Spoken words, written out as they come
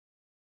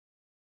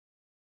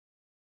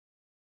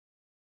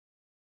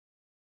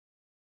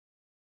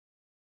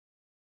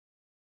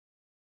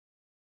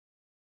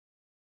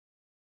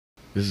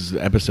This is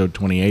episode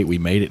 28. We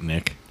made it,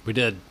 Nick. We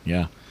did.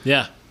 Yeah.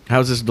 Yeah.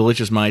 How's this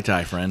delicious Mai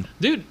Tai, friend?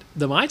 Dude,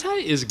 the Mai Tai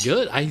is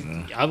good.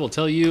 I will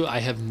tell you, I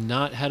have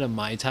not had a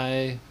Mai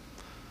Tai.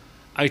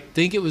 I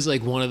think it was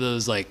like one of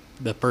those, like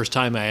the first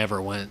time I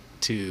ever went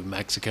to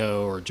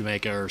Mexico or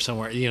Jamaica or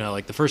somewhere,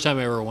 like the first time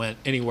I ever went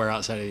anywhere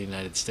outside of the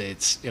United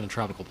States in a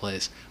tropical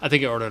place. I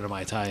think I ordered a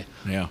Mai Tai.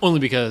 Yeah. Only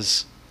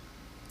because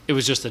it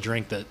was just a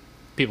drink that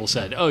people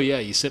said, oh yeah,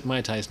 you sip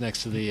Mai Tais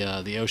next to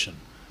the ocean.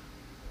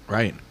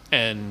 Right.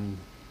 And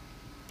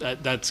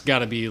that's got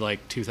to be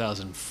like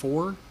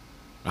 2004.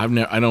 I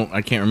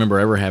can't remember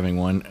ever having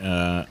one,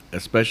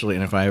 especially,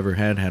 and if I ever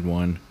had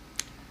one,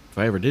 if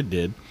I ever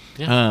did.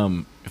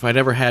 Yeah. If I'd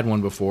ever had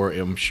one before,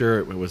 I'm sure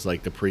it was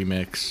like the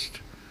pre-mixed,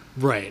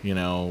 right?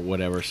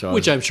 Whatever. So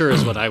which I'm sure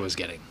is what I was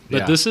getting.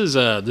 But this is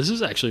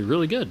actually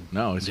really good.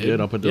 No, it's good.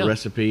 I'll put the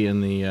recipe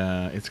in the.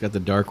 It's got the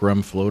dark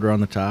rum floater on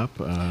the top.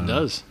 It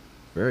does.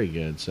 Very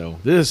good. So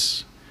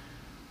this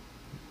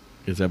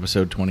is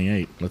episode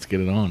 28. Let's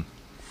get it on.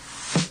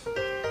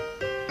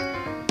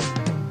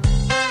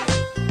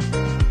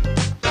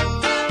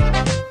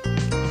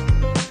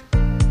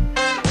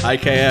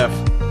 IKF.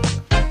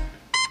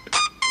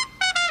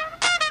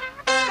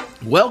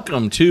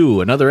 Welcome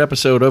to another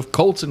episode of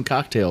Colts and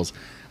Cocktails.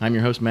 I'm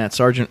your host, Matt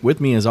Sargent. With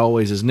me, as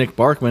always, is Nick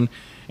Barkman.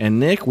 And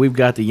Nick, we've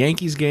got the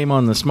Yankees game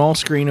on the small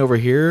screen over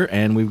here,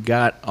 and we've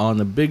got on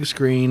the big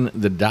screen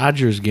the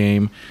Dodgers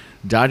game.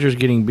 Dodgers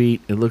getting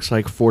beat, it looks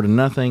like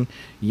 4-0.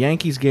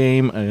 Yankees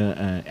game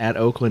at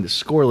Oakland is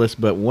scoreless,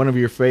 but one of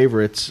your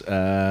favorites,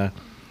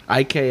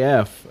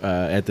 IKF,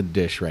 at the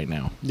dish right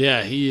now.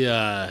 Yeah, he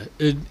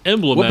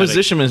emblematic. What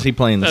position is he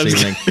playing this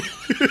evening?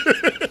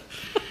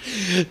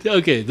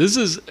 Okay,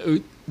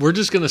 we're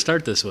just gonna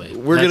start this way.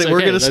 We're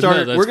gonna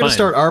start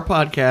our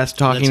podcast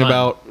talking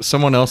about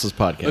someone else's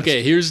podcast.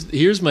 Okay,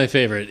 here's my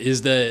favorite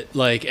is that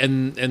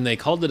and they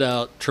called it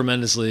out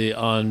tremendously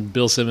on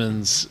Bill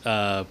Simmons'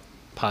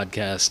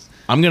 podcast.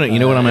 I'm gonna,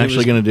 what I'm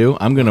actually gonna do?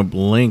 I'm gonna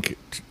link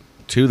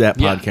to that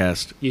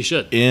podcast. You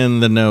should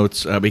in the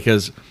notes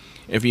because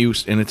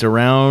it's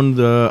around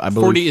the I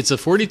believe it's a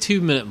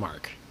 42-minute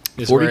mark.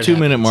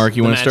 42-minute mark.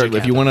 You want to start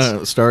if you want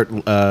to start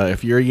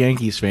if you're a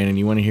Yankees fan and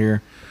you want to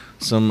hear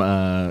some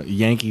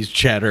Yankees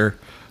chatter.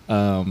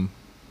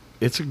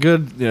 It's a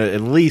good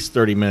at least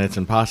 30 minutes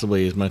and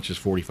possibly as much as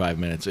 45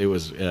 minutes.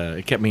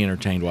 It kept me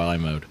entertained while I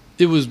mowed.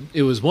 It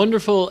was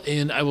wonderful,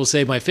 and I will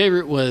say my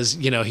favorite was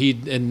he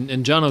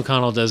and John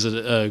O'Connell does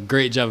a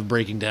great job of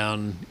breaking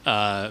down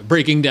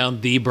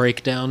the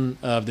breakdown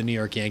of the New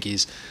York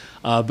Yankees.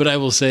 But I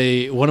will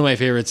say one of my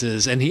favorites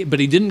is he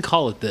didn't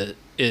call it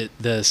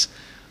this.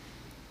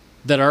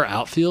 That our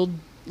outfield,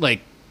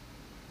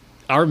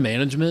 our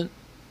management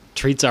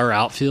treats our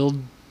outfield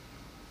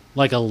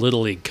like a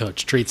little league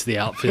coach treats the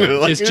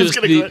outfield. It's just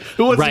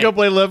who wants to go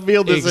play left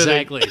field this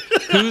exactly.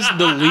 Who's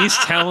the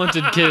least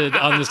talented kid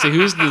on this team?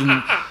 Who's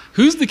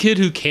the kid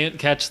who can't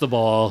catch the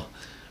ball,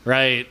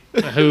 right?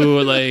 Who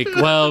we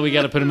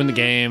got to put him in the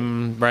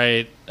game,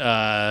 right?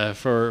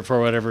 For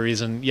whatever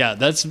reason. Yeah,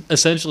 that's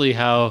essentially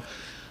how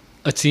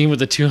a team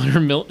with a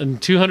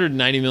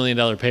 $290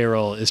 million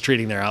payroll is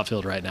treating their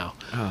outfield right now.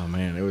 Oh,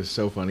 man, it was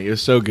so funny. It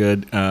was so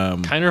good.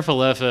 Kiner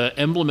Falefa,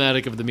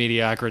 emblematic of the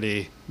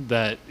mediocrity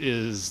that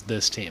is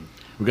this team.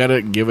 We got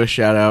to give a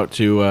shout-out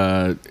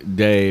to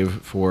Dave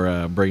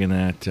for bringing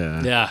that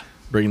to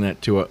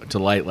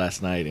light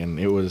last night. And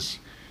it was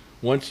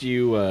once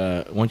you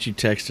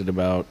texted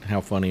about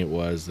how funny it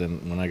was,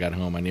 then when I got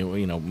home, I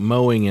knew,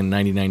 mowing in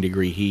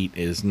 99-degree heat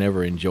is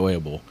never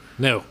enjoyable.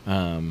 No.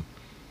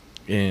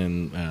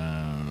 In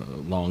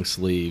long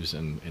sleeves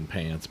and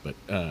pants, but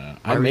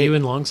are you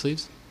in long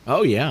sleeves?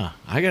 Oh yeah,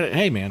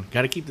 hey man,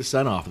 got to keep the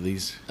sun off of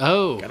these.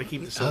 Oh, got to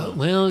keep the sun.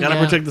 Well, got to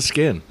protect the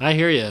skin. I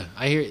hear you.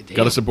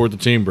 Got to support the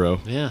team, bro.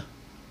 Yeah.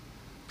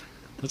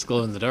 Let's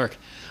glow in the dark.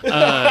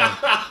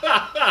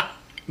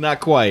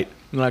 Not quite.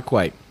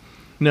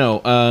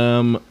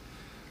 No.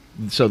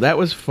 So that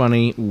was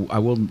funny. I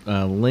will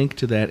link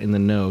to that in the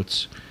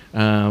notes.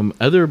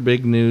 Other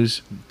big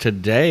news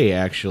today,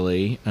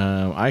 actually.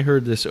 I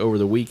heard this over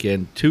the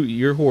weekend.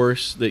 Your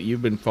horse that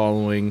you've been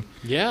following.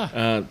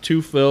 Yeah.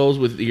 Two fills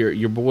with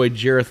your boy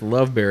Jareth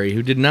Loveberry,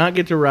 who did not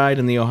get to ride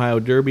in the Ohio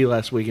Derby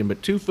last weekend,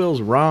 but two fills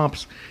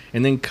romps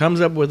and then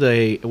comes up with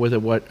a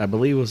what I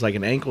believe was like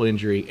an ankle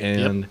injury,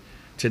 and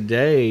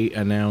today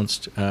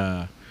announced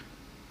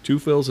Two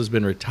Fills has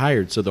been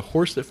retired. So the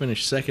horse that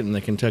finished second in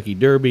the Kentucky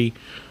Derby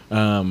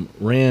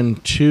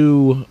ran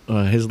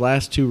his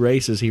last two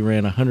races. He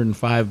ran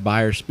 105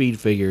 Beyer speed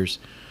figures.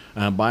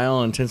 By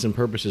all intents and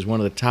purposes, one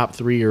of the top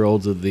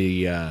 3-year-olds of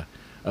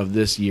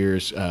this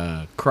year's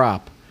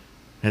crop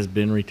has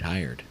been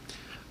retired.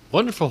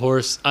 Wonderful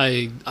horse.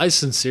 I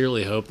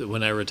sincerely hope that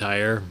when I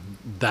retire,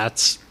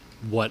 that's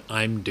what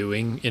I'm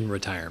doing in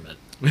retirement.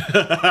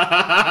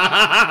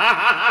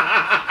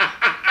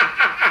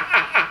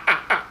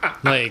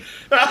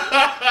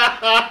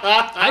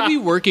 I'd be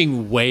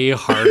working way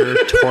harder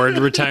toward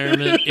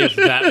retirement if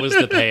that was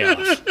the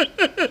payoff.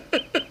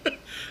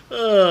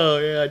 Oh,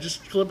 yeah,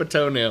 just clip a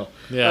toenail.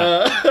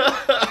 Yeah,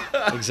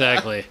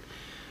 exactly.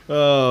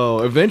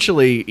 Oh,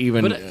 eventually,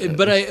 even.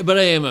 But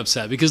I am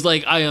upset because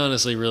like I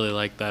honestly really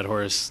like that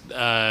horse.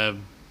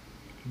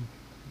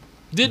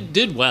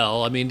 Did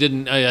well. I mean,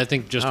 didn't I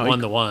think just won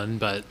the one,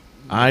 but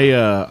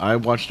I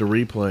watched a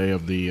replay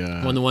of the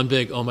won the one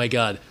big. Oh my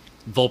God,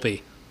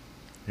 Volpe.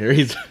 Here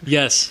he's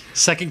Yes,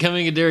 second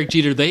coming of Derek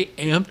Jeter. They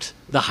amped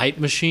the height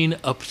machine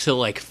up to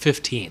like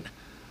 15.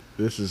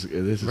 This is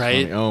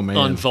right. Funny. Oh man,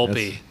 on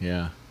Volpe.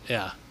 Yeah.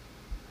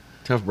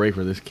 Tough break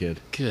for this kid.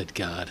 Good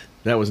God.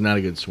 That was not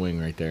a good swing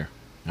right there.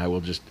 I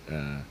will just.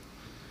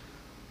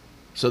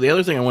 So the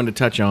other thing I wanted to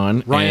touch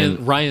on,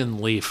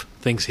 Ryan Leaf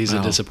thinks he's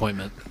a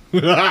disappointment.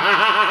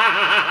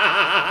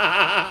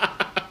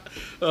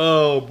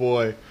 Oh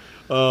boy,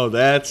 oh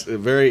that's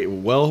very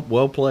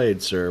well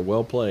played, sir.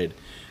 Well played.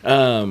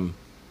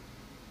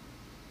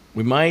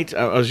 We might.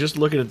 I was just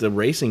looking at the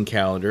racing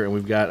calendar, and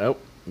we've got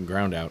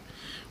ground out.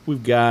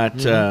 We've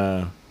got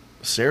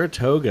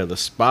Saratoga. The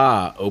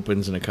Spa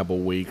opens in a couple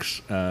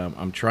weeks.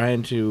 I'm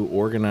trying to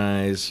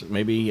organize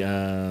maybe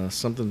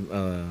something.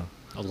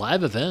 A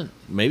live event.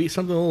 Maybe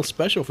something a little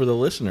special for the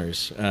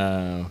listeners,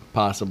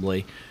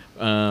 possibly.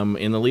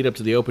 In the lead up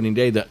to the opening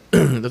day, the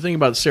the thing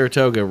about the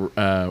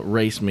Saratoga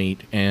race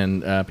meet,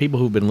 and people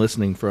who've been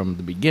listening from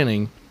the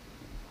beginning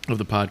of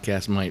the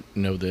podcast might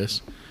know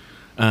this,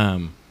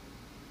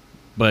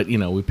 but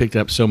we picked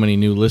up so many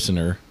new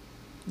listeners.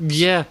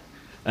 Yeah.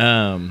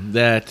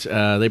 That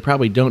they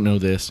probably don't know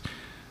this.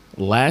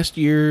 Last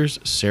year's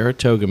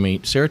Saratoga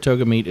meet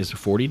is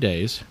 40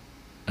 days,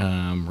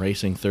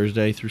 racing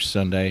Thursday through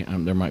Sunday.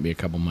 There might be a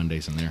couple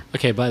Mondays in there.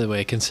 Okay, by the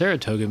way, can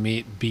Saratoga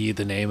meet be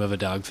the name of a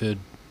dog food?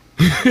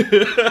 Go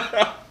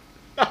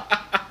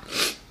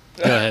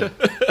ahead.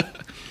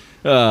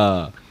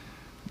 I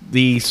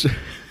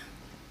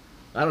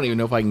don't even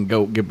know if I can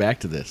get back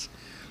to this.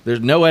 There's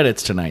no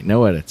edits tonight.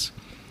 No edits.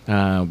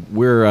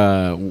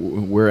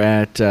 We're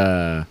at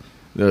the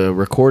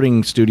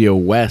recording studio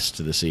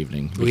west this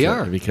evening. We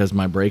are because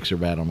my brakes are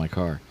bad on my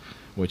car,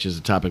 which is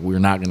a topic we're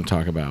not going to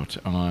talk about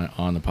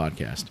on the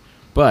podcast.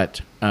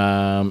 But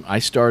I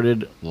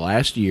started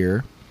last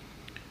year.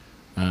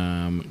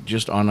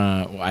 Just on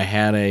I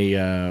had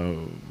a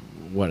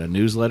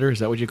newsletter? Is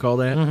that what you call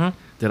that? Mm-hmm.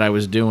 That I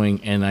was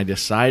doing, and I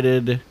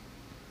decided,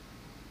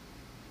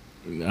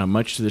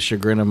 much to the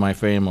chagrin of my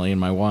family and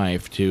my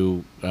wife,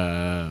 to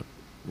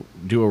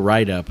do a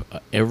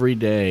write-up every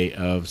day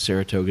of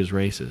Saratoga's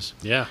races.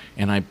 Yeah.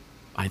 And I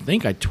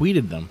think I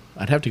tweeted them.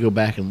 I'd have to go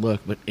back and look,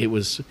 but it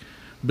was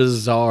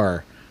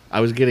bizarre.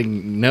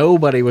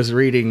 Nobody was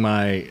reading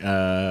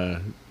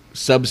my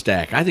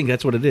Substack. I think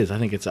that's what it is. I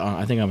think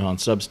I'm on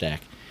Substack.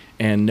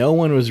 And no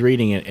one was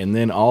reading it, and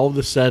then all of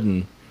a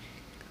sudden,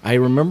 I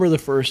remember the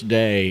first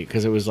day,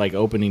 because it was like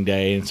opening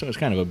day, and so it was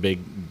kind of a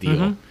big deal.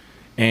 Mm-hmm.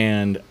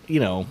 And,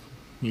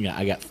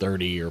 I got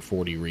 30 or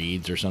 40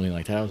 reads or something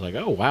like that. I was like,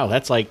 oh, wow,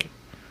 that's like,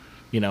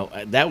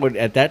 at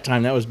that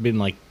time, that was been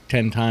like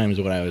 10 times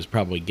what I was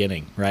probably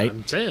getting, right?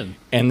 I'm saying.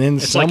 And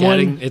then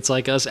it's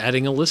like us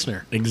adding a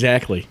listener.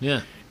 Exactly.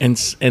 Yeah. And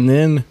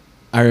then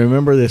I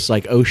remember this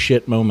like, oh,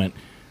 shit moment.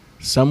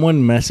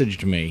 Someone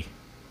messaged me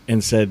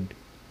and said,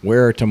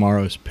 where are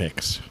tomorrow's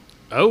picks?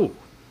 Oh.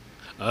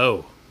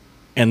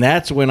 And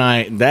that's when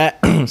I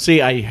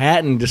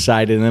hadn't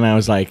decided, and then I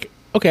was like,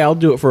 okay, I'll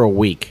do it for a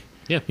week.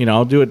 Yeah.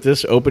 I'll do it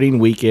this opening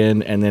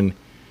weekend, and then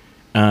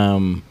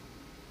I'm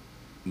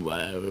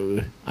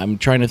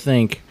trying to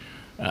think,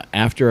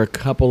 after a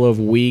couple of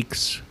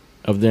weeks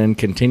of then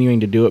continuing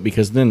to do it,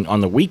 because then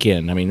on the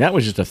weekend, that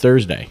was just a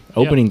Thursday,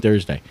 opening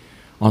Thursday.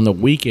 On the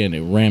weekend,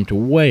 it ramped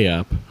way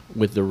up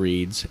with the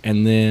reads,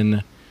 and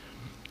then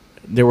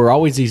there were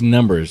always these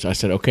numbers. I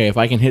said, okay, if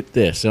I can hit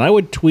this, and I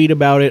would tweet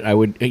about it.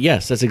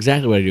 Yes, that's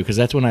exactly what I do, because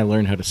that's when I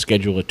learned how to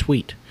schedule a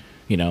tweet.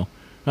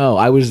 Oh,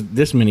 I was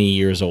this many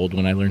years old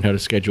when I learned how to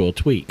schedule a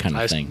tweet, kind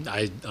of thing.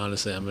 I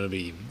honestly, I'm going to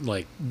be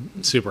like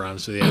super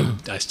honest with you.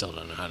 I still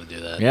don't know how to do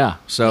that. Yeah,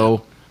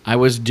 so I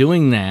was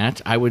doing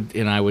that. I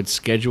would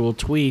schedule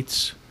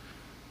tweets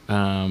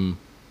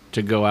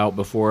to go out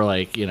before,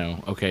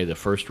 the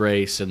first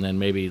race, and then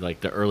maybe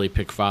like the early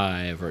pick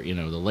 5 or the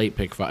late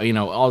pick 5.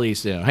 All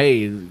these.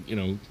 Hey,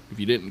 if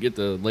you didn't get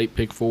the late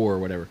pick 4 or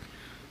whatever.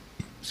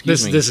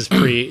 This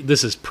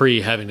is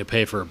pre having to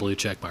pay for a blue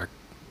check mark.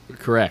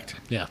 Correct.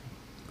 Yeah.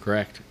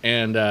 Correct.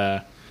 And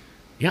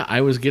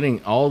I was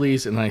getting all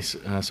these, and I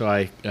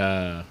said,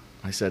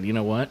 you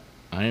know what?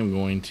 I am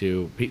going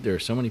to. There are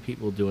so many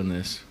people doing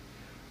this,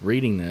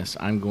 reading this.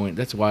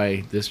 That's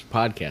why this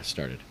podcast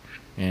started,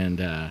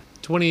 and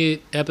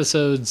 28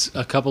 episodes,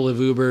 a couple of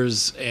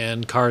Ubers,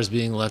 and cars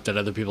being left at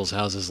other people's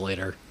houses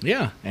later.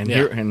 Yeah,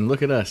 and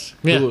look at us.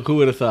 Yeah. Who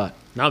would have thought?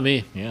 Not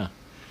me. Yeah.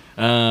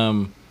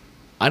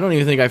 I don't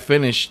even think I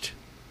finished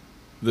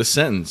the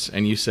sentence,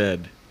 and you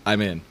said, I'm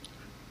in.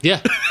 Yeah.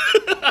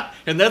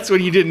 And that's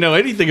when you didn't know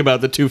anything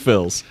about the two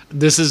Phils.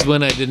 This is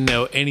when I didn't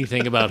know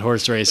anything about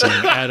horse racing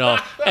at all.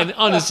 And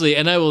honestly,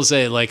 and I will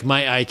say,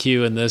 my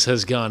IQ in this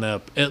has gone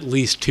up at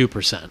least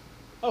 2%.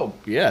 Oh,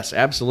 yes,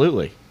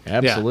 absolutely.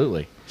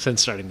 Absolutely. Yeah,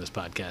 since starting this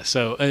podcast.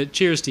 So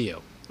cheers to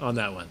you on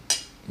that one.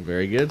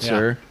 Very good,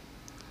 sir.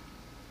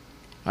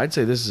 I'd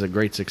say this is a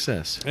great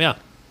success. Yeah.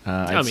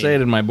 I'd say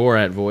it in my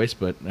Borat voice,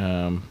 but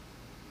I'm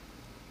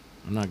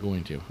not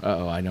going to.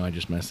 Uh-oh, I know I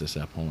just messed this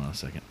up. Hold on a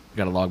second.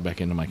 Got to log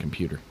back into my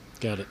computer.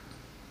 Got it.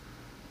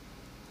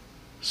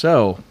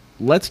 So,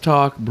 let's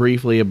talk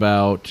briefly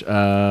about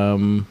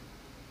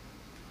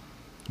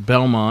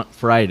Belmont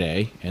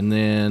Friday, and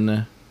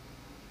then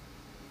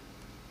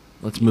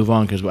let's move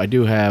on because I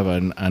do have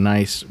a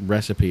nice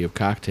recipe of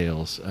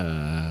cocktails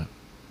to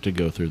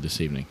go through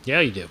this evening. Yeah,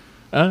 you do.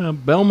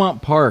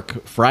 Belmont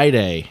Park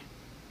Friday.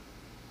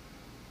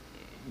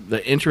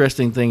 The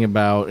interesting thing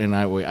about, and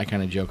I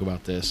kind of joke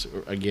about this,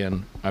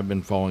 again, I've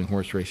been following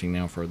horse racing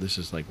now this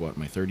is like, what,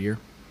 my third year?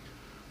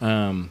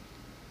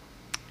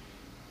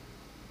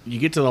 You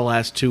get to the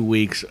last 2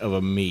 weeks of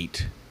a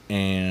meet,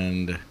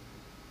 and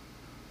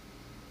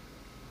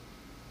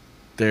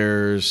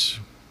there's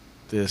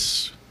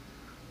this,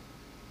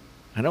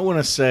 I don't want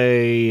to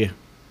say,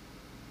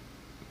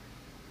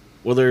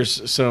 well,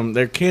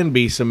 there can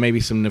be maybe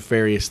some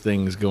nefarious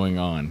things going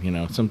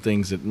on, some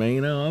things that may,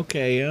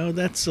 okay,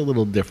 that's a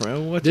little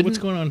different. What's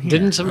going on here?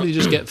 Didn't somebody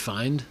just get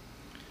fined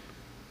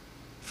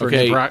for an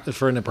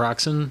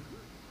naproxen?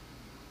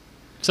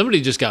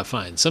 Somebody just got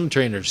fined. Some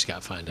trainer just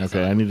got fined.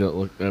 I need to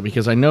look,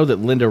 because I know that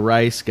Linda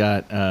Rice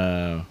got...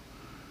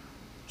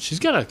 she's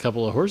got a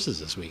couple of horses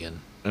this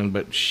weekend.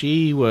 But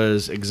she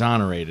was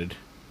exonerated.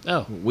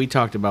 Oh. We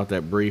talked about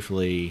that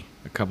briefly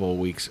a couple of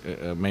weeks,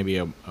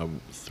 maybe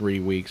 3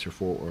 weeks or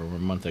 4 or a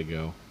month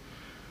ago.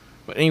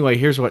 But anyway,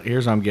 here's what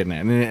I'm getting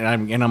at,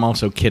 and I'm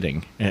also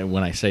kidding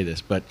when I say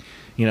this. But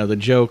the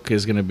joke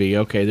is going to be,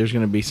 okay, there's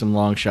going to be some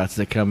long shots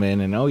that come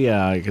in, and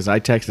because I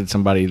texted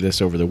somebody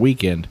this over the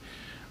weekend.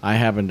 I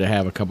happened to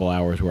have a couple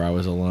hours where I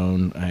was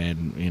alone,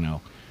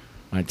 and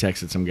I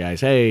texted some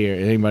guys,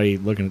 "Hey, anybody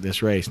looking at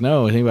this race?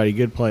 No, is anybody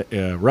good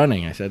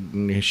running?" I said,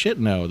 "Shit,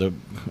 no. The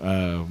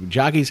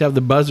jockeys have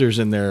the buzzers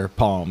in their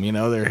palm.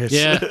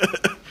 Yeah.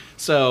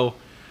 So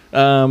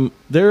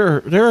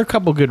there are a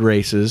couple good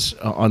races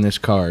on this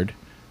card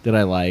that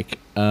I like,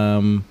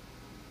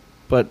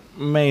 but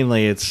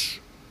mainly it's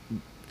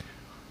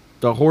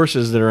the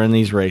horses that are in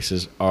these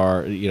races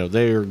are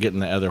they're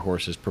getting the other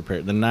horses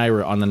prepared. The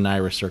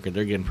Naira circuit,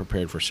 they're getting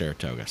prepared for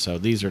Saratoga. So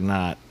these are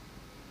not.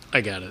 I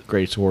got it.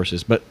 Great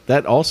horses, but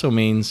that also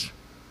means you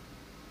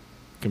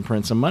can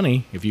print some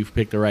money if you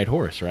pick the right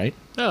horse, right?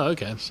 Oh,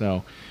 okay.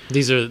 So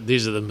these are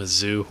the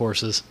Mizzou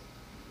horses.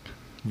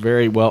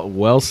 Very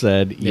well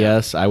said. Yeah.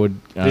 Yes, I would.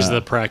 These are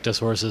the practice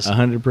horses.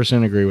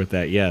 100% agree with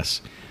that.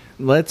 Yes,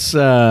 let's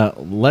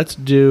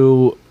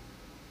do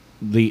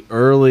the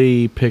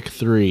early pick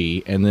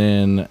 3, and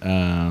then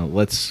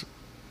let's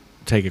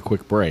take a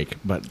quick break.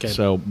 But okay.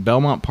 So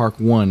Belmont Park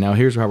 1. Now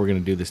here's how we're going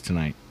to do this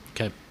tonight.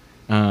 Okay.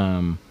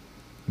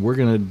 We're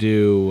going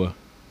to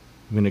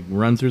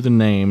run through the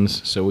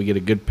names so we get a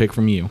good pick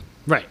from you.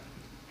 Right.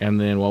 And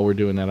then while we're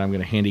doing that, I'm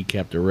going to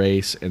handicap the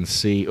race and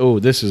see. Oh,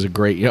 this is a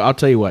great. I'll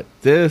tell you what.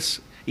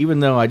 This, even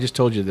though I just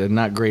told you they're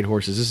not great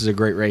horses, this is a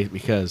great race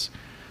because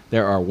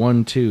there are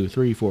 1, 2,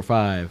 3, 4,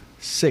 5,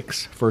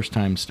 6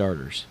 first-time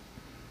starters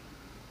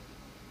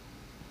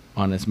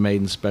on this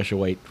maiden special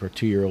weight for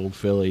 2-year-old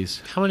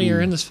fillies. How many are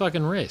in this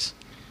fucking race?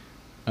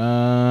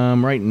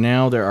 Right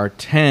now there are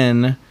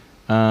 10.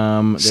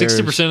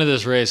 60% of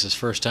this race is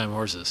first-time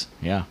horses.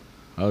 Yeah.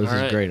 Oh, this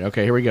is right. great.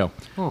 Okay, here we go.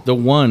 Oh. The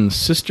 1,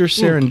 Sister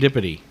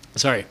Serendipity. Ooh.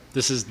 Sorry,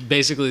 this is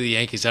basically the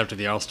Yankees after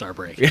the All-Star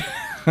break. Yeah.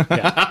 All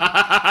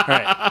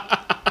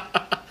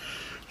right.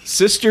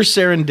 Sister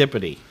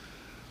Serendipity.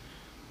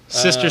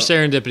 Sister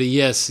Serendipity,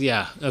 yes,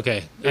 yeah,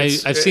 okay.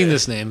 I've seen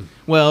this name.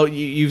 Well,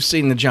 you've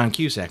seen the John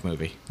Cusack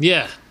movie.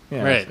 Yeah,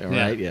 right. Yeah.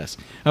 Right, yes.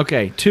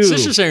 Okay, 2.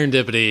 Sister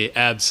Serendipity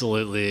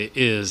absolutely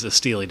is a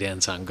Steely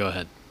Dan song. Go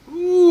ahead.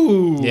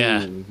 Ooh.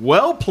 Yeah.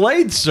 Well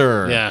played,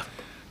 sir. Yeah.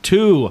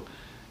 2,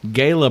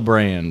 Gala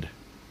Brand.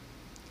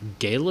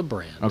 Gala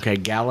Brand. Okay,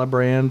 Gala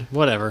Brand.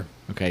 Whatever.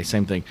 Okay,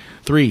 same thing.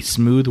 3,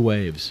 Smooth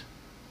Waves.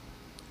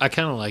 I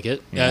kind of like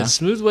it. Yeah.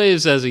 Smooth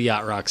Waves has a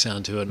yacht rock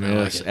sound to it, and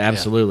I like it.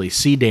 Absolutely. Yeah.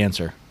 Sea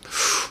Dancer.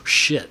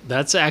 Shit,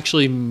 that's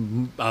actually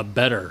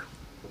better.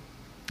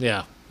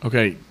 Yeah.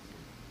 Okay.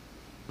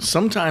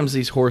 Sometimes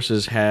these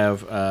horses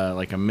have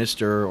like a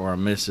Mr. or a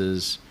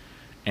Mrs.,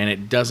 and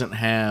it doesn't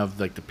have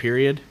like the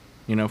period,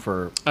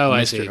 for Oh, Mr.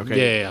 I see.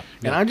 Okay. Yeah.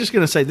 And I'm just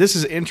going to say this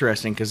is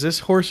interesting because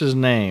this horse's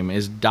name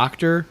is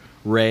Dr.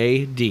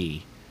 Ray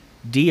D.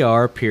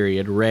 Dr.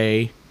 period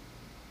Ray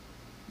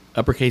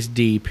uppercase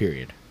D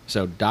period.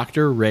 So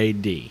Dr. Ray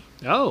D.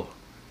 Oh.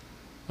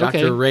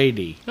 Okay. Dr. Ray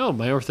D. Oh,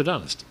 my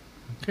orthodontist.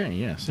 Okay,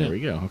 yes, there we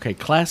go. Okay,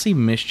 Classy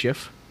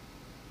Mischief.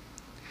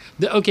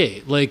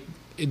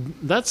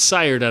 That's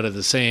sired out of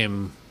the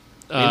same...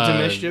 Into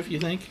Mischief, you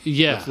think?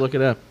 Yeah. Let's look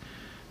it up.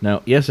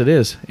 No, yes, it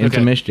is. Into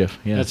Mischief,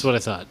 yes. That's what I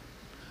thought.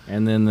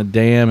 And then the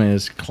dam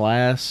is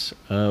Class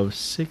of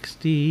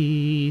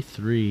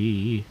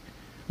 63.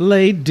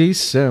 Late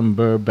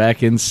December,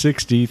 back in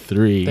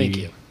 63. Thank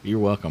you. You're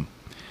welcome.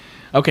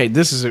 Okay,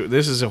 this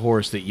is a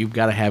horse that you've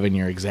got to have in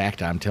your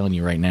exacta, I'm telling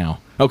you right now.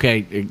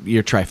 Okay,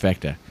 your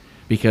trifecta.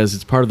 Because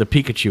it's part of the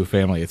Pikachu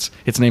family.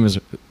 Its name is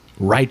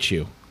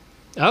Raichu.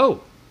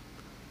 Oh.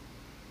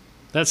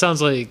 That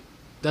sounds like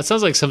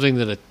something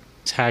that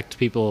attacked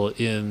people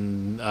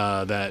in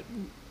that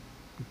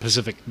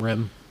Pacific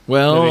Rim.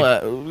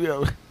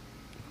 Well,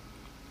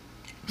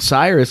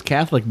 Cyrus,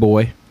 Catholic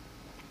boy.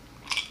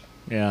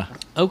 Yeah.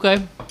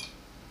 Okay.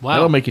 Wow.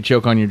 That'll make you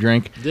choke on your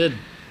drink. Did.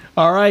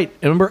 All right.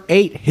 Number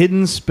 8,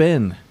 Hidden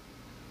Spin.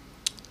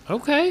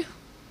 Okay.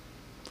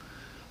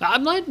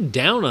 I'm not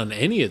down on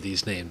any of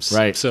these names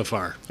so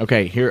far.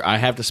 Okay, here I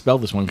have to spell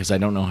this one because I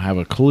don't have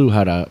a clue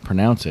how to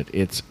pronounce it.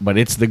 It's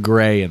the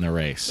gray in the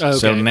race. Okay.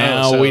 So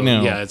now we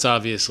know. Yeah, it's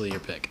obviously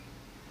your pick.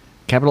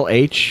 Capital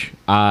H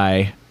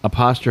I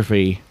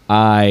apostrophe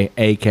I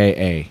A K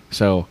A.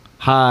 So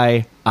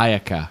hi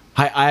Ayaka.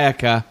 Hi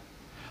Ayaka.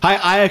 Hi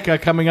Ayaka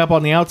coming up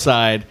on the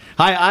outside.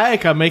 Hi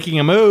Ayaka making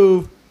a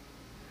move.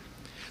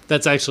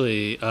 That's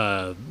actually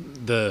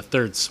the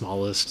third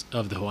smallest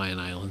of the Hawaiian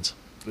Islands.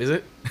 Is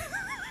it?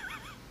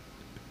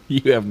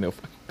 You have no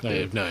fucking clue. I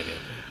have no idea.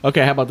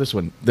 Okay, how about this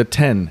one? The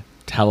 10,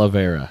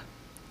 Talavera.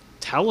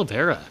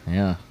 Talavera.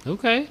 Yeah.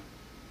 Okay.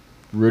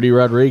 Rudy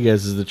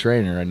Rodriguez is the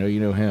trainer. I know you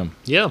know him.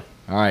 Yeah.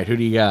 All right, who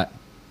do you got?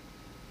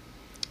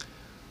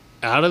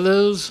 Out of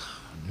those,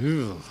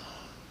 I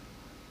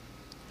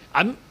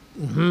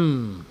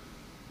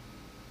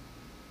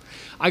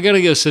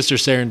gotta go Sister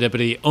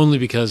Serendipity only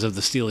because of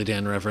the Steely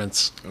Dan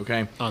reference.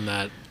 Okay. On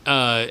that,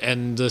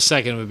 and the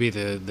second would be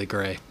the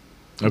gray.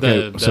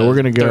 Okay, so we're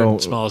gonna go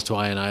third smallest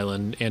Hawaiian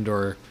island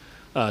and/or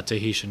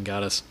Tahitian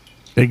goddess.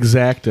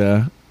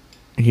 Exacta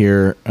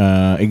here.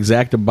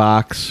 Exacta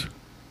box.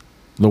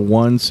 The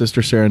 1,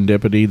 Sister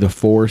Serendipity. The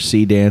 4,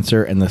 Sea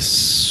Dancer, and the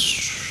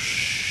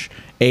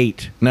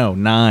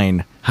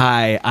 9,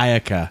 Hi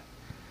Ayaka.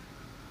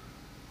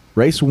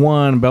 Race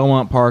 1,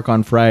 Belmont Park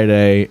on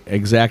Friday.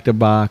 Exacta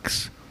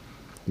box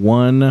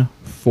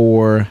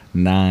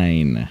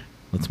 149.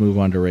 Let's move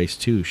on to race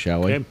 2,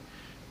 shall we? Okay.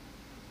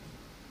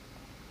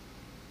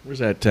 Where's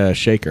that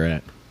shaker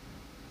at?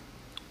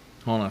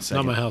 Hold on a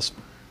second. Not my house.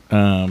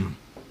 Hold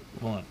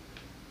on.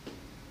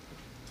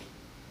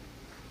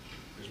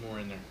 There's more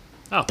in there.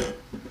 Oh,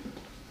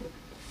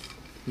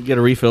 You get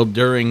a refill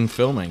during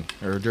filming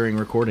or during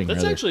recording. that's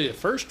rather. actually a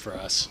first for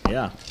us.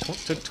 Yeah.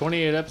 Took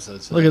 28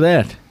 episodes. Look at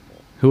that.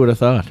 Who would have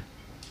thought?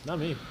 Not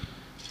me.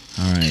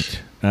 All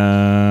right.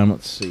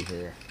 Let's see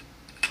here.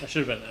 I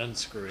should have been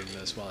unscrewing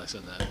this while I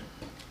said that.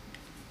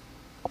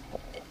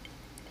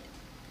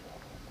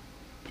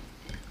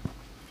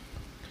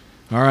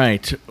 All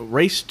right.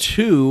 Race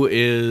 2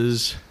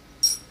 is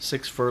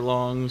 6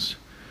 furlongs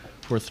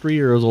for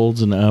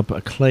 3-year-olds and up.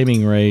 A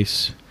claiming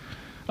race.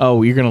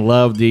 Oh, you're gonna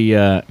love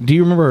the. Do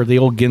you remember the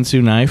old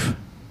Ginsu knife?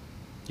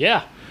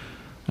 Yeah.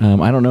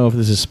 I don't know if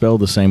this is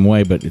spelled the same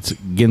way, but it's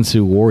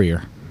Ginsu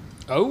Warrior.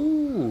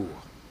 Oh.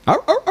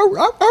 Arr, arr, arr,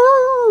 arr,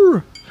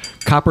 arr.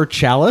 Copper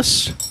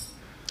Chalice.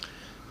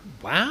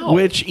 Wow.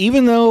 Which,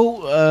 even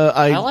though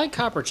I like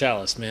Copper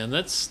Chalice, man.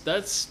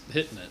 That's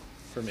hitting it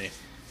for me.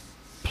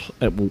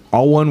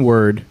 all one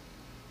word,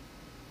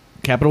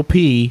 capital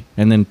P,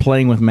 and then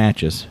playing with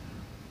matches.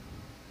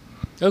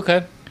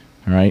 Okay.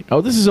 All right.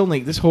 Oh, this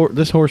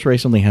horse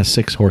race only has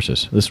 6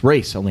 horses. This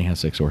race only has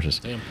 6 horses.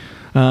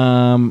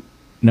 Damn.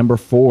 Number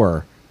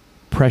 4,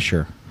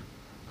 Pressure.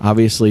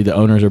 Obviously, the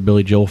owners are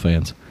Billy Joel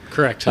fans.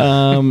 Correct.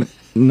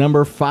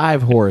 Number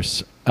 5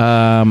 horse.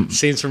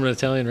 Scenes from an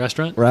Italian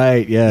restaurant?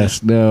 Right,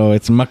 yes. No,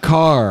 it's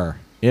Makar.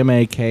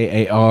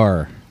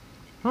 Makar.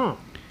 Huh.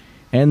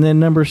 And then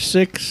number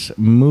 6,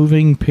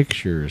 Moving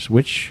Pictures,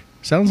 which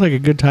sounds like a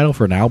good title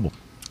for an album.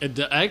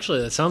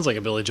 Actually, that sounds like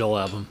a Billy Joel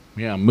album.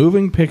 Yeah,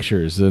 Moving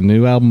Pictures, the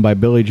new album by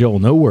Billy Joel.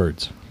 No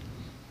words.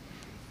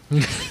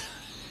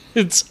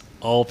 It's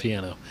all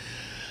piano.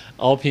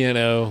 All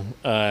piano,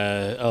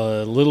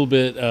 a little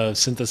bit of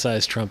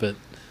synthesized trumpet.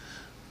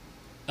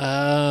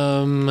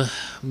 What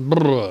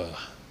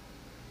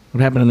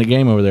happened in the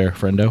game over there,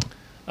 friendo?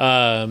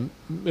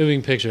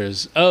 Moving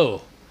Pictures.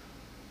 Oh,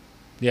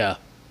 yeah.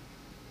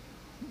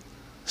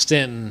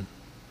 Stanton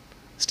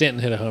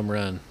hit a home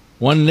run.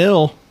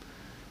 1-0.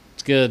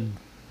 It's good.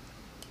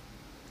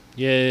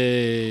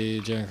 Yay,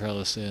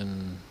 Giancarlo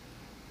Stanton.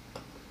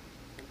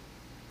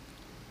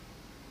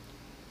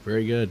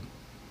 Very good.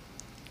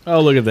 Oh,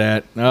 look at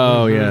that.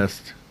 Oh,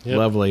 yes. Yep.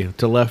 Lovely.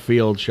 To left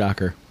field,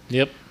 shocker.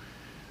 Yep.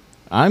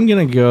 I'm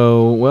going to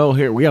go, well,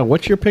 here, yeah,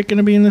 what's your pick going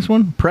to be in this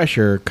one?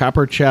 Pressure,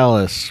 Copper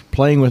Chalice,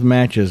 Playing with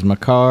Matches,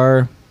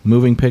 Makar,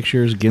 Moving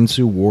Pictures,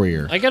 Ginsu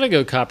Warrior. I got to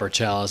go Copper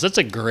Chalice. That's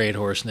a great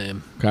horse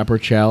name. Copper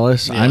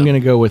Chalice. Yeah. I'm going to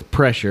go with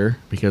Pressure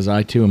because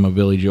I, too, am a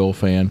Billy Joel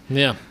fan.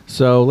 Yeah.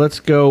 So let's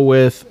go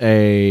with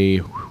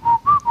a...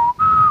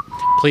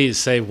 Please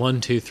say 1,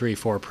 2, 3,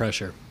 4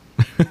 Pressure.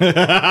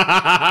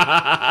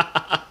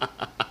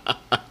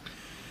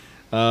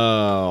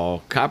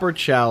 Oh, Copper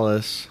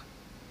Chalice,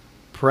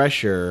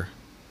 Pressure,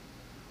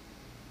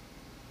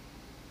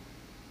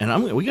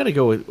 and we got to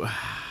go with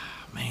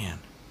man.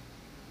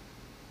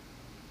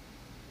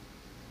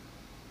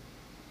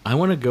 I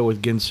want to go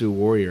with Ginsu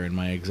Warrior in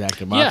my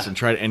exacta box and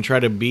try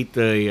to beat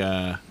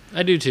the.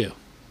 I do too.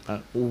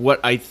 What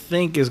I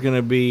think is going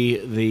to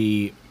be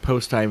the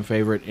post time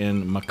favorite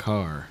in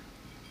Makar.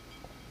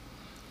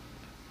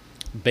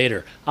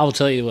 Bader. I will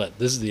tell you what.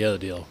 This is the other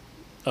deal.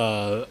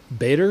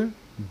 Bader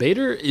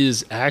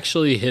is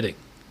actually hitting.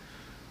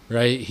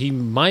 Right? He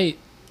might.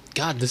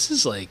 God, this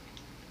is like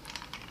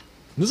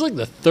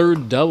the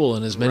third double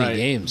in as many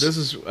games. This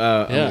is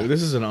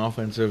this is an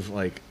offensive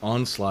like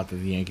onslaught that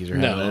the Yankees are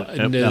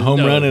having. No, a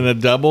home run and a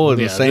double in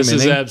the same this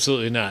inning. is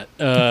absolutely not.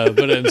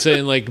 But I'm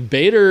saying like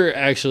Bader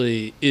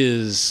actually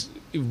is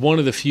one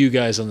of the few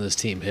guys on this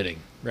team hitting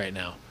right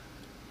now.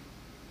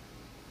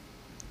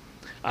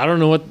 I don't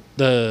know what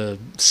the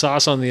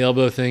sauce on the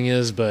elbow thing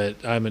is,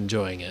 but I'm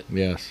enjoying it.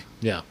 Yes.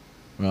 Yeah.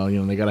 Well,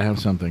 they got to have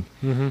something.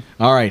 Mm-hmm.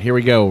 All right, here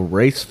we go.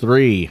 Race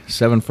 3,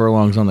 7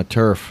 furlongs on the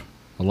turf.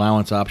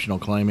 Allowance optional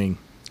claiming.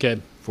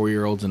 Okay.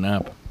 4-year-olds and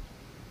up.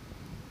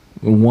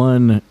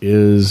 One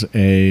is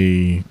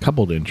a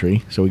coupled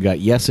entry. So we got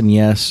Yes and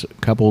Yes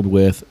coupled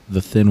with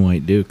the Thin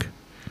White Duke.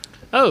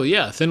 Oh,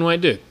 yeah, Thin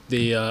White Duke,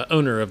 the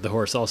owner of the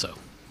horse also.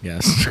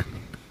 Yes.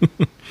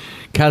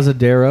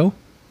 Cazadero.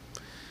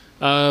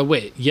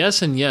 Wait,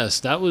 Yes and Yes,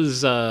 that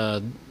was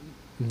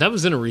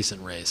in a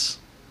recent race.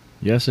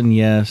 Yes and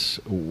Yes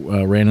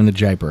ran in the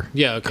Jaipur.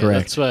 Yeah, okay, correct.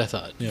 That's what I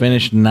thought. Yeah.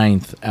 Finished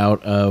 9th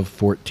out of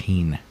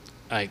 14.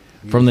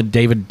 From the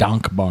David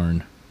Donk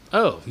barn.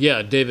 Oh,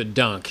 yeah, David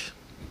Donk.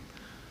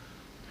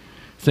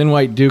 Thin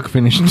White Duke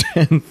finished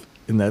 10th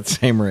in that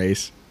same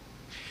race.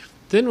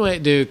 Thin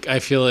White Duke, I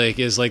feel like,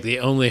 is like the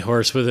only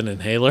horse with an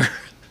inhaler.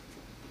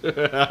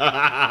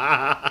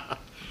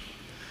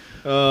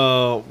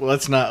 Oh,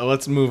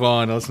 let's move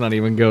on. Let's not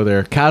even go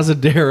there.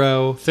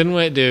 Cazadero. Thin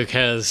White Duke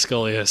has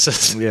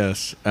scoliosis.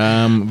 Yes.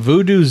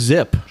 Voodoo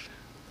Zip.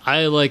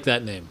 I like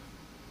that name.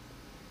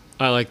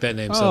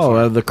 So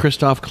far. The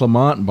Christophe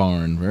Clement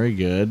barn. Very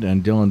good.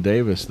 And Dylan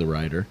Davis, the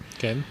rider.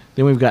 Okay.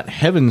 Then we've got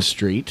Heaven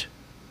Street.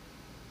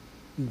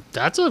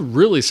 That's a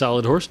really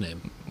solid horse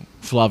name.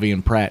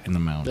 Flavian Pratt in the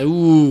mount.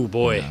 Ooh,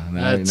 boy.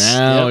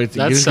 Now it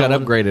just got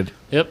upgraded.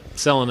 Yep,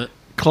 selling it.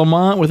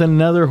 Clement with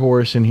another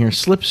horse in here.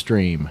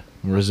 Slipstream.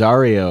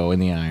 Rosario in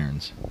the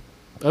irons.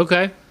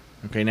 Okay.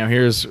 Okay, now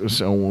here's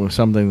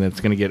something that's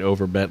going to get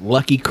overbet.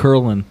 Lucky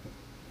Curlin.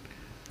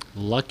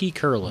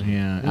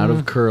 Yeah, out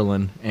of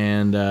Curlin.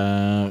 And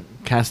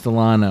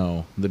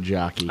Castellano, the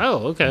jockey.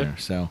 Oh, okay. There.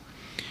 So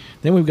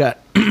then we've got,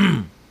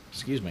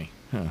 excuse me,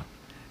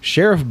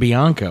 Sheriff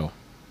Bianco.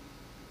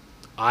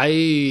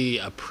 I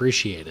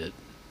appreciate it.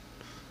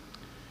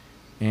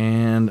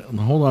 And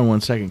hold on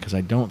one second, because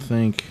I don't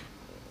think...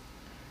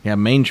 Yeah,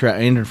 main track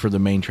entered for the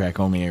main track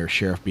only air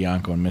Sheriff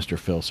Bianco and Mr.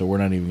 Phil, so we're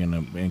not even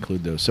going to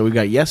include those. So we've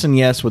got Yes and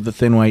Yes with the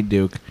Thin White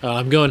Duke.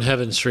 I'm going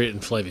Heaven Street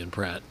and Flavian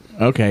Pratt.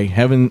 Okay,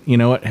 Heaven. You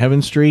know what?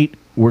 Heaven Street.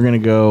 We're going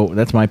to go.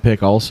 That's my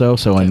pick also.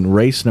 So in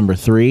race number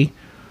 3,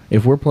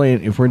 if we're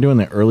doing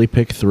the early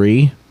pick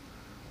 3,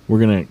 we're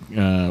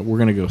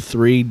gonna go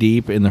 3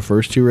 deep in the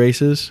first 2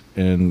 races.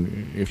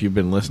 And if you've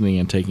been listening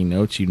and taking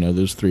notes, you know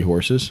those 3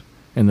 horses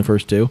in the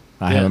first 2.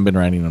 I haven't been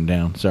writing them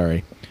down.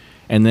 Sorry.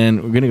 And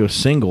then we're going to go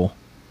single.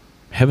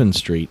 Heaven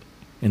Street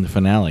in the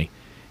finale,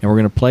 and we're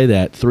going to play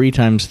that 3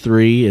 times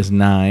 3 is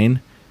 9.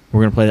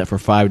 We're going to play that for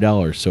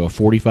 $5, so a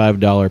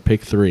 $45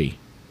 pick 3.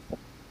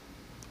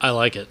 I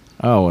like it.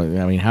 Oh,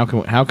 I mean, how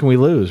can we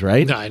lose,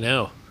 right? I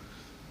know.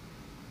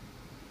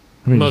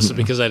 Mostly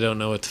because I don't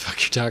know what the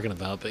fuck you're talking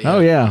about. But yeah. Oh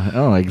yeah.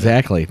 Oh,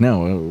 exactly.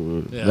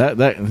 No,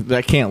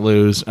 that can't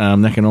lose.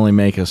 That can only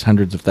make us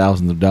hundreds of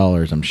thousands of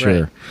dollars, I'm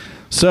sure. Right.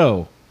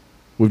 So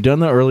we've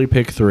done the early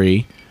pick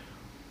 3.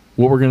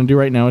 What we're going to do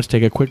right now is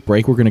take a quick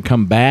break. We're going to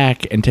come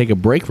back and take a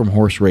break from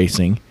horse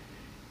racing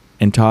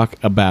and talk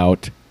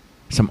about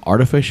some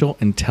artificial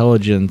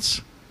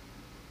intelligence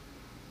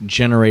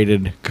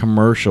generated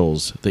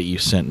commercials that you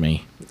sent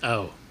me.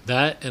 Oh,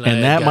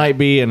 that might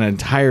be an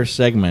entire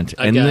segment,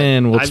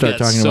 then we'll start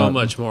talking about so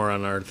much more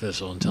on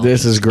artificial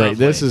intelligence. This is great.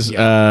 This is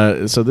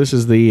so this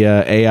is the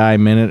AI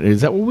minute.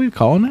 Is that what we're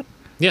calling it?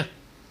 Yeah,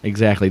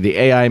 exactly. The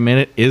AI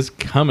minute is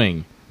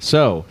coming.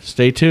 So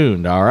stay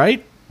tuned. All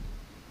right.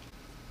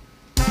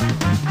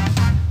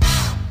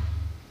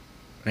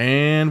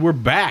 And we're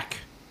back.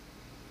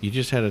 You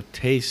just had a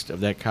taste of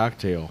that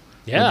cocktail.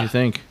 Yeah. What did you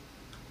think?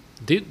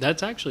 Dude,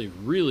 that's actually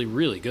really,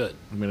 really good.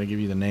 I'm going to give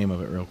you the name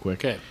of it real quick.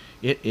 Okay.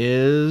 It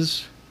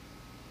is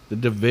the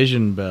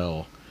Division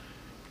Bell.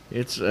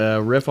 It's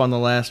a riff on the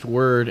last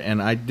word,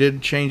 and I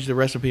did change the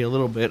recipe a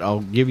little bit.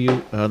 I'll give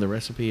you the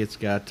recipe. It's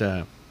got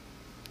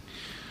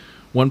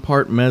 1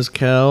 part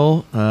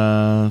mezcal,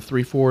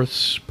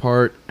 3/4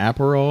 part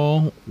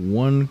Aperol,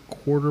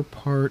 1/4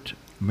 part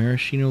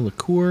maraschino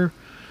liqueur,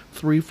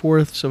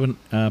 3/4 of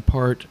a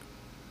part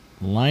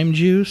lime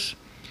juice,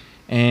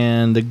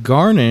 and the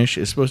garnish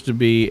is supposed to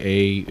be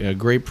a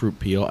grapefruit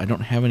peel. I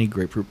don't have any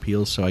grapefruit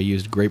peels, so I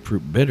used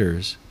grapefruit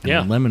bitters and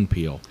a lemon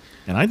peel,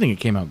 and I think it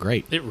came out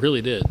great. It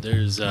really did.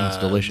 It's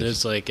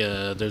delicious.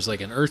 There's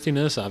like an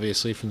earthiness,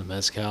 obviously from the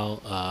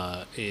mezcal,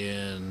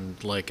 and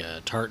like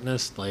a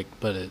tartness,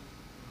 but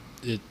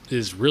it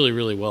is really,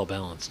 really well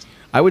balanced.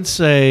 I would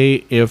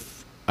say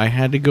if I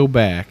had to go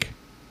back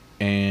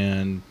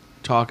and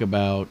talk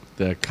about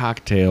the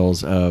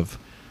cocktails of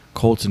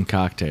Colts and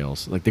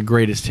cocktails, like the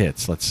greatest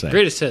hits, let's say.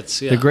 Greatest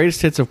hits, yeah. The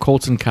greatest hits of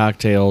Colts and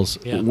cocktails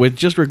with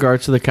just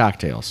regards to the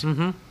cocktails.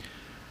 Mm-hmm.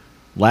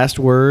 Last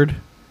Word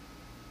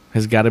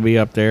has got to be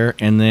up there.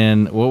 And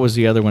then what was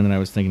the other one that I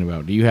was thinking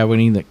about? Do you have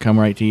any that come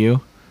right to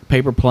you?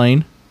 Paper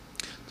Plane?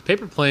 The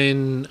Paper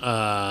Plane,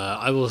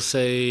 I will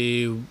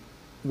say,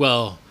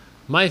 well,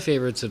 my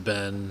favorites have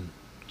been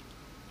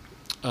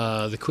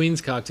the Queen's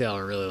Cocktail I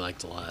really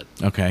liked a lot.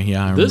 Okay, yeah,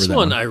 I remember this that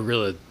one I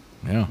really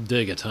yeah.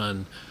 dig a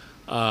ton.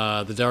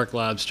 The Dark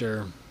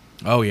Lobster.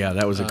 Oh, yeah,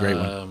 that was a great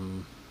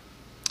one.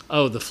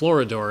 Oh, the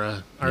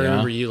Floridora. I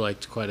remember you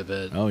liked quite a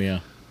bit. Oh,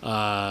 yeah.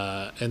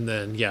 And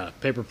then,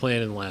 Paper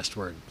Plane and Last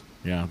Word.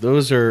 Yeah,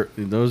 those are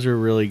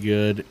really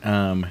good.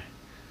 Have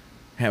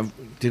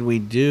we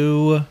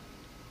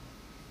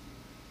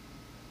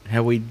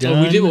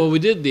done? We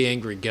did the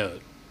Angry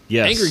Goat.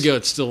 Yes. Angry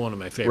Goat's still one of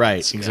my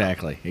favorites. Right,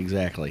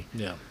 exactly.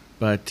 Yeah.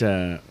 But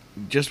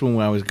just when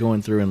I was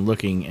going through and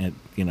looking at,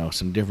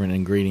 some different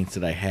ingredients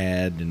that I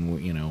had, and,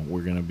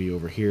 we're going to be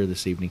over here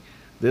this evening,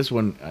 this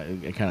one,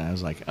 I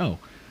was like, oh,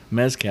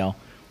 mezcal.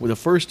 Well, the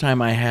first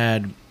time I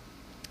had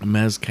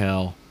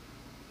mezcal,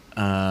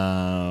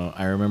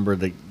 I remember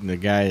the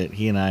guy that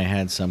he and I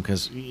had some,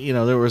 because,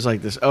 there was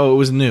like this, it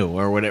was new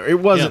or whatever. It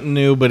wasn't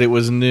new, but it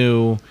was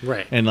new.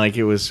 Right. And like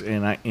it was,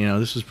 and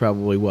this was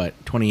probably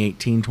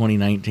 2018,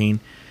 2019.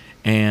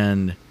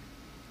 And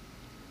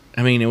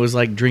I mean, it was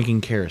like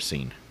drinking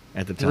kerosene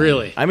at the time.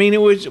 Really? I mean,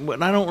 it was,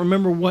 I don't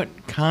remember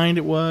what kind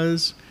it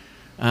was.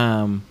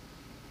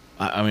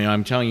 I mean,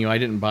 I'm telling you, I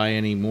didn't buy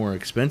any more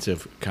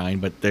expensive kind,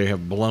 but they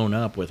have blown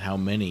up with how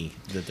many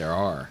that there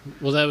are.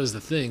 Well, that was the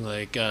thing.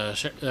 Like,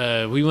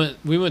 we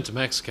went to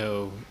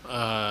Mexico,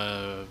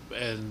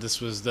 and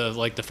this was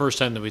the first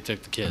time that we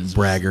took the kids.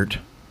 Braggart.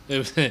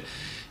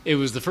 It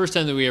was the first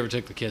time that we ever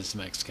took the kids to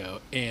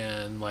Mexico,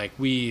 and like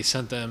we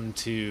sent them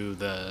to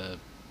the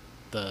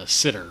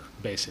sitter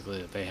basically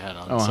that they had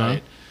on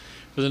site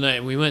for the night.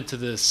 And we went to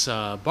this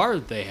bar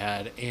that they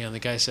had, and the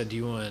guy said, "Do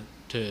you want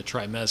to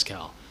try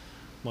mezcal?"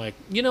 I'm like,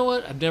 you know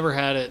what? I've never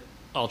had it.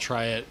 I'll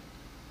try it.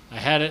 I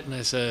had it, and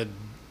I said,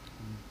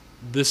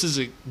 "This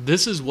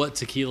is what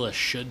tequila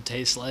should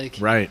taste like.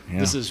 Right. Yeah.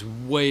 This is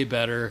way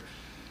better."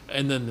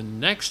 And then the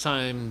next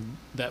time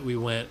that we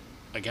went,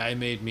 a guy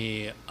made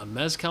me a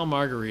mezcal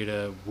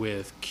margarita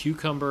with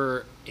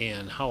cucumber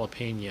and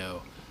jalapeno,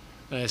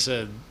 and I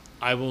said,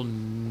 "I will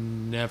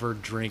never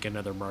drink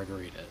another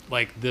margarita.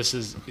 Like, this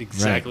is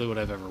exactly what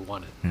I've ever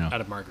wanted out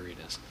of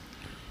margaritas."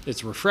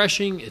 It's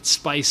refreshing. It's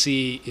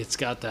spicy. It's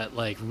got that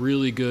like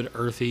really good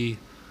earthy,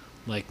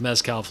 like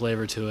mezcal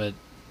flavor to it.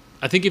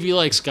 I think if you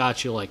like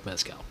Scotch, you'll like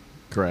mezcal.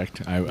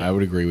 Correct. I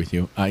would agree with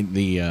you. When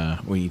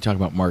you talk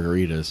about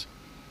margaritas,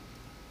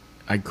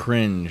 I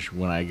cringe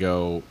when I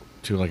go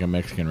to like a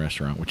Mexican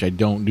restaurant, which I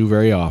don't do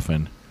very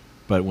often,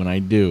 but when I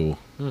do,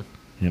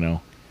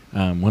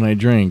 when I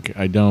drink,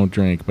 I don't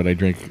drink, but I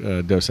drink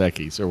Dos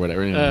Equis or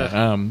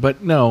whatever.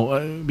 But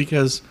no,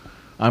 because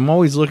I'm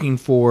always looking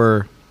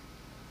for.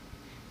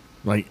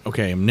 Like,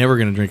 okay, I'm never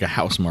going to drink a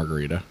house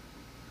margarita.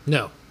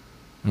 No.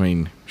 I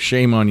mean,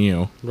 shame on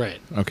you.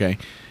 Right. Okay.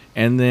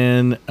 And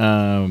then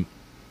I'm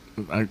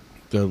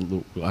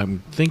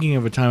thinking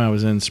of a time I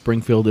was in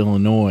Springfield,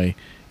 Illinois,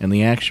 and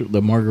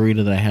the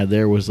margarita that I had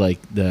there was like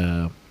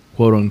the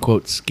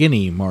quote-unquote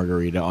skinny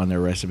margarita on their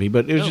recipe,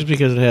 but it was just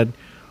because it had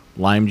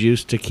lime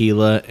juice,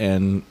 tequila,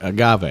 and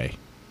agave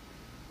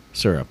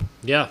syrup.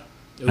 Yeah.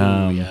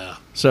 Ooh, yeah.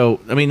 So,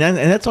 I mean,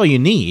 that's all you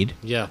need.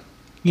 Yeah.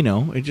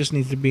 It just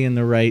needs to be in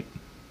the right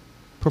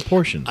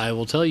proportions. I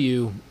will tell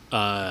you,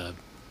 some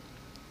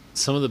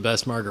of the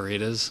best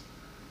margaritas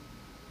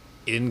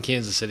in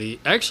Kansas City,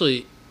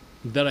 actually,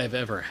 that I've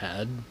ever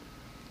had,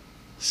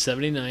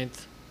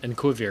 79th and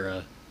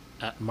Quivira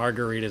at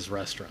Margarita's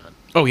restaurant.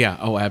 Oh, yeah.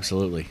 Oh,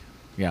 absolutely.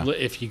 Yeah.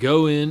 If you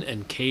go in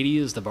and Katie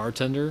is the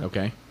bartender.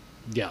 Okay.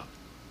 Yeah.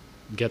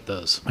 Get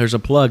those. There's a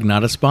plug,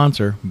 not a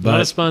sponsor. But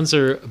not a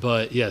sponsor,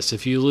 but yes,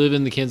 if you live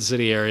in the Kansas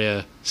City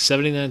area,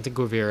 79th and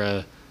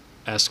Quivira,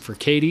 ask for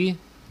Katie,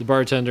 the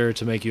bartender,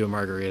 to make you a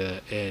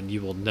margarita, and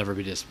you will never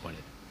be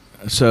disappointed.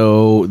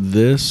 So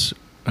this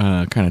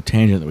kind of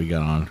tangent that we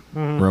got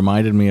on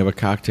reminded me of a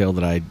cocktail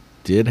that I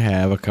did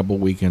have a couple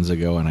weekends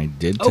ago, and I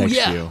did text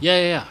you.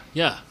 Yeah.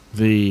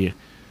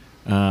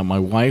 My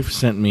wife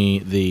sent me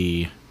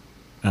the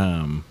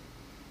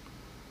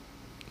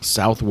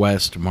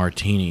Southwest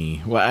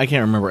Martini. Well, I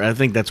can't remember. I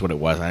think that's what it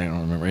was. I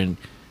don't remember. And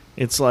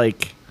it's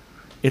like,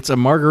 it's a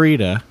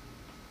margarita.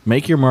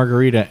 Make your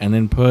margarita and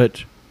then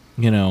put,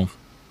 a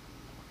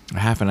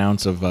half an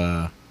ounce of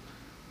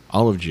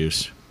olive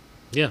juice.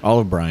 Yeah.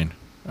 Olive brine.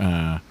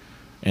 And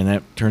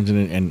that turns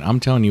into, and I'm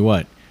telling you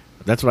what,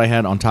 that's what I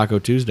had on Taco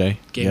Tuesday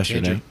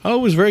yesterday. Changer. Oh,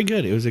 it was very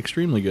good. It was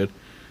extremely good.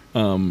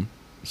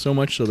 So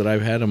much so that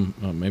I've had them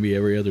maybe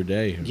every other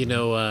day. The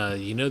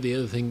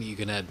other thing that you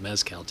can add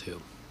mezcal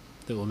to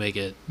that will make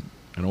it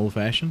an old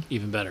fashioned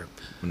even better.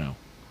 No.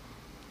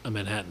 A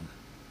Manhattan.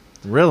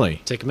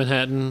 Really? Take a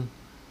Manhattan.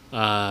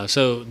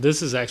 So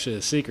this is actually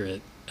a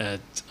secret at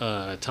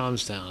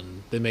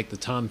Tomstown. They make the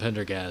Tom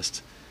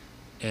Pendergast,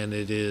 and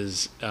it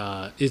is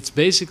it's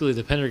basically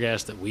the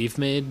Pendergast that we've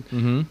made.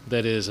 Mm-hmm.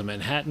 That is a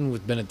Manhattan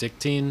with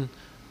Benedictine,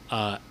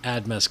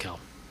 add mezcal.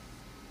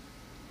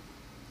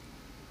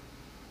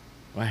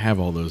 I have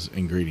all those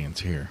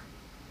ingredients here.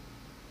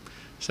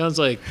 Sounds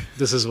like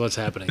this is what's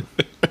happening.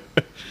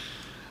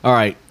 All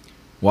right.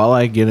 While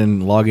I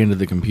log into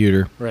the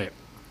computer, Right.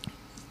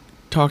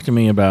 talk to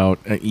me about.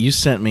 You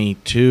sent me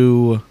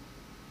two.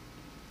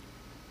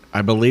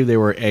 I believe they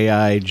were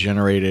AI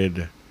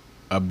generated.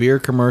 A beer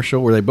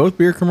commercial. Were they both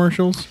beer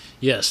commercials?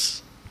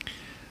 Yes.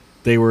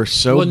 They were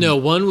so. Well, no.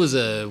 One was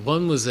a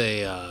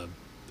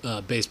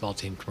baseball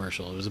team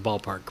commercial. It was a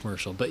ballpark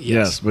commercial. But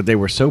Yes, but they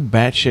were so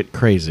batshit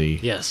crazy.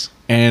 Yes.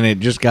 And it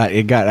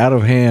got out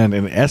of hand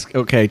and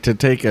to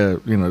take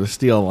to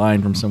steal a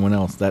line from someone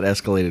else, that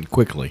escalated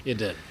quickly. It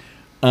did.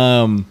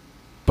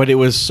 But it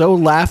was so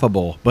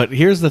laughable. But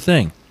here's the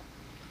thing.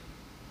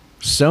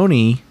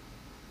 Sony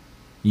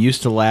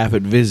used to laugh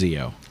at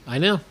Vizio. I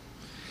know.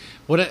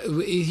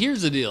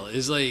 Here's the deal: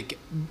 is like,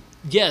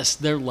 yes,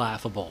 they're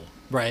laughable,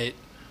 right?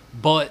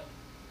 But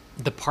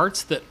the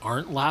parts that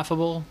aren't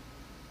laughable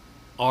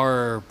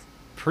are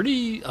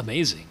pretty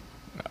amazing.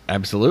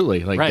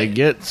 Absolutely. Like, they Right.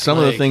 get some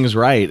of the things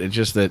right. It's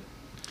just that.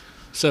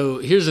 So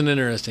here's an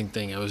interesting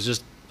thing. I was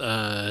just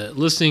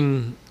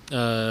listening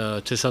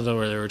to something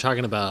where they were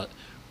talking about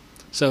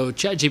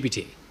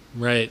ChatGPT,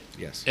 right?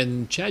 Yes.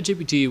 And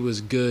ChatGPT was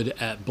good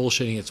at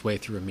bullshitting its way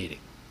through a meeting.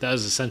 That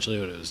was essentially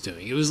what it was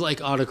doing. It was like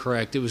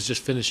autocorrect. It was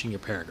just finishing your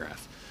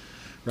paragraph,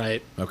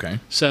 right? Okay.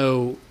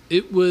 So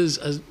it was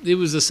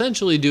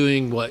essentially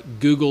doing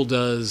what Google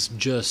does,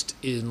 just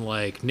in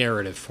like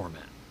narrative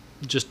format,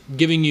 just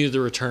giving you the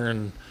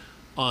return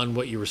on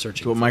what you were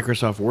searching That's for. what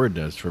Microsoft Word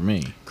does for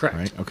me. Correct.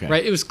 Right? Okay.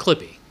 Right. It was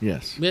Clippy.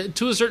 Yes.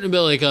 To a certain bit,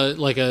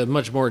 like a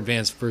much more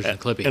advanced version of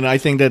Clippy. And I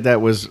think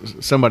that was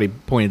somebody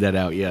pointed that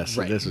out. Yes.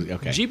 Right. This is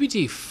okay.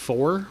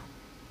 GPT-4,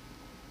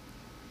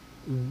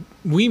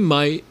 we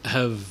might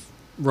have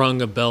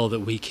rung a bell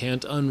that we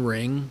can't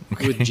unring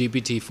with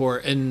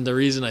GPT-4, and the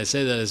reason I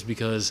say that is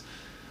because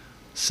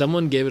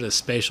someone gave it a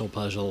spatial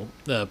puzzle,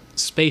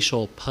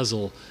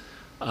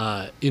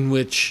 in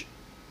which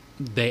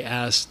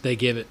they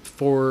gave it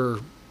 4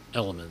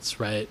 elements,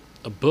 right?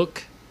 A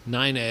book,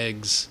 9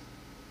 eggs,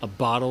 a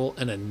bottle,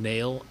 and a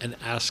nail, and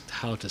asked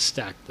how to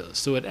stack those.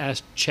 So it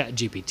asked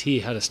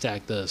ChatGPT how to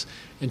stack those,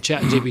 and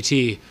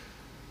ChatGPT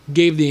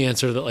gave the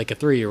answer that like a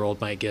 3-year-old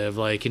might give,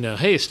 like,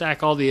 hey,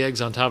 stack all the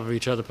eggs on top of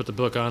each other, put the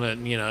book on it,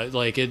 and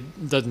like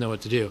it doesn't know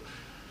what to do.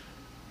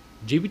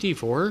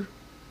 GPT-4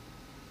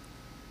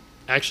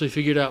 actually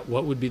figured out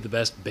what would be the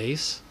best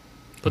base,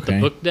 put the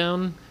book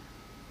down,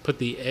 put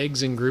the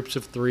eggs in groups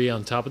of 3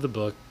 on top of the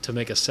book to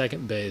make a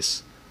second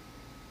base,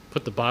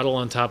 put the bottle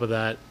on top of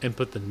that, and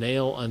put the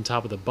nail on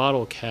top of the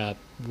bottle cap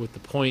with the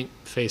point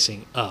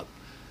facing up.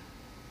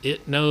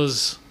 It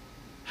knows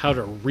how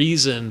to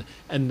reason,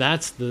 and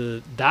that's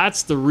the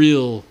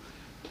real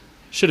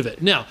shit of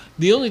it. Now,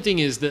 the only thing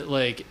is that,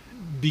 like,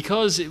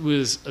 because it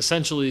was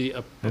essentially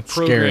a program,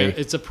 scary.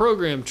 it's a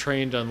program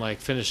trained on like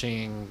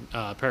finishing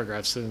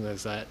paragraphs, things like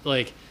that.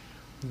 Like,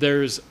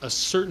 there's a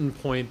certain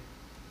point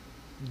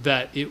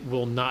that it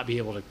will not be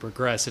able to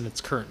progress in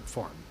its current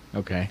form.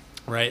 Okay.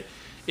 Right?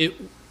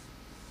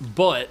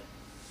 But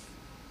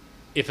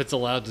if it's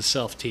allowed to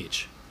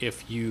self-teach,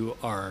 if you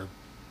are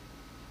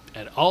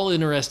at all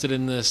interested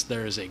in this,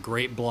 there is a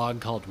great blog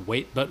called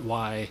Wait But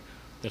Why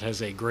that has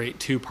a great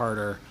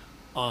 2-parter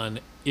on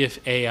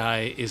if AI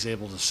is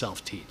able to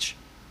self-teach.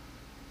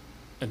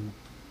 And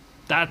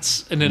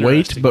that's an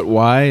interesting... Wait, but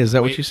why? Is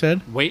that what you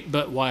said?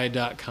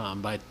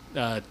 Waitbutwhy.com by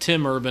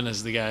Tim Urban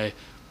is the guy.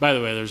 By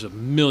the way, there's a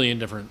million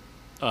different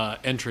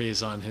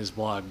entries on his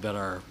blog that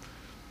are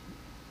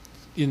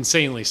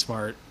insanely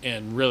smart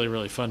and really,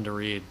 really fun to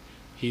read.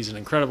 He's an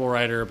incredible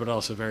writer, but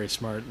also very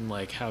smart in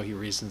like how he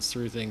reasons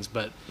through things.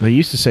 But They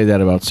used to say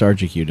that about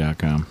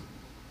SargeQ.com.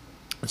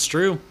 it's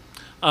true.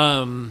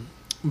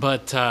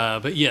 But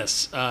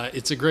yes,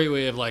 it's a great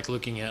way of like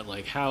looking at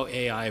like how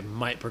AI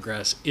might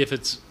progress if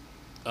it's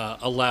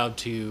allowed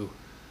to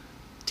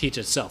teach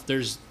itself.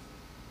 There's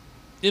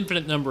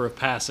infinite number of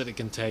paths that it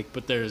can take,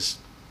 but there's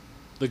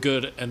the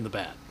good and the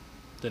bad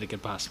that it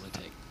could possibly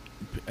take.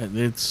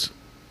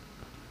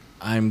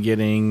 I'm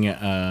getting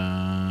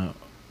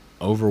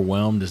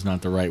overwhelmed is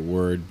not the right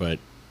word, but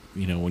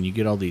when you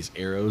get all these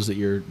arrows that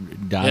you're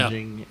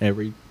dodging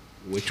every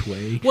which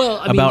way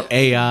about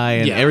AI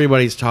and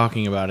everybody's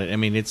talking about it. I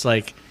mean, it's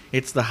like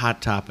it's the hot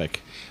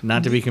topic,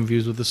 not to be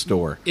confused with the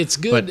store. It's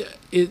good.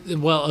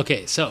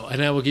 So,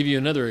 and I will give you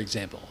another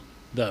example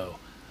though.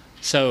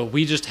 So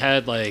we just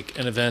had like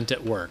an event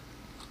at work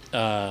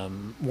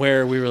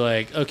where we were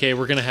like, okay,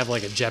 we're gonna have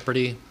like a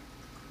Jeopardy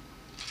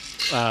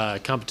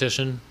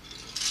competition,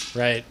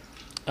 right?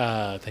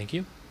 Thank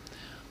you.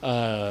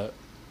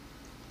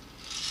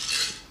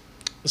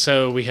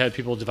 So we had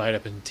people divide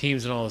up in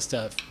teams and all this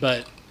stuff,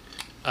 but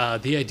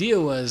the idea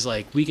was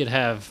like we could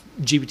have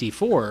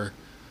GPT-4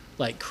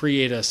 like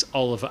create us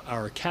all of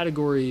our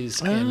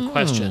categories and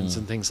questions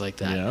and things like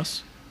that.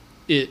 Yes.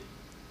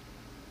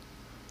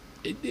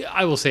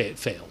 I will say it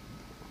failed.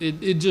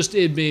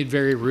 it made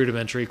very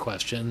rudimentary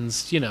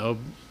questions.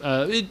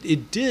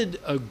 It did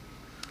a.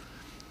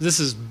 This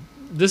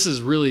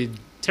is really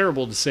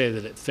terrible to say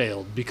that it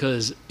failed,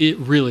 because it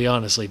really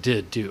honestly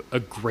did do a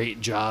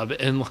great job,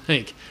 and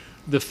like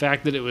the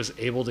fact that it was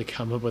able to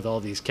come up with all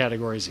these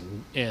categories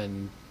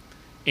and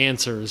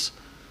answers,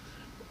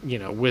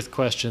 with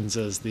questions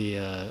as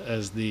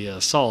the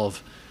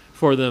solve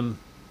for them.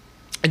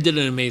 It did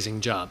an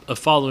amazing job of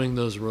following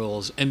those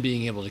rules and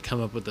being able to come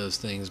up with those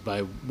things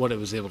by what it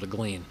was able to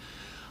glean.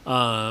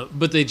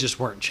 But they just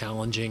weren't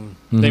challenging.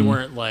 Mm-hmm.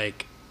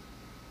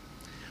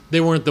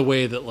 They weren't the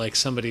way that like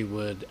somebody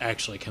would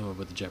actually come up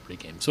with a Jeopardy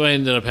game. So I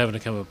ended up having to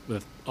come up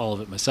with all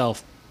of it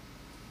myself,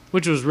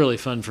 which was really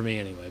fun for me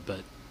anyway. But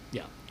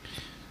yeah.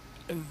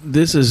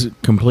 This is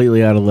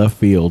completely out of left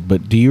field,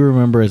 but do you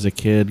remember as a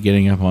kid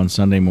getting up on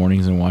Sunday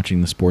mornings and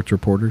watching the sports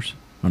reporters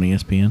on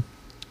ESPN?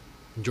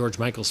 George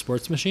Michael's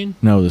Sports Machine?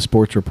 No, the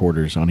sports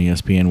reporters on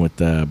ESPN with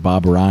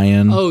Bob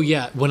Ryan. Oh,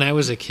 yeah. When I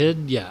was a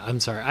kid, yeah, I'm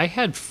sorry. I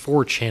had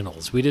 4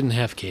 channels. We didn't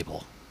have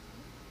cable.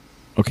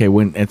 Okay,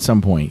 when at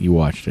some point you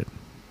watched it.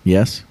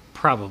 Yes?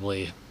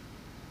 Probably.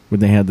 When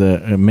they had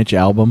the Mitch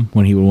album,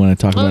 when he would want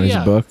to talk about his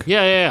book?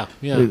 Yeah.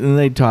 And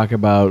they'd talk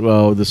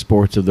about, the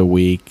sports of the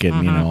week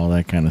and, all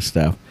that kind of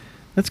stuff.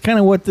 That's kind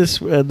of what this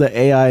the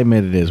AI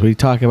minute is. We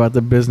talk about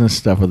the business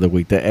stuff of the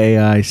week, the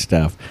AI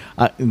stuff.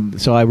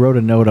 So I wrote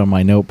a note on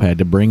my notepad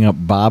to bring up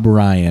Bob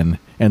Ryan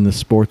and the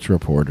sports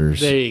reporters.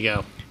 There you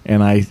go.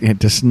 And I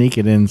had to sneak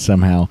it in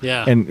somehow.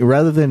 Yeah. And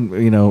rather than,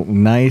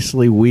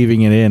 nicely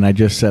weaving it in, I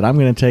just said, I'm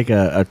going to take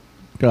a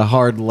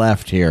hard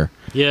left here.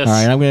 Yes. All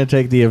right, I'm going to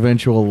take the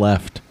eventual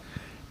left.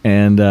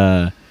 And,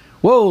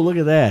 whoa, look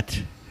at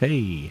that.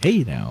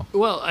 Hey now.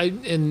 Well, I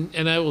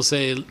will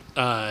say,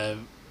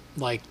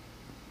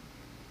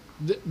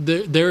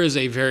 there is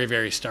a very,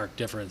 very stark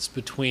difference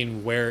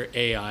between where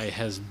AI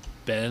has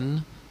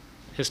been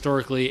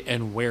historically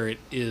and where it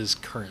is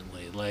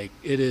currently. Like,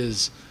 it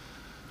is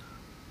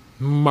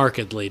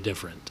markedly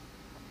different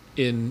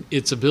in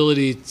its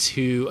ability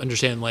to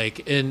understand,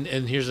 like, and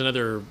here's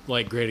another,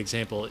 like, great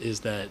example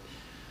is that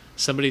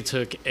somebody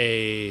took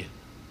a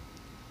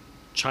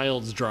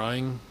child's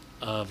drawing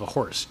of a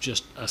horse,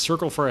 just a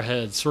circle for a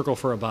head, circle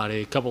for a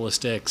body, a couple of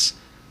sticks,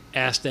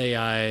 asked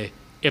AI,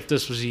 if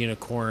this was a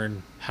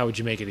unicorn, how would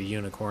you make it a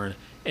unicorn?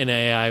 And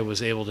AI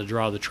was able to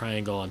draw the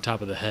triangle on top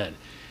of the head.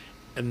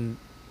 And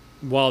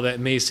while that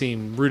may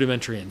seem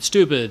rudimentary and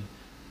stupid,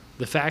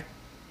 the fact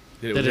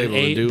that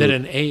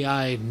an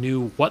AI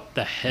knew what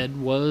the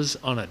head was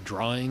on a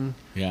drawing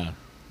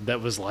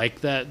that was like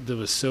that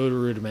was so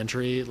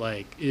rudimentary,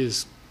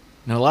 is...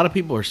 Now, a lot of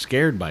people are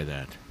scared by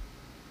that.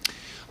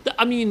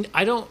 I mean,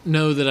 I don't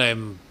know that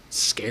I'm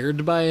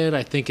scared by it.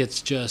 I think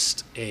it's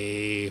just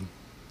Again,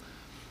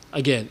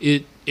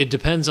 it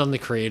depends on the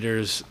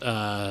creators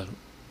of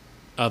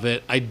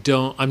it.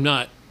 I'm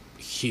not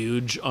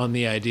huge on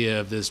the idea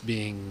of this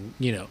being,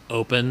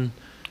 open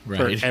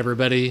for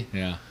everybody.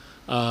 Yeah.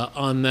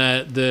 On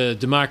that, the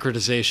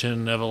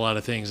democratization of a lot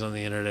of things on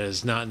the internet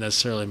is not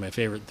necessarily my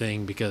favorite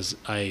thing, because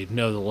I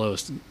know the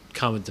lowest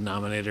common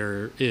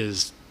denominator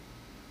is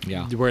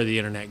where the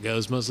internet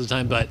goes most of the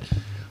time. But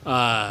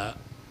I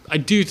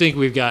do think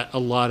we've got a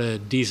lot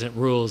of decent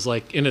rules,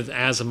 like in an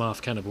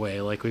Asimov kind of way.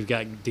 Like, we've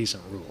got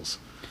decent rules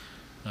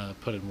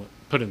put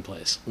in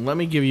place. Let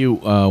me give you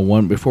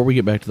one before we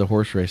get back to the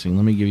horse racing.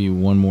 Let me give you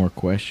one more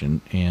question.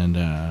 And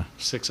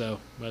 6-0,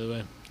 by the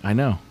way. I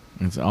know,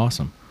 it's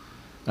awesome.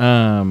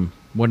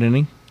 What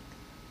inning?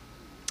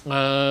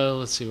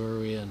 Let's see, where are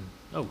we in?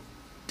 Oh,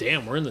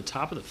 damn, we're in the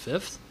top of the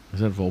 5th.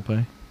 Is that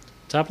Volpe?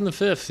 Top in the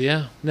 5th,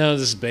 yeah. No,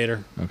 this is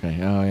Bader. Okay.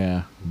 Oh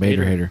yeah,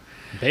 Bader hater.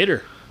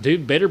 Bader.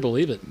 Dude, better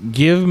believe it.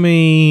 Give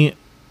me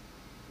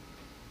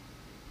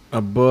a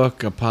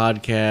book, a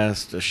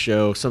podcast, a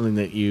show, something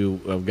that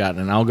you have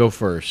gotten, and I'll go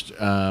first.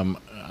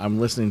 I'm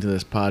listening to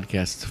this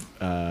podcast,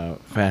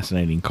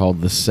 fascinating,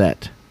 called The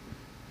Set.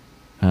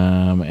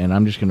 And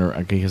I'm just going to,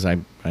 because I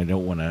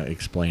don't want to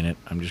explain it,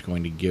 I'm just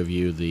going to give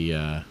you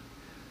the,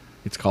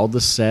 it's called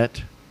The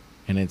Set,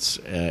 and it's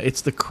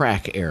the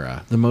crack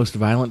era, the most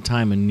violent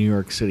time in New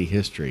York City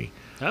history.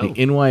 Oh. The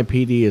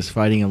NYPD is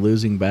fighting a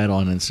losing battle,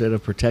 and instead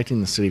of protecting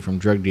the city from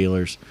drug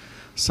dealers,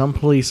 some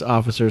police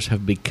officers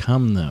have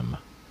become them.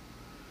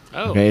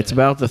 Oh, okay, it's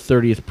about the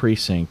 30th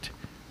precinct,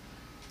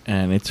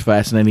 and it's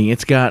fascinating.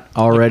 It's got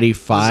already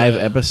 5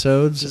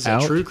 episodes is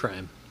out. Is true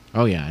crime?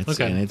 Oh yeah,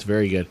 and it's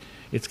very good.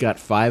 It's got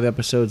 5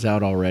 episodes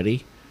out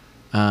already.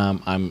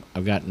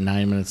 I've got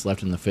 9 minutes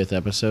left in the 5th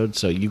episode,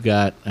 so you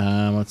got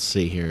let's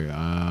see here.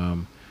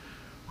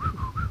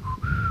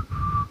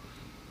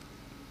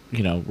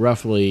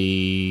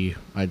 Roughly,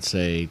 I'd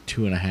say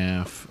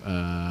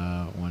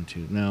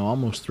 2.5,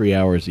 almost 3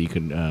 hours that you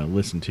could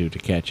listen to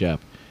catch up.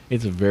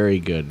 It's very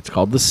good. It's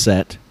called The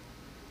Set,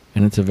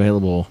 and it's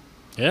available.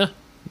 Yeah.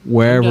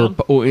 Wherever,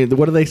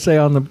 what do they say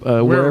on the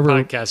wherever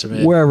podcasts are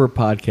made? Wherever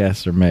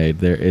podcasts are made,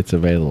 there it's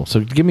available. So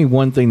give me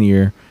one thing that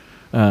you're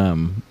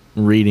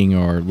reading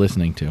or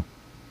listening to.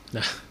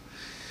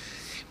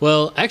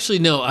 Well, actually,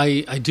 no.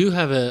 I do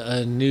have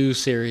a new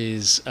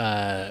series.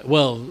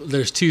 Well,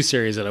 there's two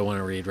series that I want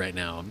to read right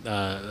now.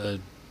 A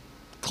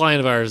client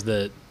of ours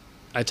that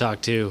I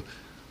talked to,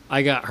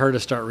 I got her to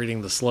start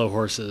reading the Slow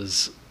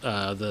Horses,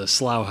 the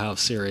Slough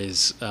House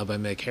series by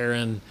Mick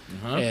Herron,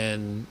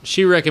 and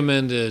she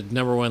recommended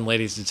 #1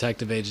 Ladies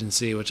Detective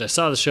Agency, which I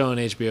saw the show on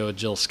HBO with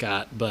Jill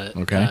Scott, but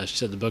she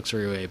said the books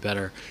were way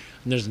better.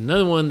 And there's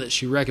another one that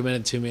she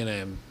recommended to me, and I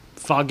am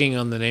fogging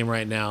on the name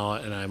right now,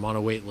 and I'm on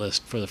a wait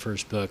list for the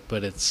first book,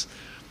 but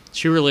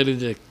she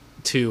related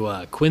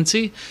to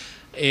Quincy,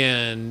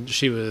 and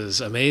she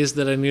was amazed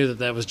that I knew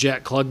that was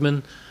Jack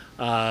Klugman,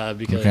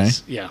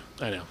 because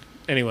I know.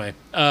 Anyway,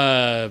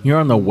 you're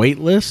on the wait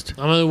list.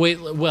 I'm on the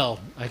wait. Well,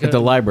 at the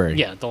library.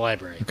 Yeah, at the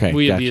library. Okay,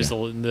 we have used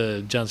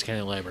the Johnson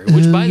County Library,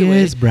 which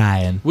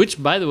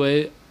by the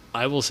way,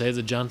 I will say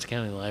the Johnson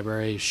County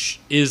Library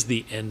is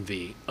the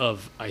envy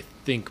of, I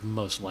think,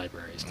 most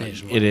libraries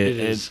nationwide.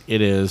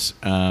 It is.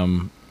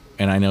 And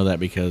I know that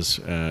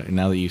because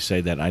now that you say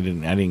that, I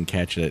didn't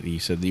catch it. You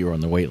said that you were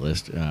on the wait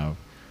list.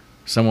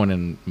 Someone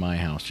in my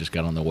house just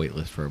got on the wait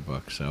list for a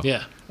book. So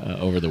yeah,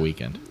 over the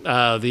weekend.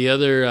 The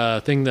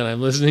other thing that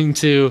I'm listening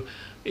to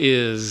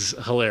is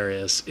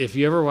hilarious. If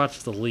you ever watch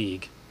The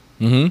League,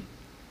 right?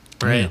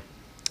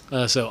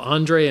 Yeah. So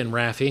Andre and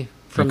Raffi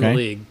from The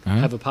League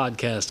have a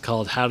podcast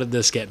called "How Did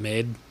This Get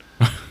Made?"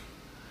 I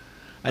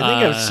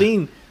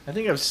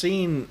think I've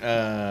seen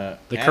the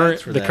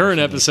current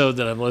episode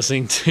that I'm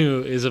listening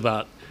to is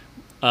about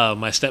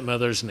My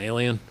Stepmother's an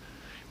Alien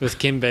with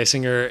Kim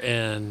Basinger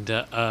and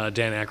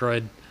Dan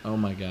Aykroyd. Oh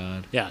my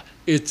God! Yeah,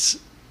 it's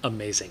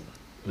amazing.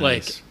 Nice.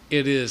 Like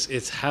it is.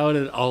 It's how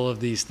did all of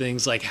these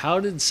things? Like how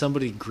did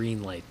somebody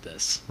greenlight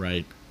this?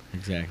 Right.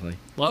 Exactly.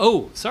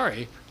 Well,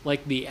 sorry.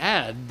 Like the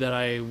ad that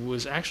I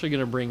was actually going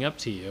to bring up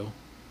to you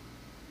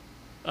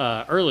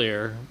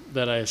earlier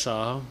that I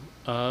saw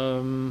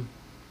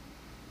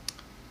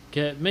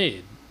get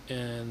made,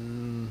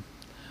 and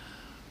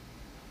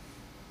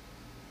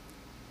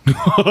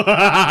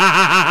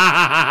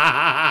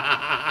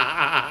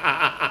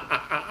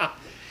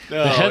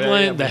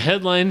the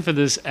headline for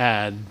this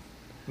ad.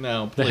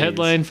 No, please. The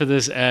headline for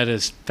this ad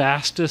is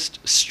 "Fastest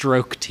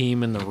Stroke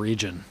Team in the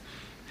Region."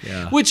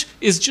 Yeah. Which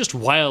is just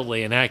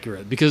wildly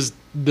inaccurate because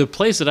the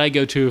place that I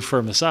go to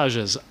for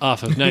massages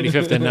off of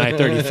 95th and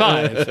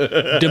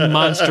I-35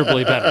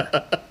 demonstrably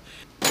better.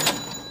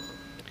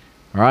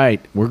 All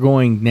right, we're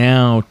going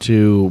now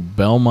to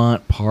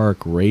Belmont Park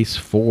Race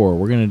 4.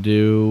 We're going to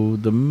do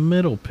the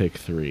middle pick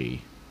 3.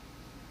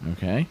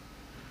 Okay?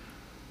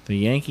 The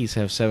Yankees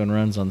have 7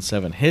 runs on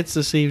 7 hits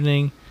this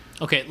evening.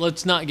 Okay,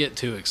 let's not get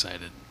too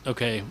excited.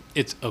 Okay,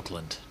 it's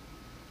Oakland.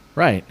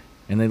 Right,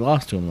 and they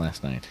lost to them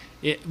last night.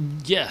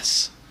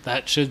 Yes,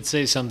 that should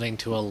say something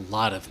to a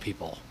lot of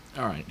people.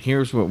 All right,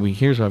 here's what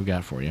I've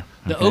got for you.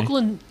 Okay? The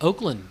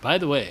Oakland, by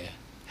the way,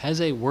 has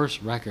a worse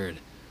record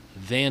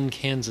than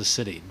Kansas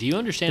City. Do you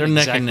understand? They're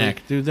neck and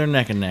neck, dude. They're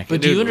neck and neck.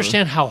 But do you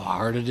understand how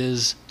hard it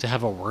is to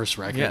have a worse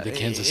record than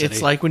Kansas City?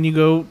 It's like when you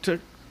go to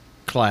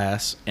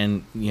class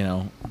and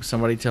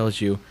somebody tells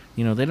you,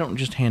 they don't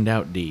just hand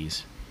out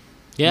D's.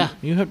 Yeah,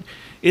 you have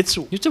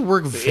to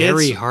work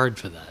very hard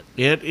for that.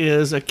 It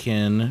is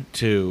akin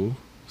to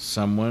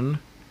someone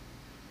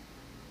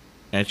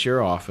at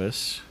your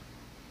office,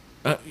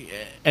 at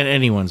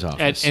anyone's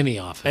office,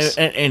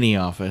 at any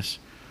office,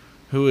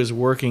 who is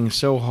working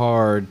so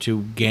hard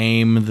to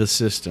game the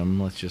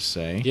system. Let's just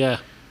say,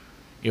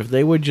 if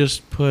they would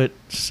just put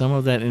some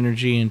of that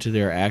energy into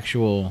their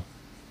actual,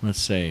 let's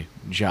say,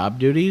 job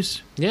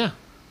duties, they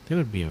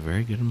would be a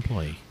very good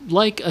employee.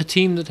 Like a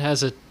team that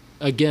has a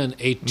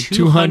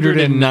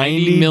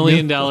 $290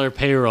 million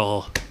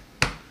payroll,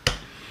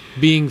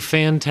 being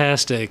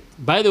fantastic.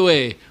 By the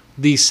way,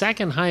 the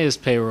second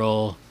highest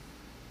payroll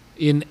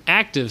in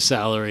active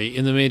salary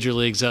in the major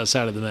leagues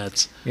outside of the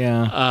Mets.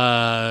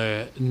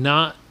 Yeah.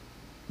 Not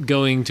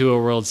going to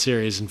a World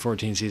Series in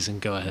 14 season.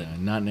 Go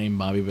ahead. Not named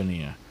Bobby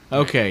Bonilla.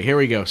 Okay, here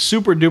we go.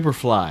 Super Duper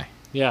Fly.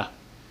 Yeah.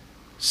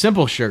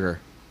 Simple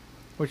Sugar,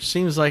 which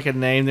seems like a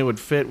name that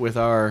would fit with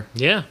our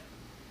show.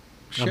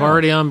 I'm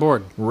already on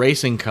board.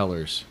 Racing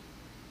Colors.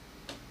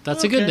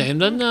 That's a good name.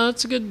 No,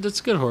 that's a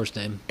good horse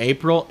name.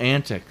 April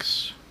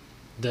Antics.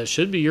 That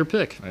should be your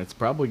pick. It's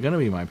probably going to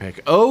be my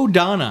pick. Oh,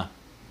 Donna.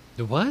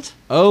 The what?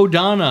 Oh,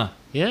 Donna.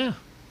 Yeah.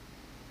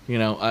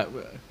 Wait,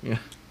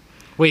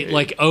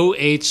 like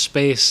OH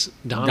space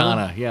Donna?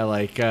 Donna, yeah,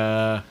 like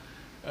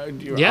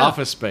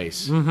Office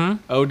Space.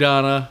 Mm-hmm. Oh,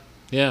 Donna.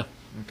 Yeah.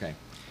 Okay.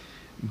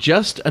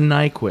 Just a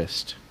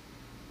Nyquist.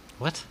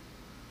 What?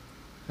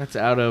 That's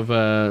out of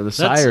the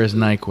sire is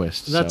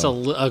Nyquist. That's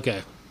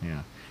okay.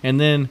 Yeah. And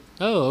then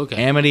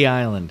Amity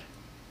Island.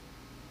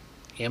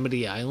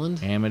 Amity Island?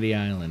 Amity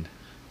Island.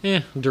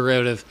 Yeah,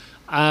 derivative.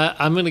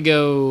 I'm going to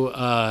go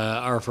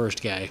our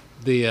first guy.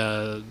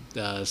 The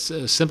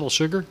Simple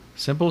Sugar?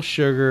 Simple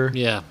Sugar.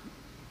 Yeah.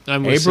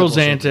 I'm with April's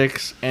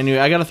Antics. And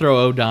I got to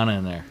throw Oh Donna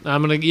in there.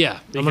 I'm going to go.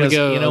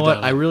 You know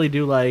what? I really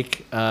do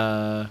like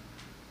doing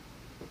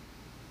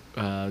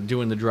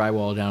the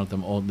drywall down at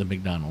the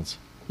McDonald's.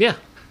 Yeah.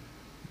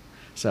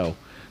 So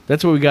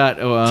That's what we got.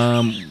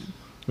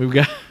 We've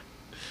got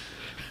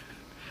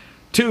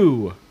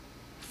 2,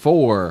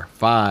 4,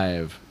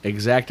 5.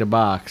 Exacta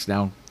box.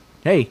 Now,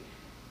 hey,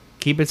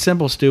 keep it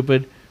simple,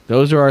 stupid.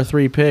 Those are our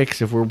 3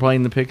 picks. If we're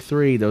playing the pick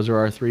 3, those are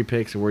our 3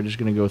 picks, and we're just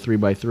going to go 3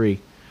 by 3.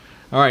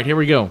 All right, here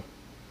we go.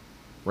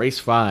 Race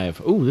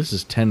 5. Ooh, this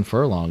is 10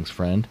 furlongs,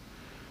 friend.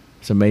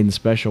 It's a maiden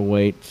special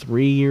weight,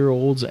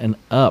 3-year-olds and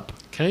up.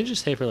 Can I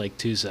just say for like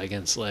 2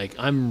 seconds, like,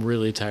 I'm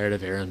really tired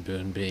of Aaron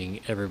Boone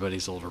being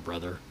everybody's older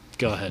brother.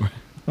 Go ahead.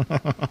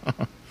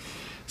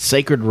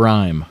 Sacred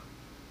Rhyme.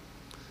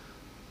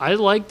 I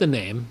like the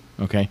name.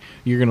 Okay.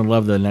 You're going to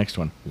love the next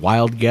one.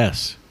 Wild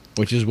Guess,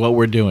 which is what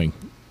we're doing.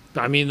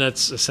 I mean,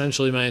 that's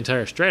essentially my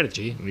entire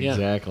strategy.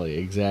 Exactly,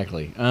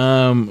 exactly.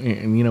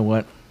 And you know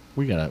what?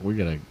 I gotta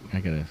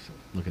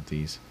look at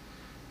these.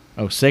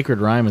 Oh, Sacred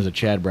Rhyme is a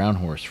Chad Brown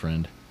horse,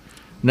 friend.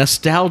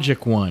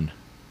 Nostalgic One.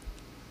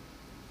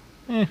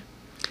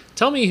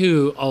 Tell me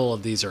who all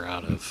of these are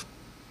out of.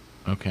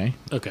 Okay.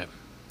 Okay.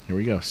 Here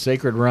we go.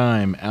 Sacred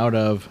Rhyme out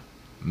of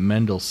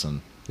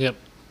Mendelssohn. Yep.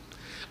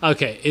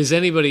 Okay. Is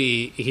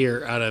anybody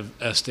here out of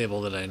a stable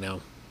that I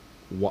know?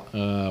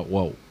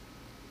 Whoa.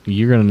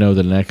 You're going to know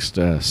the next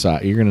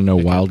sire. You're going to know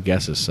okay. Wild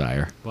Guesses,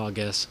 sire. Wild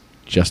Guess.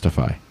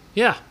 Justify.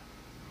 Yeah.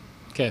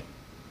 Okay.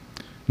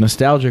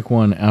 Nostalgic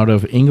One out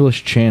of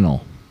English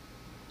Channel.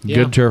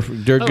 Yeah.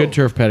 Good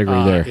turf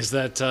pedigree there. Is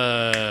that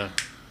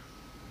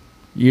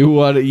you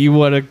want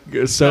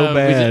so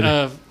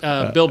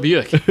bad? Bill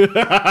Buick.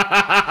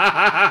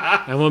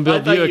 I want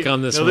Bill Buick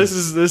on this one. This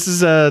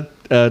is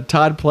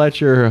Todd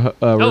Pletcher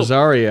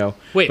Rosario.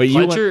 Wait, but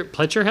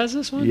Pletcher has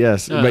this one?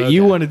 Yes, but okay.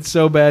 You wanted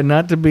so bad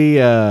not to be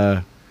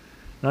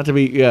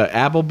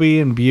Appleby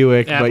and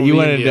Buick, but you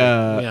wanted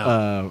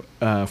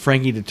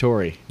Frankie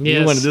Dettori. Yes.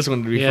 You wanted this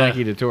one to be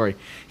Frankie Dettori.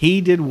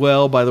 He did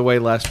well, by the way,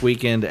 last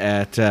weekend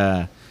at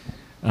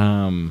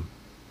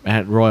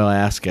Royal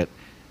Ascot,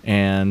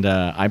 and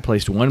I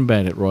placed one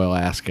bet at Royal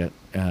Ascot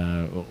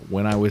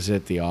when I was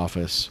at the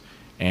office,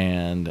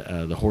 and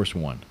the horse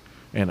won.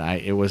 And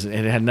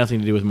it had nothing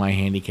to do with my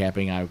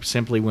handicapping. I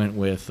simply went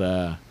with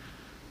the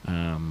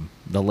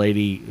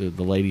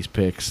ladies'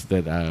 picks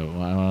that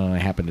I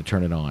happened to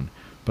turn it on.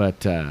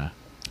 But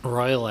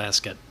Royal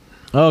Ascot.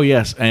 Oh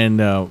yes,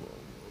 and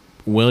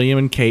William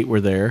and Kate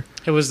were there.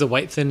 It was the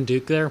White Thin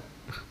Duke there.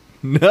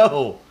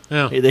 No,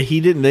 They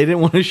didn't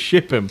want to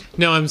ship him.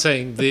 No, I'm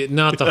saying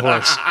not the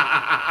horse.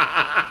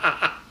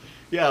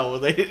 Yeah, well,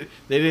 they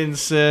didn't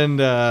send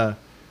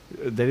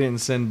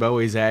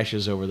Bowie's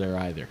ashes over there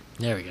either.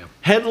 There we go.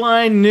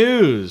 Headline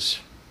news.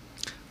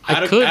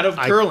 Out of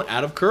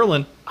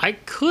Curlin. I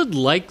could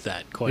like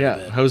that quite a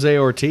bit. Jose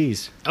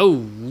Ortiz. Oh,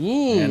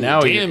 woo,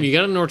 damn! You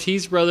got an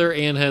Ortiz brother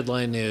and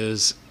headline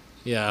news.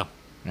 Yeah.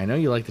 I know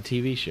you like the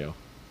TV show.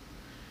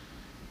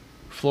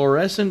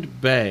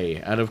 Fluorescent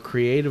Bay out of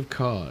Creative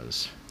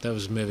Cause. That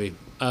was a movie.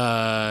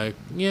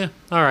 Yeah.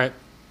 All right.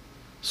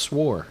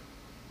 Swore.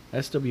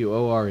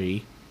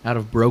 SWORE out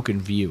of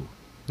Broken View.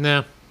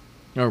 Nah.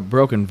 Or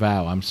Broken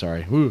Vow. I'm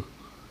sorry. Woo.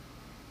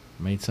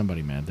 Made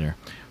somebody mad there.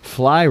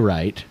 Fly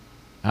Right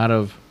out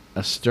of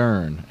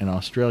Astern, an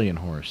Australian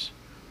horse.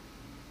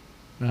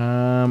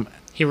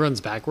 He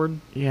runs backward?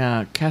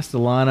 Yeah,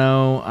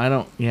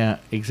 Castellano. Yeah,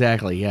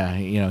 exactly. Yeah,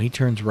 he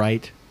turns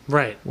right.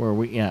 Right. Where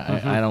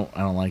I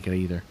don't like it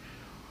either.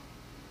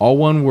 All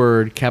one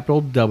word,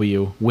 capital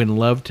W, When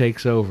Love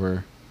Takes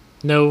Over.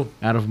 No.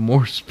 Out of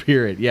More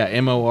Spirit. Yeah,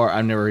 MOR.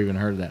 I've never even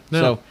heard of that.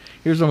 No. So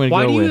here's what I'm going to go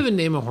with. Why do you even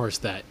name a horse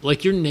that?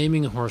 Like, you're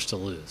naming a horse to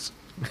lose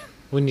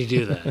when you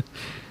do that.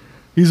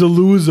 He's a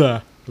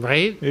loser.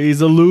 Right?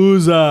 He's a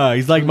loser.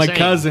 He's like my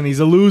cousin. He's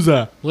a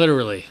loser.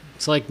 Literally.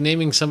 It's like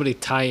naming somebody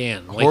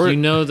Tyann. Like, you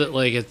know that,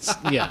 like, it's,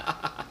 yeah.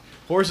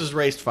 Horses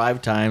raced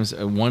 5 times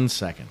in 1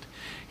 second.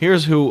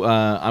 Here's who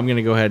I'm going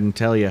to go ahead and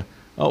tell you.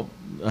 Oh,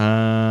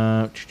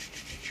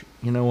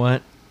 you know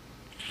what?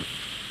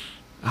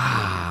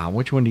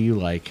 Which one do you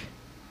like?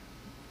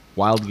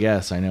 Wild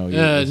guess. I know.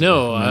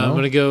 No, I'm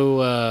gonna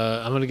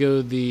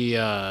go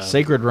the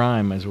Sacred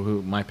Rhyme is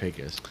who my pick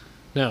is.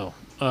 No.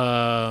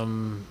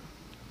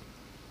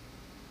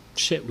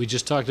 Shit, we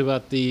just talked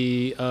about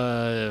the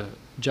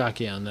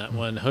jockey on that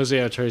one, Jose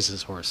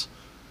Ortiz's horse.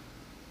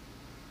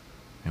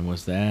 And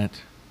was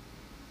that?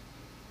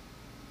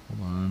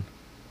 Hold on.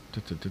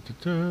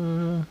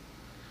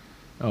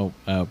 Oh,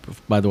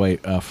 by the way,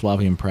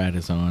 Flavian Pratt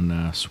is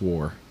on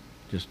Swore.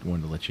 Just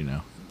wanted to let you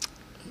know.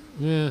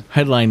 Yeah.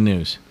 Headline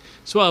news.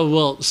 So,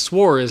 well,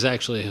 Swore is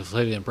actually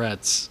Flavian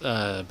Pratt's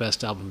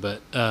best album,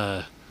 but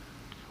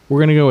we're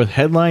gonna go with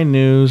headline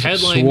news,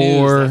 Swore,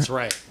 news, that's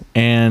right,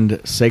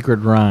 and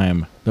Sacred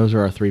Rhyme. Those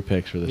are our 3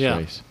 picks for this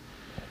race.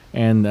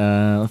 And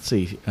let's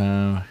see,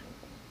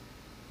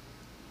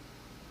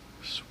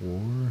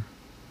 Swore,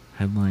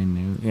 headline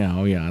news.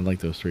 Yeah, I like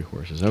those 3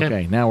 horses.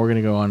 Okay, now we're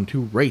gonna go on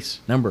to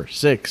race number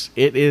 6.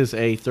 It is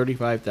a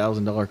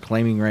 $35,000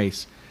 claiming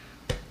race.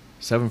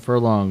 7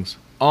 furlongs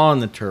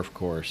on the turf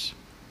course.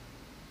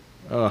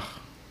 Ugh.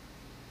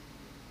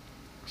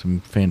 Some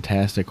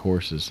fantastic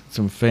horses.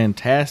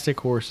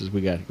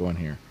 We got going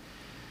here.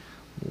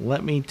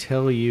 Let me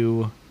tell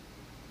you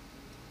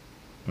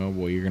Oh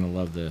boy, you're gonna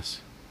love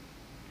this.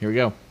 Here we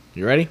go.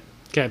 You ready?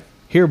 Okay.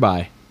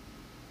 Hereby.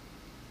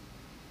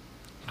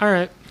 All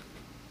right.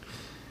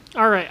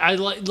 I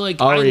like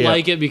Ario. I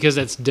like it because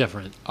it's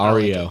different.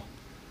 Ario.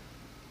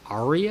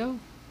 Ario?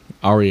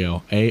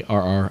 Ario.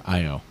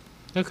 A-R-R-I-O.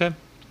 Okay.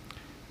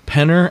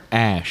 Penner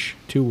Ash.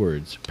 2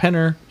 words.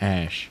 Penner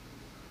Ash.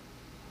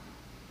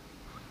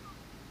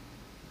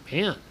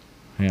 Man,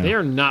 Yeah. they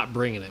are not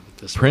bringing it with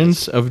this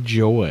Prince of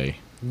Joy.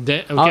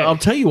 Okay. I'll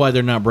tell you why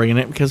they're not bringing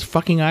it, because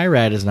fucking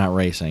IRAD is not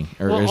racing.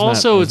 Well,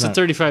 also, it's a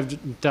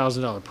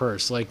 $35,000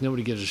 purse. Like,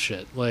 nobody gives a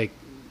shit. Like,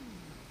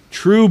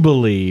 True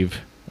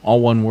Believe.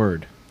 All one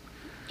word.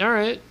 all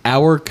right.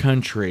 Our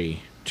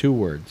Country. 2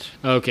 words.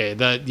 Okay,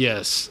 that,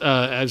 yes.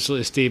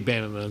 Absolutely, Steve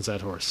Bannon owns that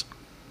horse.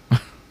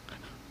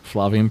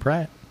 Flavian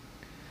Pratt.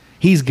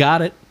 He's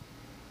got it.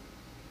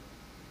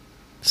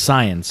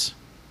 Science.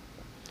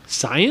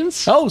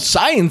 Science? Oh,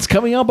 science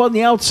coming up on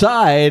the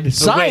outside.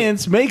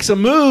 Science makes a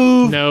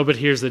move. No, but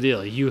here's the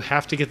deal. You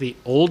have to get the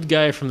old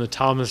guy from the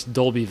Thomas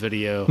Dolby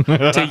video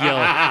to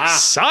yell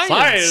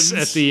science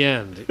at the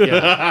end.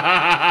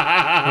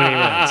 Yeah. When he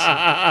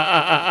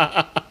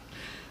wins.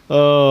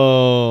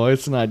 Oh,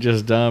 it's not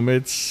just dumb.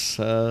 It's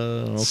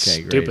okay.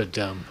 Stupid Great.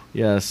 dumb.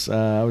 Yes,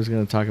 I was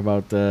going to talk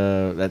about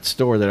that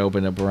store that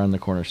opened up around the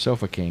corner,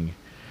 Sofa King.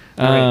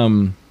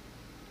 Right.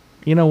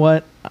 You know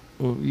what?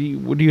 Do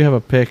you have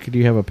a pick? Do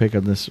you have a pick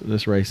on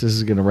this race? This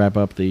is going to wrap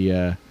up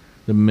the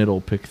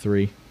middle pick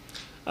 3.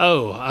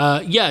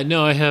 Oh, yeah,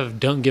 no, I have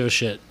Don't Give a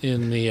Shit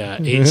in the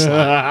 8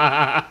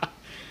 slot.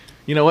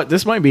 You know what?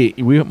 This might be.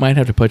 We might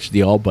have to push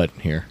the all button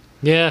here.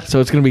 Yeah.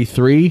 So it's going to be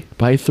 3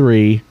 by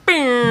 3.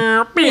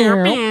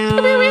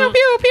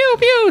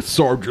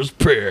 Sarge's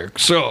pick.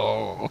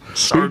 So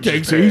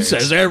he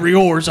says every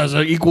horse has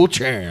an equal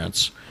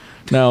chance.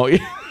 No.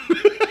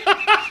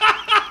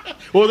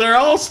 Well, they're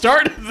all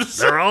starting the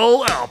same. They're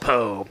all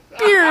Alpo.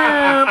 Pew,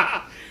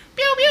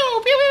 pew, pew,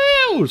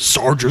 pew.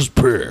 Sarge's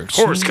picks.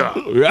 Horse cop.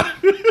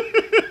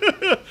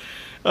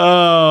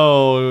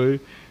 Oh.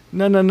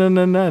 No,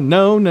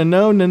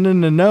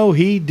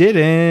 he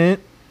didn't.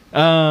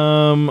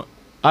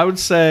 I would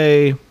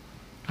say,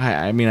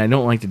 I mean, I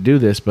don't like to do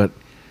this, but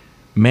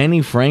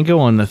Manny Franco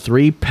on the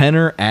 3,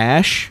 Penner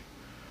Ash,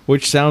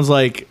 which sounds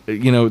like,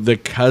 the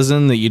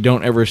cousin that you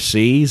don't ever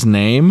see's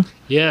name.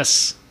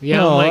 Yes.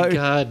 Yeah, oh my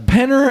God.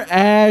 Penner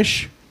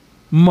Ash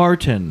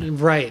Martin.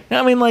 Right.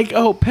 I mean,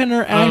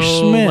 Penner Ash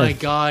Smith. Oh my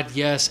God,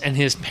 yes. And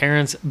his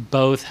parents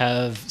both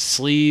have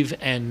sleeve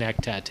and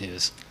neck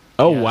tattoos.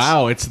 Oh, yes.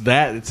 Wow. It's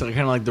that. It's kind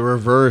of like the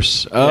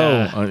reverse.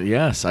 Oh,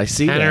 yes. I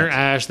see Penner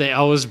that. Ash, they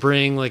always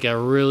bring a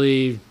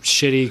really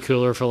shitty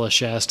cooler full of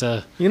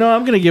Shasta. I'm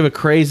going to give a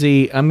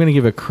crazy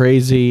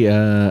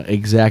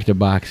exacta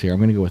box here. I'm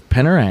going to go with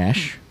Penner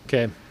Ash.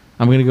 Okay.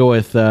 I'm going to go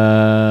with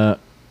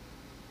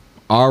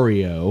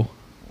Ario.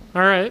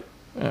 All right.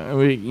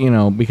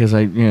 Because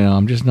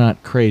I'm just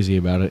not crazy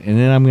about it. And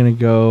then I'm going to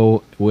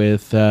go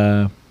with,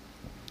 I'm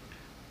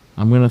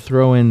going to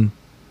throw in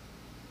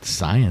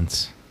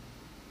Science.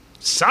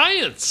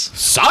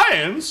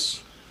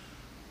 Science?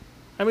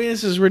 I mean,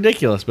 this is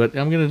ridiculous, but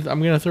I'm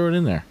gonna throw it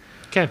in there.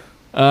 Okay.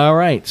 All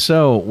right.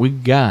 So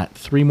we've got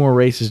 3 more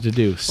races to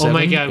do. 7, oh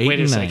my God! 8, Wait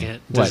a 9.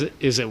 second.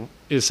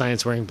 Is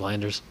Science wearing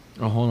blinders?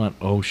 Oh, hold on.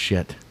 Oh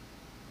shit.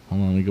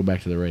 Hold on. Let me go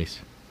back to the race.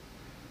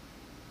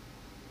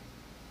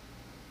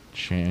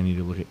 I need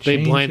to look at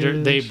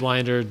changes. They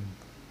blindered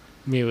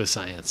me with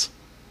Science.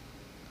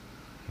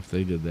 If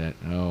they did that.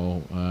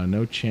 Oh,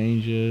 no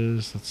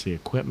changes. Let's see.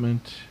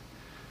 Equipment.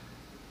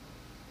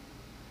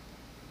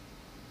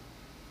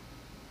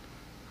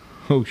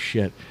 Oh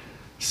shit.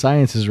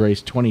 Science has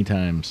raced 20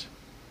 times.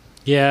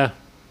 Yeah.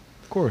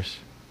 Of course.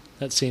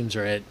 That seems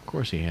right. Of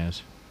course he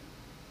has.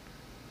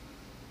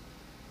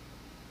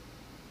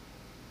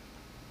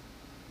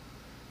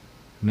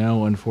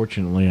 No,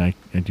 unfortunately, I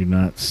do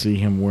not see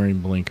him wearing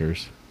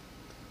blinkers.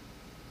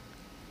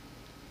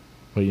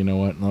 But you know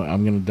what?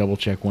 I'm going to double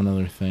check one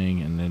other thing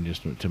and then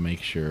just to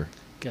make sure.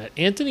 God,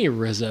 Anthony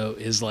Rizzo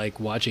is like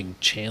watching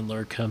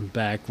Chandler come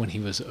back when he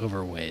was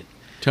overweight.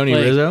 Tony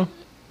Rizzo?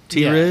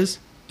 T-Riz?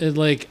 Yeah.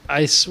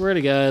 I swear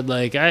to God,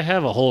 I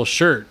have a whole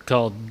shirt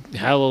called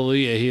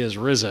Hallelujah, He is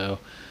Rizzo.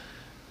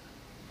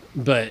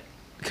 But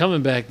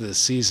coming back this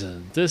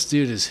season, this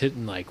dude is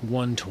hitting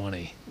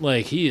 120.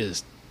 He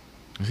is...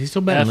 Is he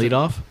still batting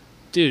leadoff?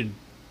 Dude,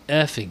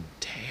 effing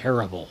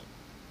terrible.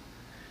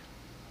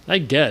 I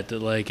get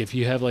that, if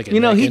you have, a he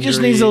neck just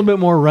injury, needs a little bit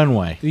more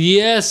runway.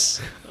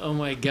 Yes! Oh,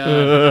 my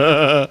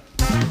God.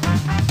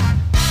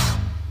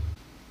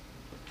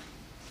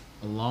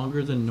 A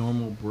longer than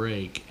normal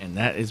break, and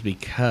that is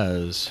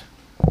because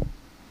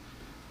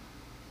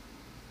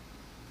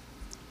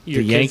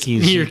the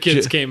Yankees... Your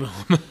kids came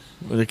home.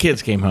 The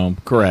kids came home,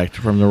 correct,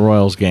 from the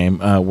Royals game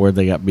where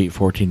they got beat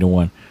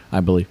 14-1,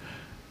 I believe.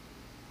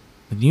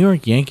 The New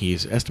York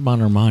Yankees, Esteban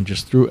Herman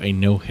just threw a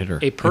no-hitter.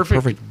 A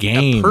perfect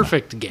game. A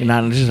perfect game.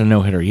 Not just a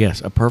no-hitter,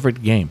 yes, a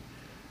perfect game.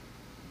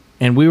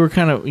 And we were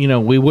kind of, we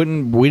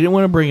didn't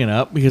want to bring it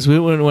up because we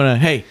wouldn't want to,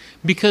 hey,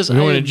 because we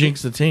don't want to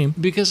jinx the team.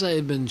 Because I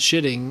had been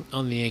shitting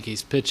on the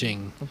Yankees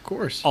pitching, of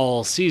course,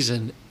 all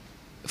season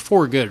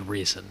for good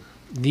reason.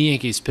 The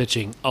Yankees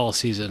pitching all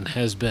season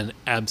has been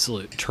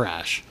absolute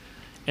trash,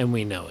 and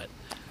we know it.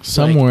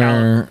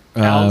 Somewhere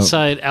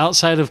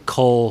outside of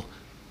Cole,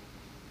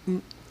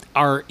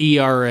 our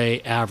ERA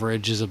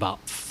average is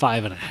about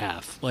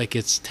 5.5. Like,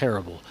 it's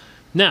terrible.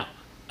 Now,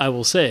 I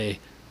will say,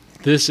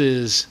 this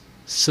is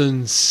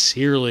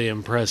sincerely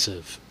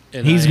impressive.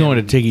 And he's going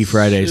to Tiggy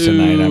Fridays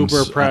tonight. I'm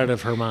super proud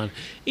of Herman.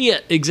 Yeah,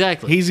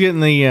 exactly. He's getting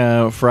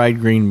the fried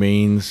green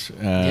beans.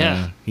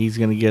 He's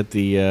going to get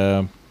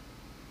the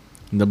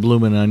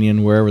bloomin'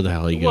 onion wherever the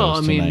hell he goes. Well,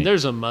 I mean, tonight.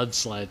 there's a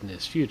mudslide in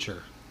his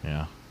future.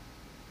 Yeah.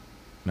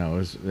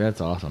 No,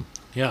 that's awesome.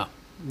 Yeah,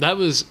 that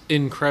was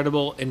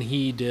incredible, and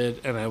he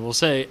did. And I will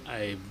say,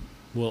 I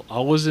will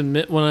always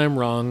admit when I'm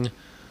wrong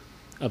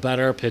about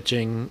our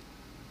pitching,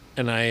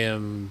 and I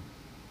am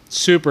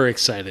super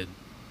excited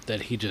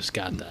that he just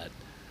got that.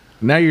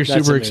 Now you're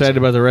That's super amazing. excited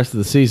about the rest of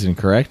the season,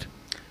 correct?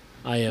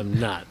 I am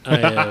not.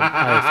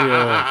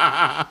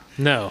 I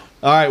feel no.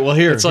 All right. Well,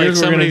 It's like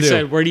here's what we're somebody gonna do.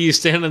 said, "Where do you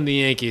stand on the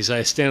Yankees?"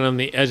 I stand on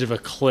the edge of a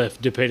cliff,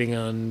 depending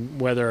on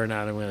whether or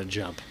not I'm going to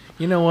jump.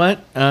 You know what?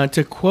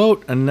 To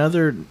quote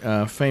another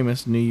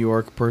famous New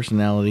York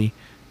personality,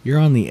 "You're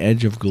on the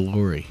edge of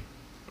glory."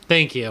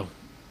 Thank you.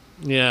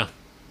 Yeah.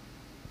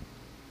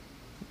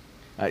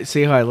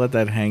 See how I let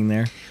that hang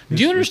there?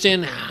 Do you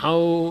understand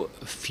how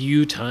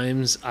few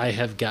times I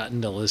have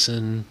gotten to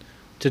listen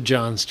to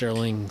John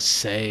Sterling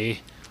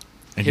say,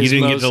 And you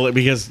didn't get to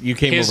because you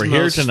came over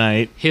here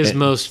tonight. His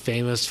most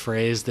famous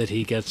phrase that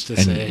he gets to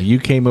and say. you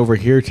came over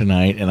here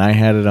tonight, and I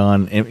had it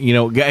on.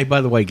 And, guy.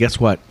 By the way, guess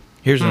what?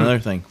 Here's another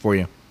thing for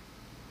you.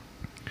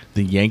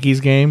 The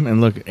Yankees game,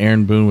 and look,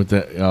 Aaron Boone with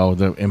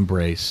the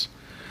embrace.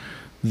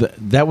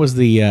 That was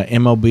the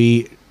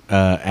MLB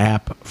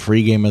app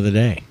free game of the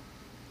day.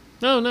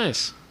 Oh,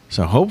 nice.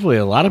 So hopefully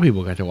a lot of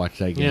people got to watch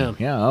that game. Yeah.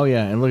 Yeah. Oh,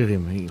 yeah. And look at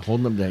him. He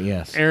holding up that.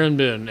 Yes. Aaron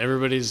Boone,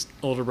 everybody's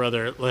older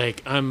brother.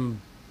 Like,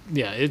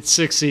 it's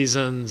 6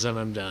 seasons and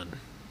I'm done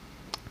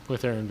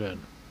with Aaron Boone.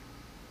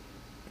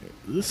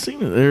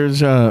 There's,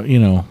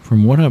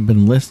 from what I've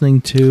been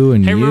listening to,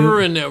 and hey,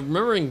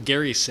 remember when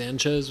Gary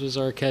Sanchez was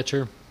our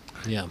catcher?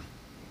 Yeah.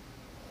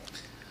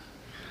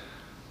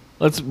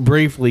 Let's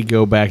briefly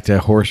go back to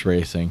horse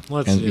racing.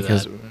 Let's do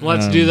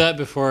that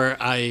before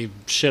I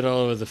shit all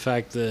over the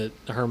fact that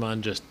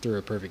Herman just threw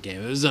a perfect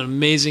game. It was an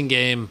amazing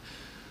game.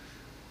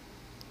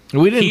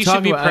 We didn't he talk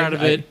should be about, proud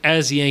of it.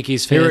 As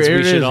Yankees fans,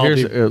 we should all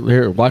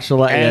be. Watch the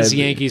light. As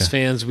Yankees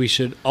fans, we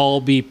should all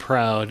be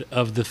proud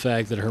of the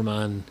fact that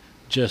Herman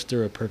just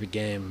threw a perfect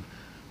game.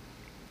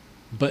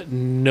 But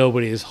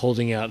nobody is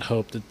holding out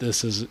hope that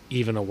this is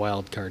even a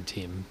wild card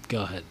team.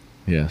 Go ahead.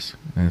 Yes,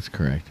 that's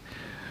correct.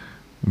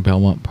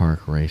 Belmont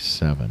Park race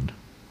 7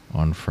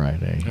 on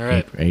Friday. All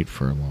right. 8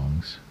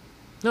 furlongs.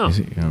 No,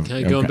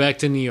 going back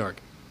to New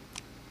York.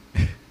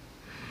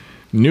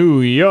 New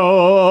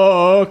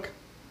York.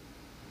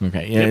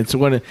 Okay, yeah, it's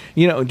one.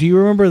 Do you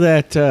remember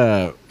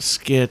that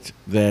skit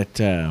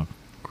that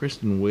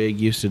Kristen Wiig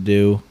used to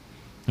do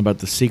about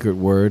the secret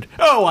word?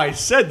 Oh, I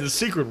said the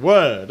secret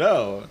word.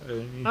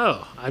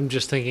 Oh, I'm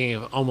just thinking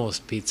of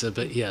Almost Pizza,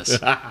 but yes.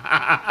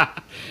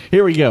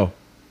 Here we go.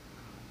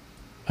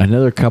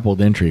 Another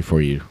coupled entry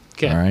for you.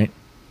 Okay. All right.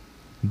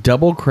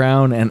 Double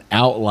Crown and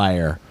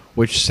Outlier,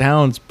 which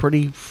sounds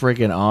pretty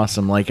freaking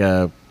awesome.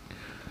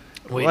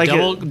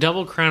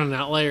 Double Crown and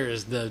Outlier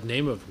is the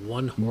name of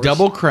one horse?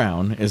 Double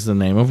Crown is the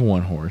name of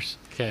one horse.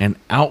 Okay. And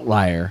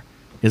Outlier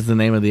is the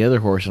name of the other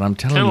horse. And I'm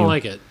telling you. Kind of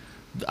like it.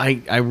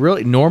 I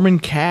really. Norman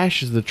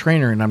Cash is the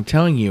trainer. And I'm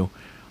telling you,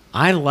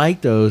 I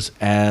like those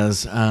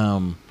as,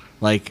 I'm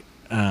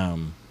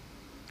trying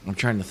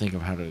to think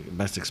of how to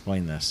best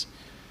explain this.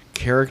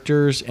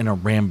 Characters in a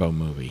Rambo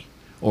movie,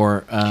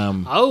 or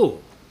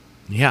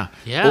yeah,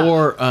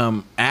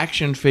 or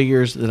action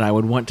figures that I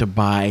would want to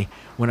buy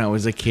when I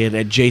was a kid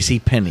at J.C.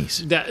 Penney's.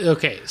 So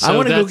I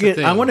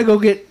want to go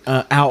get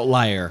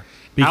Outlier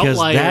because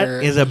that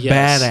is a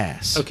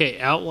badass. Okay,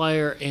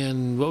 Outlier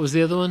and what was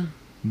the other one?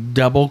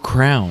 Double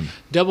Crown.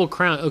 Double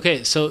Crown.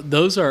 Okay, so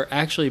those are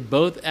actually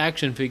both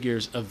action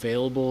figures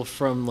available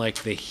from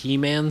the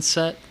He-Man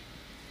set.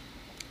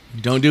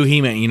 Don't do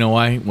He-Man. You know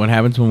why? What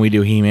happens when we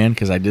do He-Man?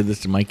 Because I did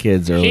this to my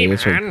kids earlier.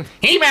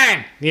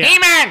 He-Man! Yeah.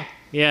 He-Man!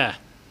 Yeah.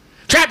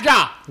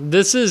 Trapjaw!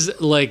 This is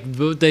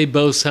they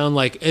both sound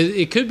like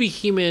it could be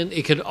He-Man.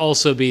 It could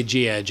also be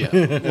G.I.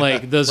 Joe.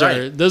 Those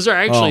are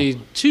actually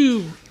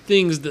two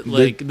things that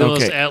the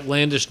most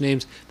outlandish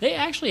names. They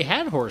actually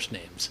had horse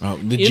names. Oh,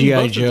 the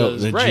G.I. Joe.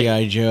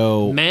 G.I.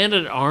 Joe. Man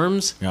at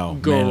Arms. Oh,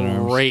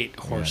 great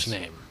horse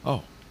name.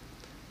 Oh.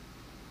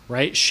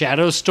 Right?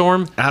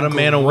 Shadowstorm. Out of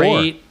Man of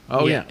War.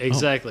 Oh, yeah.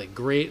 Exactly.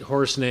 Great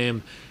horse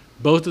name.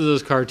 Both of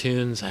those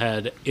cartoons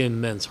had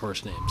immense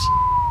horse names.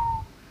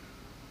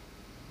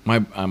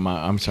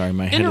 I'm sorry.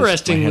 My head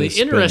interestingly, is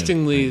spinning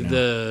right now.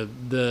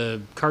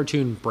 the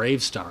cartoon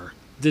Brave Star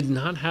did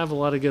not have a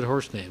lot of good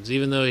horse names,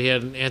 even though he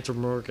had an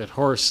anthropomorphic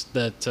horse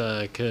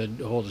that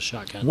could hold a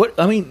shotgun. What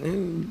I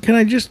mean, can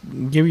I just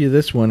give you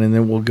this one, and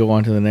then we'll go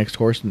on to the next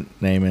horse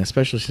name, and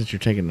especially since you're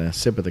taking a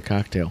sip of the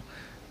cocktail.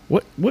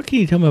 What can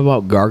you tell me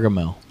about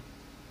Gargamel?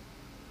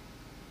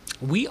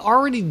 We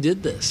already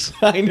did this.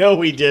 I know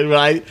we did,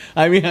 but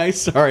I'm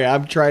sorry.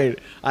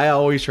 I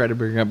always try to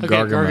bring up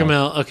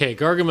Gargamel.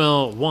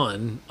 Gargamel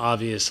 1,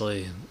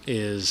 obviously,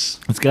 is...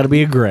 It's got to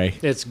be a gray.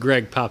 It's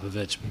Greg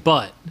Popovich,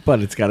 but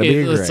it's got to be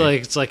a gray.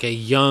 It's like a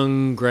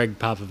young Greg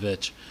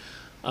Popovich.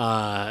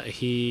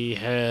 He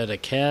had a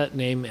cat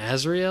named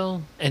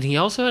Azrael, and he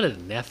also had a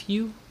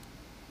nephew.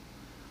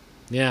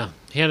 Yeah,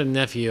 he had a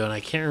nephew, and I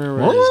can't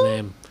remember his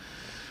name.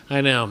 I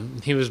know.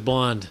 He was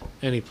blonde,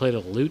 and he played a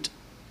lute.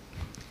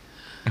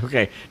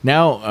 Okay,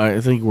 now I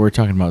think we're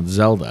talking about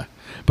Zelda.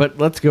 But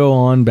let's go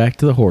on back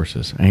to the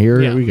horses.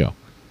 Here we go.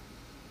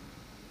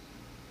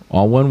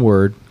 All one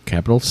word,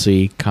 capital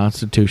C,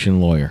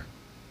 Constitution Lawyer.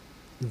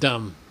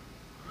 Dumb.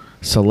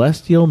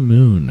 Celestial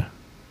Moon.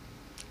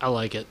 I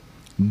like it.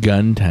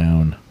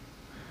 Guntown.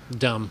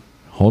 Dumb.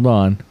 Hold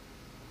on.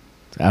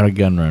 It's out of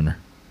Gunrunner.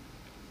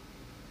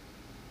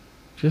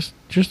 Just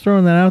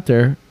throwing that out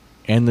there.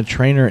 And the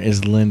trainer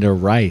is Linda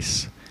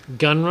Rice.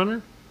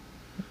 Gunrunner?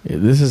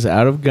 This is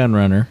out of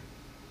Gunrunner.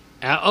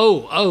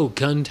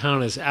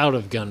 Guntown is out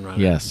of Gunrunner.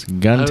 Yes,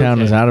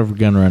 Guntown is out of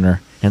Gunrunner,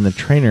 and the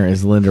trainer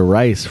is Linda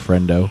Rice,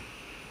 friendo.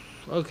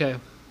 Okay.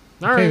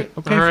 All right.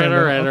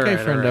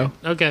 Friendo.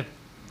 Okay.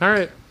 All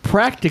right.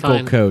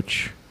 Practical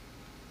coach.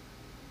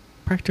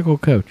 Practical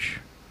coach.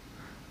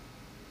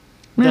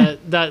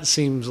 That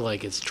seems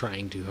like it's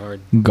trying too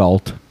hard.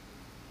 Galt.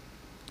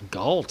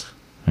 Galt?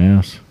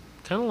 Yes.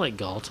 Kind of like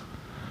Galt.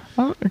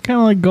 I kind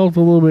of like Galt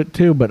a little bit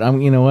too, but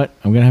you know what?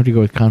 I'm gonna have to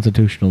go with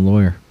Constitutional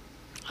Lawyer.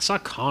 I saw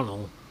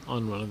Connell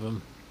on one of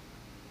them.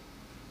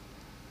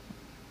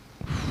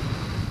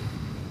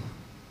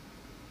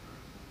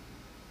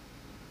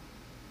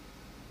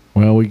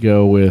 Well, we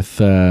go with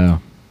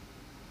what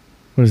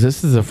is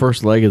this? This is the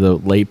first leg of the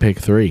late pick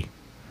 3.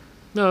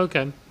 No,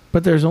 okay.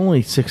 But there's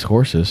only 6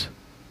 horses.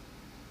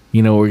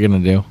 You know what we're gonna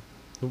do?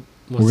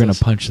 We're gonna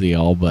punch the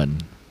all button.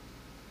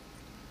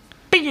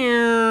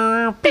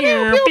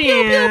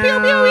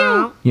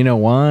 You know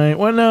why?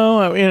 Well,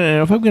 no.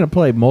 If I'm going to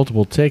play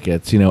multiple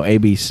tickets,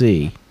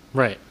 ABC.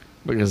 Right.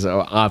 Because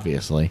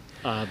obviously.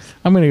 I'm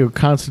going to go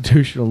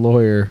Constitution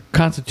Lawyer.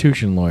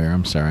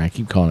 I'm sorry. I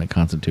keep calling it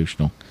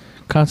Constitutional.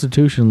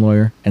 Constitution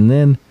Lawyer. And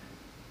then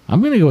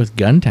I'm going to go with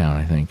Guntown,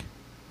 I think.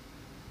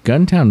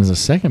 Guntown is a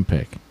second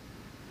pick.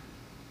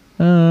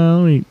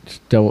 Let me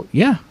just double.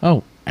 Yeah.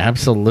 Oh,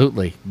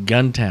 absolutely.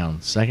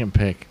 Guntown, second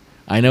pick.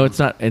 I know it's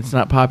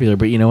not popular,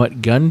 but you know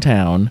what?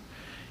 Guntown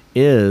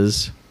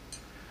is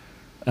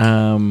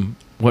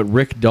what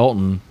Rick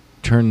Dalton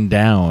turned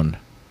down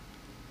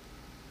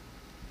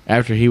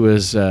after he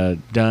was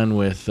done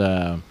with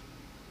what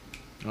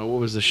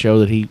was the show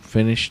that he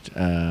finished? You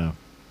know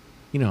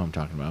who I'm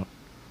talking about.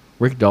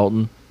 Rick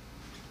Dalton.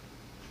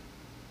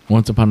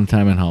 Once Upon a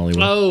Time in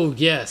Hollywood. Oh,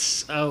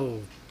 yes. Oh.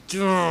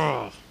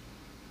 Ugh.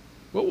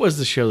 What was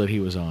the show that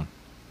he was on?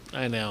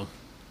 I know.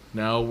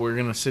 No, we're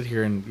going to sit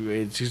here and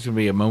it's just going to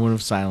be a moment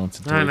of silence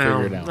until we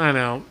figure it out. I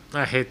know.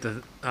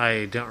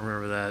 I don't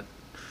remember that.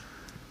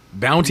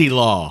 Bounty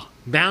Law.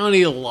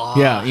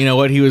 Yeah, you know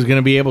what he was going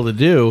to be able to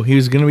do? He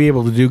was going to be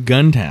able to do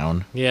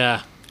Guntown.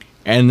 Yeah.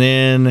 And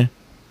then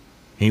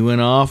he went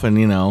off and,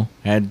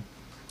 had...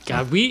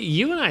 God,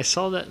 you and I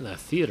saw that in the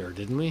theater,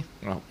 didn't we?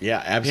 Oh,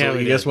 yeah,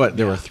 absolutely. Yeah, guess what?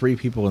 There were 3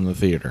 people in the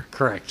theater.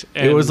 Correct.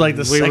 And it was like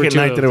the second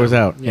night that it was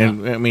out. Yeah.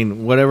 And, I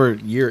mean, whatever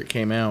year it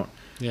came out.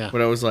 Yeah.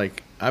 But I was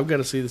like, I've got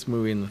to see this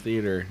movie in the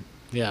theater.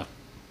 Yeah.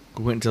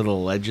 Went to the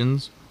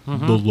Legends.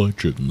 Mm-hmm. The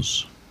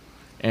Legends.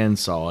 And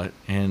saw it.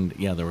 And,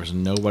 yeah, there was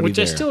nobody Which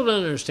there. I still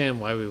don't understand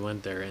why we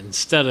went there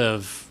instead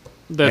of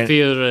the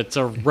theater that's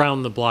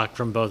around the block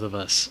from both of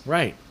us.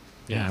 Right.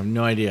 Yeah. I have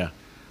no idea.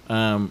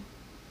 Yeah,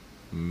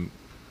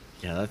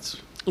 that's...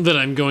 That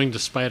I'm going to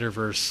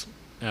Spider-Verse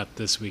at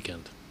this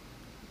weekend.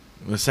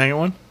 The second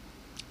one?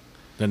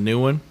 The new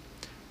one?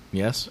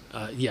 Yes?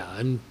 Yeah,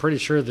 I'm pretty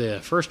sure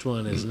the first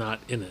one is not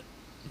in it.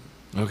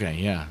 Okay,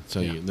 yeah. So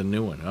Yeah. The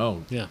new one.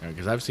 Oh, Yeah.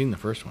 Because I've seen the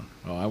first one.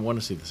 Oh, I want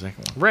to see the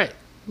second one. Right.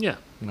 Yeah.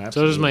 Absolutely.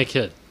 So does my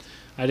kid.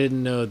 I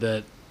didn't know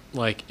that,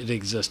 it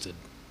existed.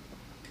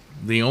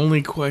 The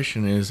only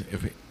question is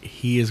if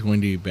he is going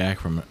to be back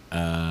from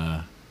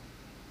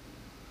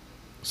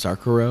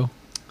Sarkaro?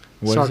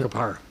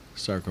 Sarkopar.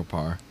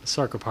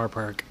 Sarkopar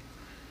Park.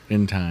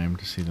 in time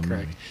to see the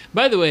Correct. movie.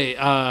 By the way,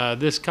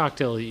 this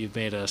cocktail that you've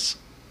made us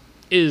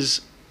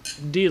is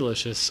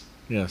delicious.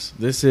 Yes,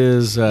 this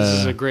is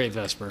a great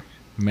Vesper.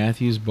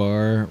 Matthew's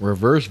Bar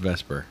Reverse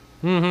Vesper.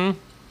 Mm-hmm.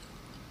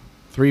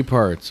 3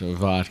 parts of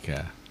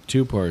vodka,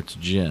 2 parts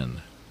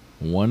gin,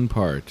 1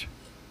 part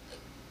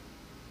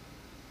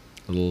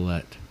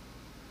Lillet,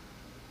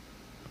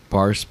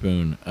 bar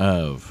spoon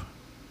of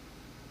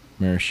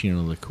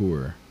maraschino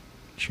liqueur,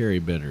 cherry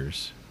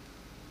bitters,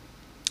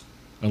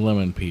 a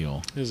lemon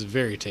peel. It is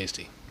very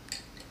tasty.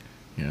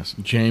 Yes,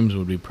 James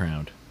would be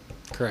proud.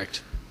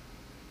 Correct.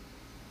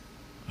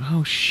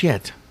 Oh,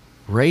 shit.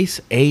 Race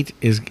 8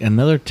 is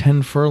another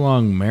 10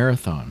 furlong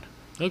marathon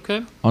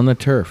Okay. on the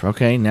turf.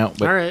 Okay, now,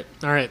 but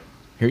All right.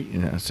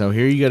 here, so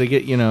here you got to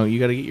get, you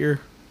got to get your.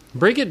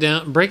 Break it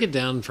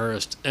down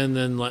first, and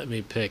then let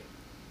me pick.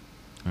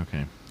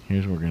 Okay,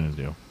 here's what we're gonna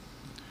do.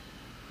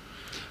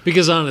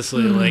 Because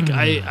honestly, like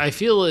I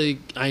feel like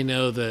I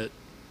know that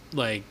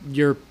like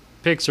your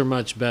picks are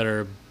much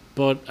better,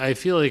 but I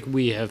feel like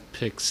we have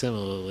picked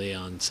similarly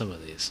on some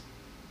of these.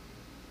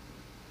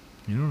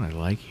 You know what I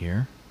like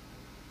here?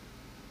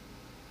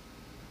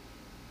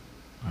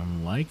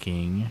 I'm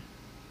liking.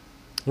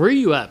 Where are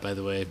you at, by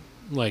the way?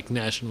 Like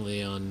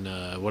nationally on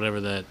whatever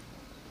that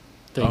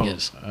thing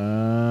is.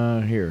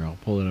 Here, I'll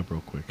pull it up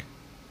real quick.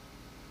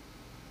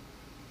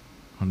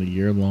 On the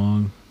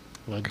year-long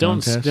Well,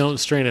 contest? don't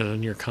strain it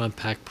on your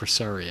compact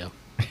Presario.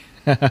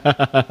 This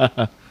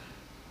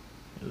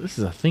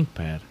is a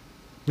ThinkPad.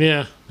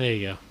 Yeah, there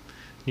you go.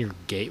 Your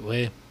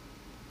gateway.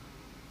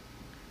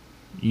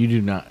 You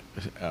do not.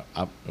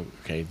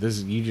 Okay,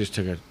 you just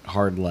took a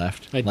hard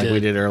left, I like did. we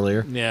did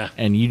earlier. Yeah.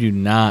 And you do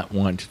not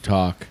want to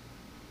talk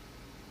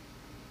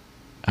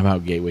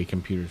about gateway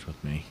computers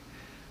with me,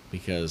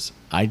 because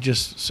I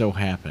just so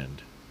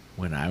happened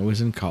when I was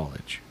in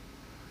college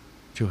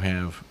to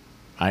have.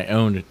 I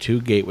owned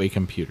 2 gateway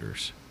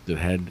computers that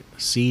had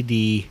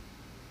CD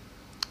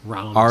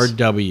Rounds.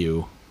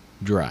 RW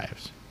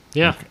drives.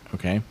 Yeah.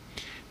 Okay.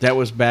 That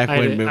was back I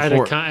when had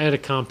before. I had a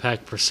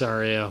compact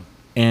Presario.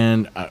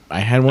 And I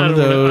had one of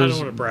I those. don't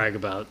want to brag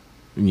about.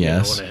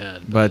 Yes, what I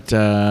had, but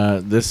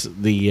this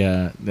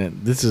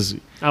is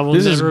I will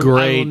this never, is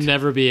great. I will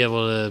never be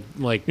able to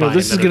like. Buy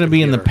This is another going to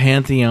be in the computer.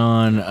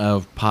 pantheon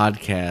of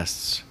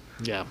podcasts.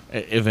 Yeah.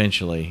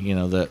 Eventually,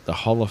 the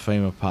Hall of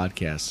Fame of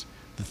podcasts.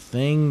 The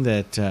thing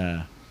that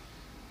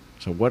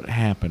so what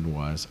happened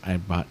was I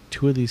bought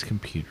 2 of these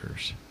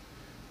computers,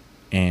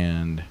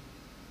 and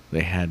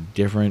they had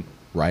different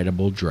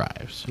writable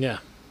drives. Yeah.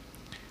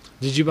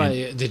 Did you buy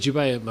a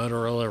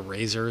Motorola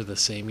Razr the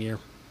same year?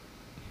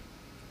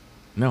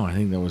 No, I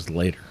think that was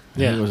later. I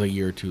think it was a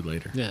year or 2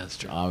 later. Yeah, that's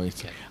true.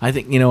 Obviously, Okay. I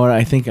think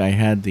I think I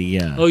had the.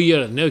 Oh, you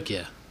had a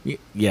Nokia. Yes,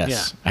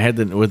 Yeah. I had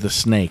with the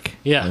snake.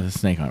 Yeah. With the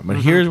snake on it. But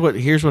Uh-huh.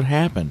 here's what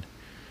happened.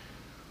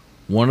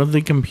 One of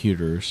the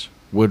computers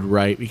would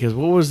write, because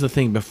what was the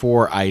thing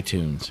before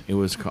iTunes? It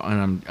was called,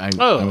 and I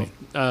mean,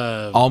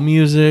 All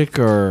Music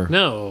or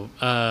no.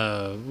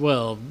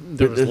 Well,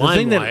 there was the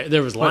thing LimeWire.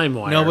 There was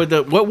LimeWire. No,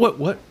 but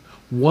what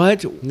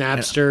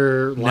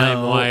Napster,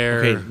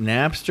 LimeWire. Okay,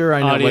 Napster. I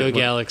know. Audio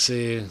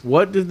Galaxy.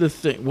 What did the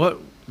thing?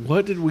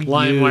 What did we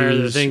LimeWire,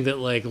 use? the thing that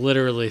like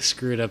literally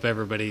screwed up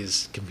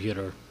everybody's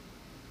computer.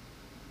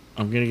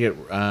 I'm gonna get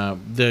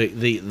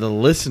the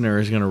listener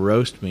is gonna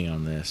roast me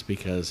on this,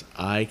 because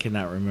I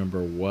cannot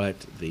remember what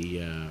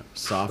the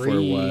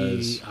software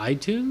was.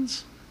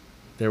 iTunes?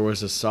 There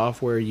was a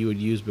software you would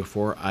use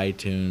before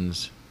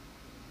iTunes.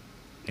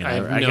 And I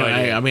have no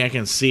idea. I mean, I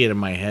can see it in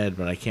my head,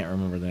 but I can't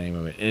remember the name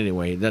of it.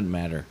 Anyway, it doesn't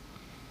matter.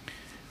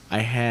 I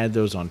had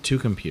those on 2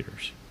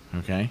 computers.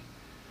 Okay,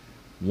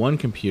 one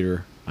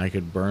computer I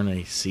could burn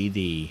a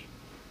CD.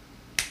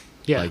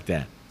 Yeah. Like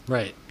that.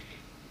 Right.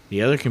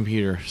 The other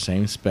computer,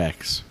 same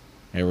specs,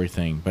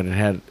 everything, but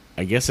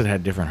I guess it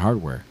had different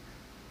hardware.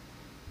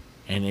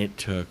 And it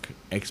took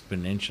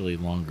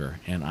exponentially longer.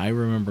 And I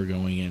remember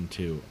going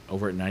into,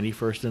 over at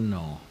 91st and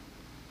Knoll,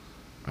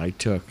 I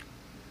took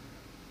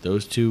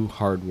those 2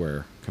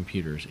 hardware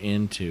computers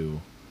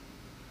into,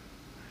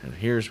 and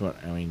here's what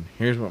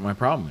my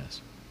problem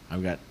is.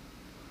 I've got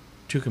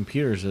 2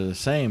 computers that are the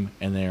same,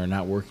 and they are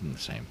not working the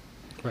same.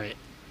 Right.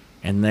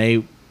 And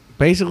they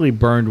basically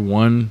burned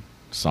one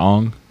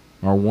song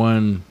or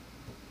one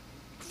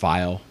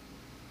file,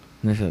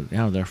 and they said,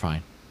 "No, they're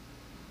fine."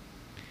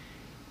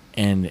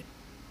 And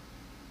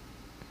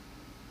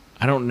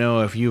I don't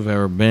know if you've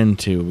ever been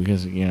to,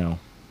 because you're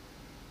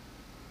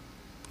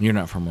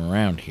not from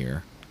around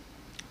here.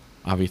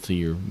 Obviously,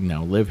 you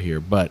now live here,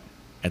 but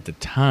at the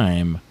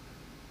time,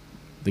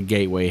 the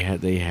Gateway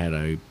had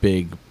a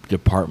big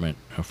department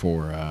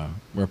for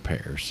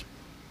repairs,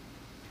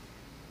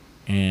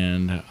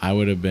 and I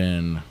would have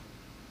been,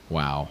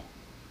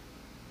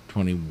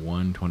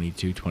 21,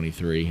 22,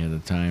 23 at the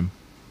time.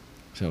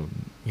 So,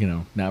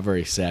 not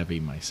very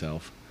savvy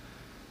myself.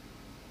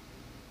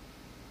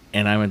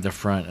 And I'm at the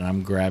front, and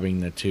I'm grabbing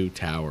the 2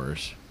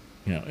 towers.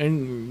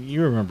 And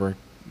you remember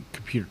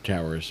computer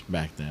towers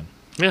back then.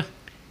 Yeah.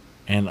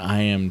 And I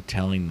am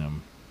telling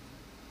them,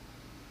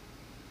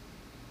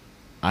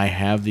 I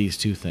have these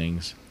 2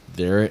 things.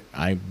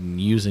 I'm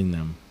using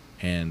them,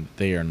 and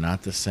they are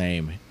not the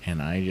same.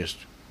 And I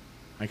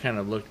kind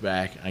of looked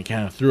back. I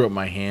kind of threw up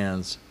my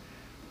hands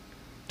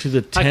to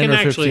the 10 I can or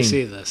 15 actually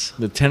see this.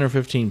 the 10 or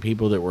 15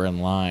 people that were in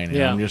line, and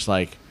Yeah. I'm just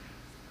like,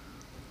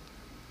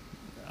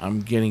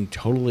 I'm getting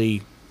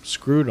totally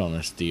screwed on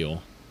this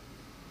deal.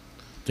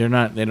 They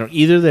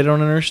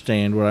don't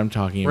understand what I'm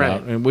talking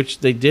about, Right. and which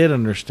they did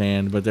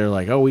understand, but they're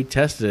like, "Oh, we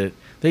tested it."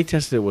 They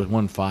tested it with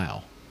one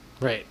file.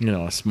 Right.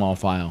 A small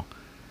file.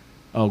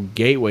 Oh,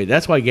 Gateway.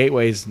 That's why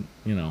Gateway's,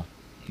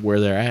 where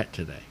they're at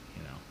today,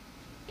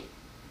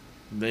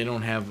 they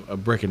don't have a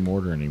brick and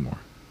mortar anymore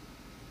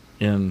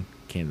in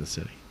Kansas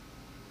City.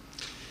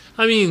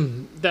 I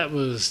mean, that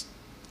was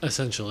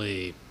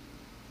essentially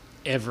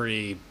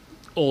every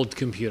old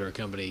computer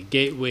company.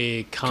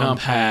 Gateway,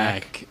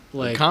 Compaq.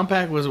 Like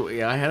Compaq was,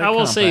 yeah, I had a I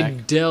will Compaq. say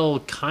Dell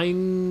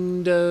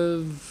kind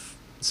of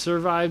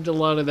survived a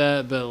lot of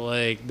that, but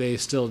like they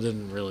still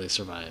didn't really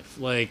survive.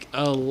 Like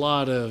a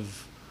lot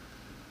of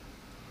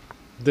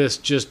this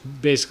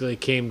just basically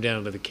came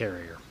down to the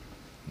carrier.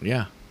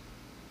 Yeah.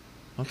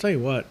 I'll tell you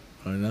what,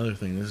 another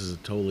thing, this is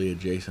totally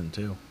adjacent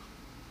too.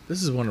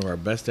 This is one of our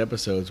best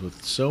episodes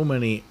with so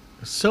many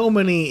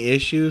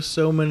issues,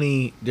 so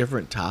many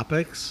different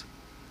topics.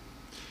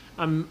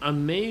 I'm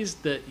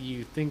amazed that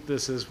you think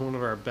this is one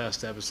of our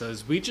best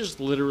episodes. We just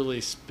literally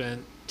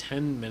spent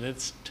 10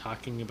 minutes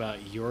talking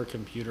about your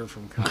computer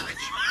from college.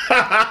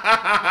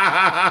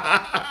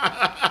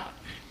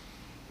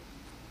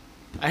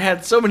 I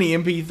had so many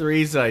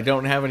MP3s that I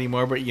don't have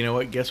anymore, but you know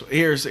what? Guess what?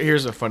 Here's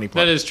a funny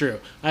part. That is true.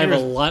 I have a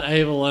lot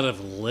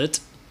of lit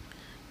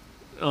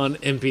on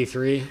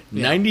MP3.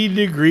 Yeah. 90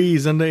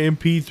 degrees on the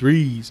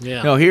MP3s.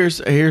 Yeah. No, here's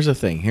the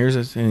thing. Here's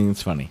a thing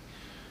that's funny.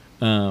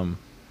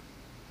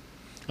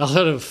 A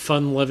lot of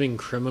fun-loving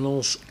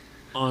criminals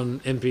on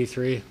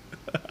MP3.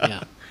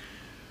 Yeah.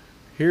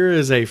 Here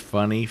is a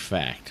funny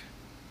fact.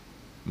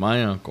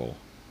 My uncle,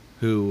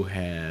 who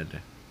has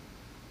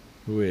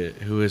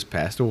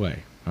passed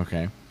away,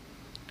 okay,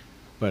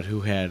 but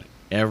who had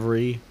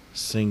every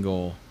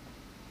single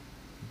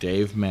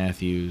Dave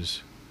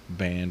Matthews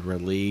Band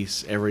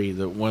release,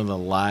 one of the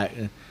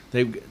live.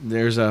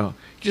 There's a,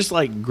 just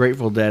like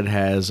Grateful Dead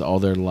has all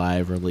their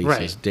live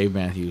releases. Right. Dave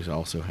Matthews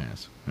also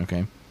has.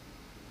 Okay.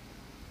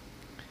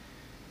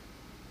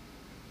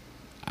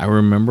 I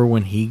remember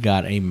when he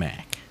got a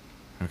Mac.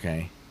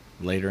 Okay.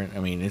 Later, I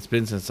mean, it's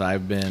been since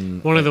I've been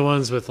One of the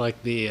ones with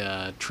like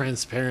the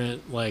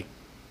transparent, like,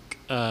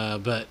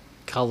 but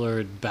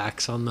colored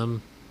backs on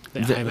them.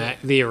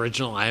 The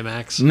original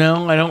iMacs.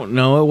 No, I don't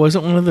know. It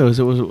wasn't one of those.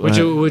 It was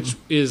Which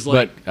is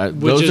like,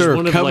 those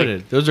are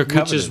coveted. Those are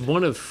coveted. Which is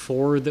one of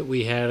 4 that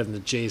we had in the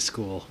J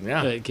school.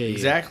 Yeah,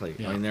 exactly.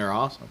 Yeah. I mean, they're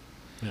awesome.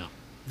 Yeah.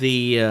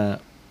 The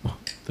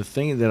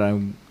thing that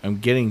I'm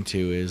getting to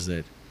is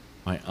that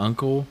my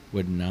uncle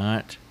would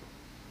not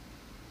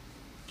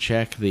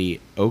check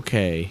the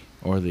okay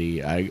or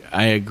the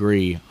I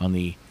agree on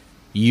the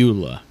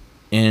EULA,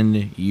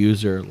 end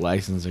user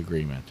license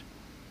agreement.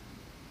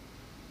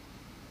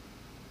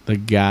 The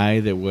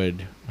guy that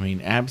would, I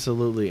mean,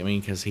 absolutely, I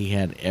mean, because he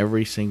had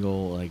every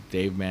single, like,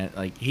 Dave Matt,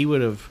 like, he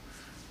was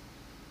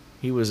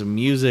a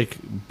music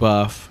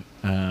buff,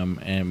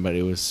 but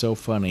it was so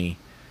funny.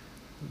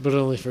 But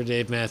only for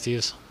Dave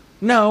Matthews.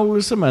 No, it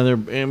was some other,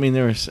 I mean,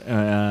 there was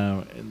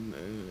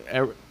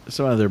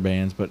some other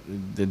bands, but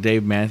the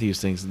Dave Matthews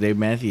things, Dave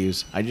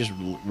Matthews, I just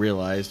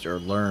realized or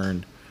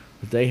learned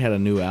that they had a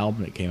new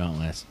album that came out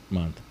last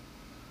month.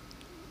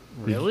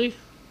 Really?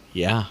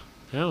 Yeah.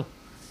 Oh.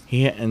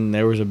 And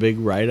there was a big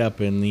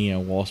write-up in the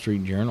Wall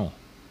Street Journal.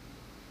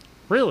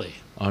 Really?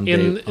 On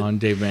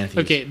Dave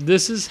Matthews. Okay,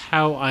 this is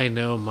how I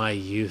know my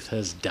youth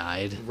has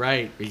died.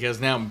 Right, because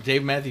now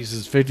Dave Matthews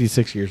is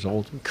 56 years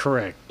old.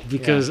 Correct.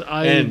 Because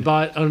I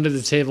bought Under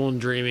the Table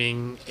and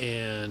Dreaming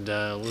and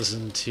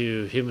listened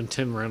to him and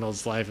Tim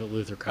Reynolds live at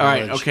Luther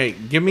College. All right, okay.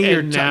 Give me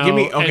your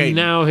And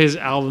now his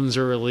albums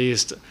are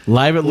released.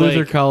 Live at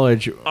Luther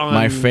College,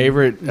 my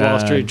favorite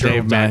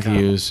Dave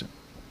Matthews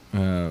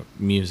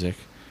music.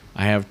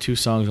 I have 2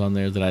 songs on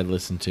there that I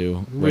listen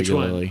to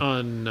regularly. Which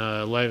one?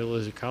 On Live at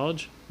Luther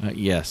College?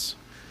 Yes.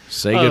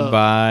 Say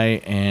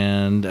Goodbye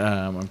and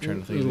I'm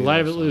trying to think of the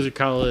Live other at song. Luther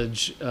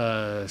College,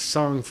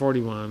 Song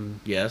 41.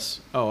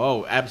 Yes.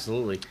 Oh,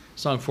 absolutely.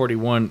 Song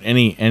 41,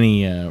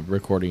 any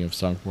recording of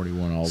Song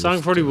 41.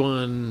 Song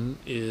 41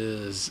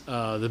 is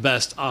the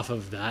best off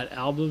of that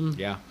album.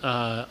 Yeah.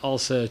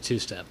 Also, Two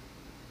Step.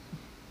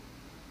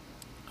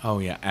 Oh,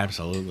 yeah,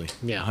 absolutely.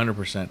 Yeah.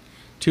 100%.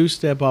 Two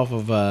Step off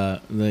of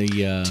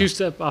the... Two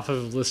Step off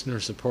of listener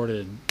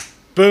supported.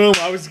 Boom!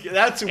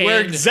 That's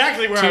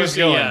exactly where I was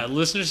going. Yeah,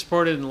 listener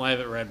supported and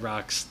live at Red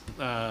Rocks.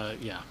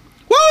 Yeah.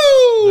 Woo!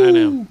 I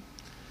know.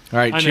 All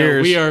right, I cheers.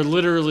 know. We are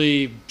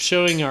literally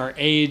showing our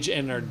age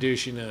and our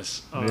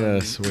douchiness.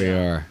 Yes, we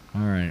are.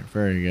 All right,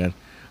 very good.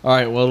 All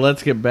right, well,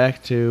 let's get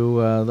back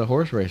to the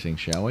horse racing,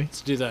 shall we?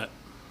 Let's do that.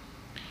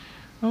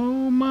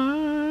 Oh,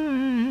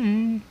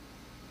 my.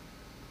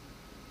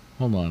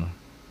 Hold on.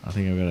 I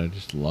think I've got to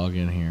just log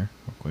in here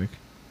real quick.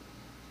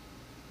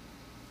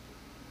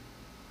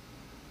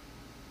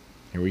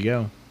 Here we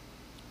go.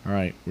 All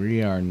right,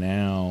 we are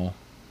now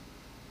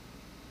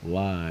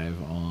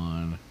live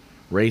on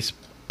race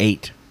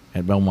 8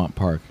 at Belmont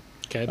Park.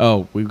 Okay.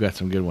 Oh, we've got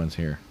some good ones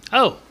here.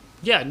 Oh,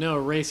 yeah, no,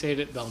 race 8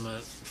 at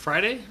Belmont.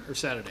 Friday or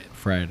Saturday?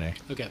 Friday.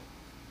 Okay.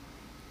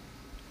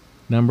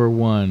 Number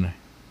 1.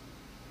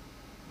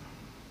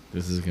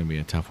 This is going to be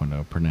a tough one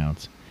to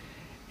pronounce.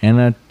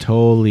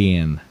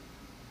 Anatolian.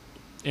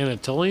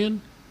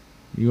 Anatolian?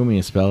 You want me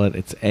to spell it?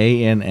 It's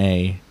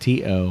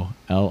Anatolian.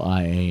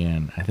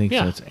 I think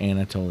Yeah. so. It's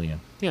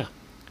Anatolian. Yeah.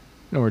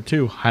 Number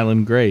 2,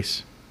 Highland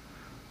Grace.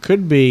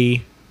 could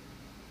be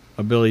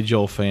a Billy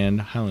Joel fan,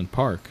 Highland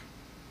Park.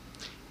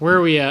 Where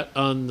are we at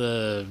on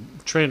the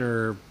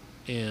trainer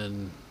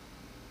and...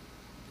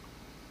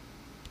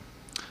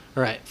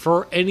 All right,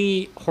 for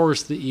any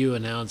horse that you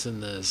announce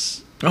in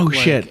this... Oh,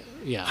 shit.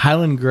 Yeah.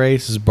 Highland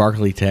Grace is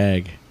Barkley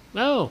Tag.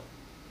 Oh.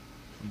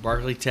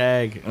 Barkley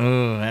Tag.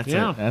 Oh,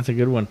 Yeah. that's a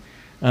good one.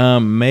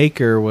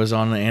 Maker was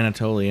on the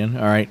Anatolian.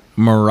 All right.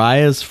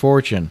 Mariah's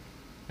Fortune,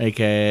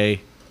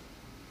 a.k.a.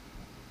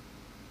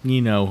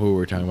 You know who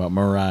we're talking about,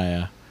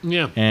 Mariah.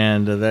 Yeah.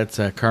 And that's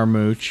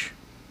Carmouche.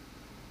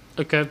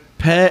 Okay.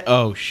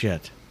 Oh,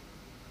 shit.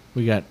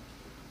 We got...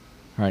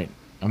 All right.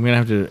 I'm going to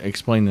have to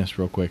explain this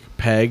real quick.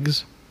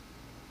 Pegs.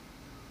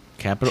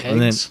 Capital... Pegs?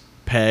 And then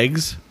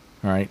Pegs.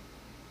 All right.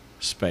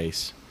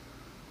 Space.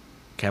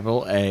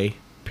 Capital A,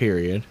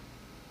 period.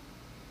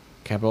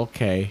 Capital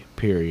K,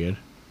 period.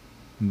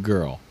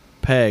 Girl.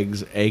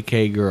 Pegs,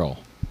 A.K. Girl.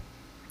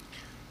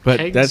 But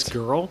Pegs that's...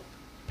 girl?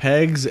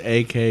 Pegs,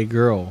 A.K.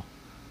 Girl.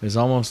 Is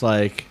almost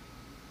like...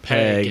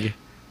 Peg.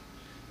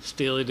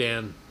 Steely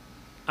Dan.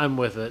 I'm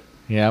with it.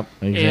 Yep,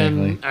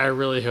 exactly. And I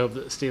really hope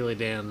that Steely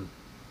Dan...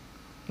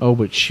 Oh,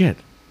 but shit.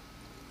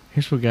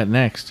 Here's what we got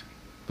next.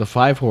 The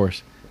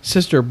 5-horse.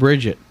 Sister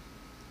Bridget.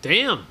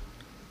 Damn.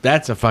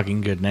 That's a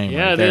fucking good name.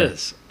 Yeah, right it there.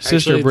 is.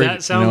 Sister Actually, Bridget.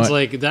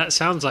 that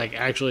sounds like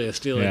actually a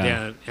Steely Yeah.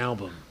 Dan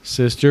album.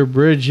 Sister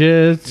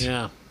Bridget.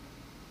 Yeah.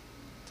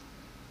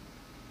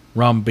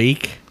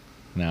 Rumbeek.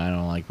 No, I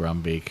don't like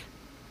Rumbeek.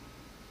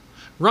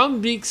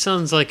 Rumbeek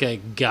sounds like a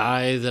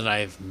guy that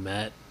I've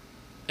met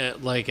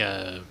at like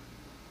a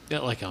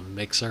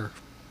mixer.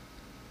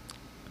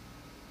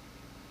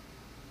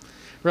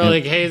 We're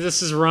like, hey,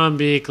 this is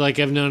Rumbeek. Like,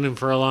 I've known him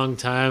for a long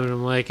time, and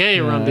I'm like, hey,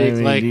 Rumbeek. I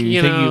mean, like,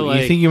 you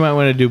think you might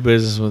want to do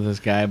business with this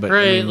guy, but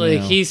right? I mean,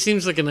 Like, he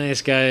seems like a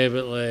nice guy,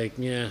 but like,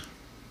 yeah.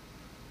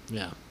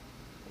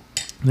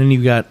 Then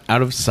you got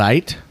Out of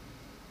Sight.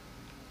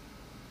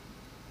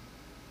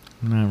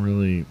 I'm not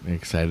really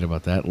excited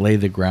about that. Lay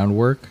the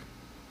Groundwork.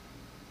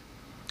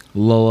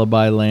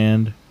 Lullaby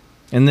Land.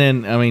 And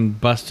then, I mean,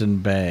 Bustin'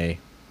 Bay.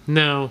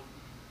 No.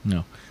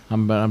 But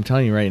I'm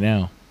telling you right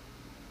now.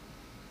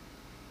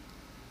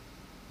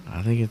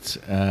 I think it's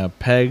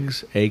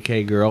Pegs,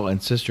 A.K. Girl,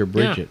 and Sister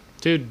Bridget.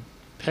 Yeah, dude,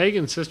 Peg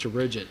and Sister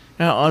Bridget.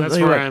 Now, That's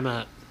where I'm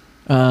at.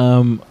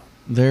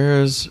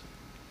 There's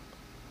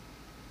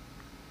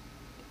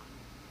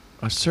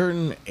a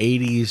certain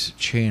 80s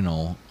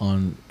channel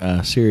on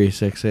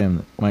Sirius XM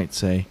that might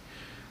say,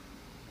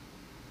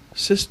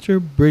 Sister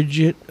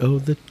Bridget, oh,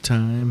 the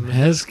time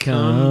has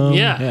come.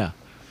 Yeah.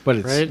 But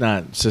it's Right?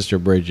 not Sister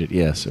Bridget.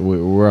 Yes,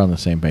 we're on the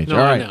same page. No,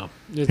 All right, I know.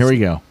 here we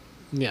go.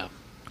 Yeah.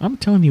 I'm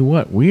telling you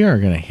what, we are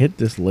going to hit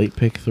this late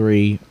pick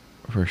 3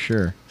 for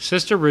sure.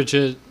 Sister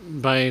Bridget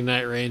by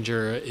Night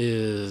Ranger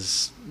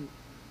is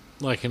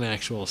like an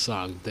actual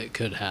song that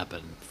could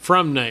happen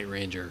from Night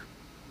Ranger.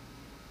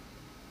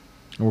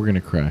 We're going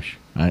to crush.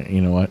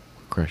 You know what?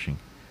 We're crushing.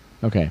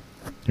 Okay,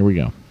 here we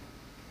go.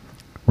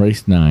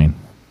 Race 9.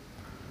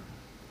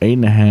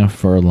 8.5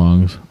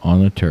 furlongs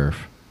on the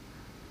turf.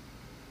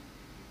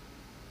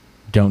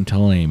 Don't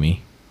tell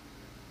Amy.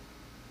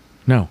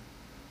 No,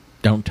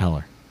 don't tell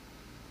her.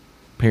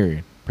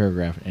 Period.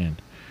 Paragraph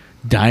end.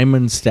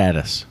 Diamond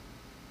Status.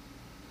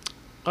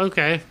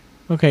 Okay.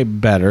 Okay,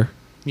 better.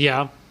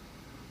 Yeah.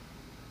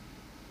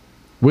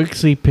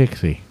 Wixie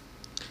Pixie.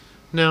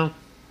 No.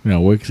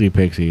 No, Wixie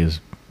Pixie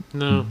is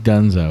No.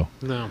 dunzo.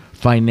 No.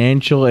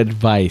 Financial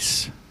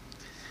Advice.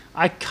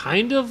 I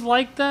kind of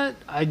like that.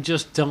 I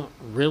just don't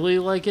really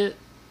like it.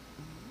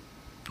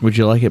 Would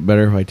you like it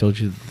better if I told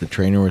you that the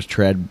trainer was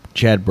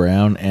Chad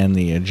Brown and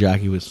the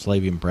jockey was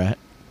Flavian Pratt?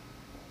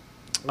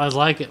 I'd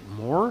like it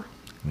more.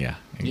 Yeah.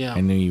 Yeah.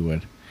 I knew you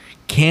would.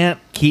 Can't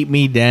Keep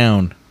Me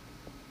Down.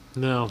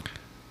 No.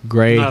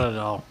 Gray. Not at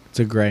all. It's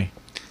a gray.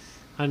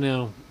 I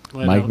know.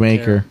 I Mike don't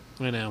Maker.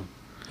 care. I know.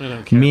 I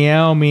don't care.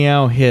 Meow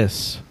Meow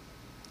Hiss.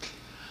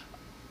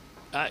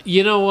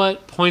 You know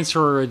what? Points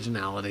for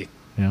originality.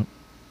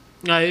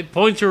 Yep.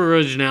 Points for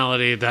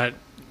originality. That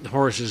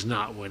horse is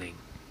not winning.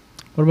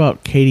 What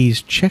about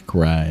Katie's Check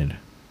Ride?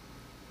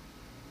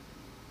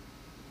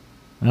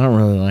 I don't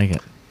really like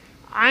it.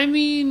 I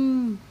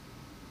mean,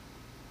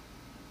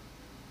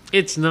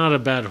 it's not a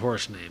bad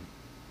horse name.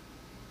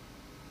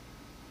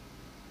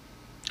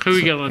 Who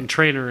we got on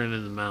trainer and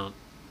in the mount?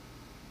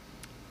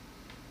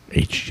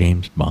 H.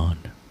 James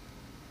Bond.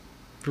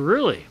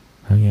 Really?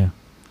 Oh, yeah.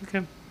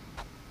 Okay.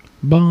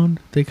 Bond.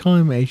 They call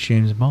him H.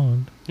 James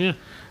Bond. Yeah.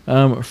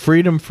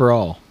 Freedom for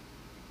All.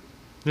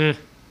 Yeah.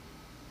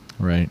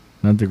 Right.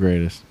 Not the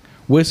greatest.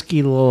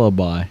 Whiskey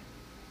Lullaby.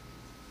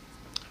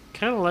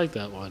 Kind of like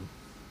that one.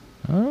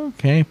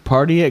 Okay.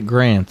 Party at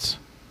Grant's.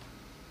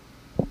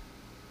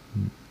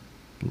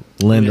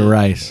 Linda Yeah.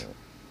 Rice.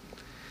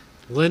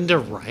 Linda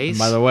Rice?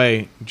 By the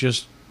way,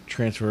 just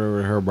transferred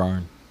over to her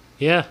barn.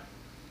 Yeah.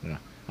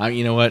 Yeah.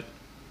 You know what?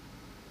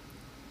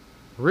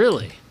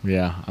 Really?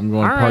 Yeah, I'm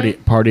going All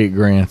party at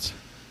Grant's.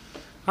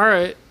 All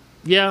right.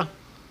 Yeah.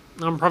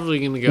 I'm probably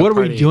going to go What are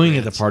Party we doing at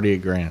the Grant's. party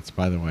at Grant's,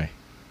 by the way?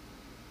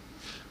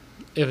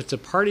 If it's a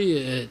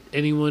party at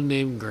anyone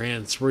named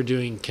Grant's, we're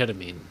doing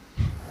ketamine.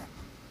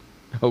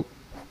 Oh.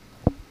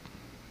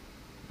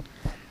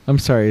 I'm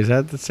sorry, is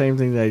that the same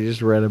thing that I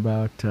just read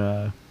about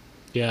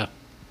Yeah.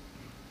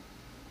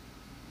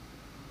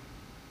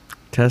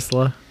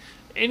 Tesla?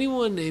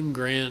 Anyone named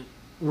Grant,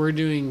 we're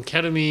doing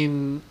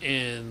ketamine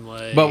and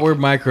like. But we're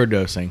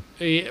microdosing.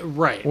 Yeah,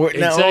 right. We're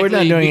not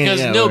doing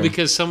because, it. No,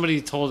 because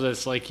somebody told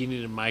us like you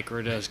need to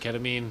microdose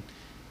ketamine,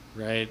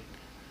 right?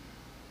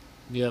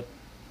 Yep.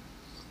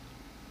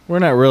 We're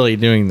not really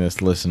doing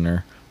this,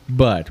 listener,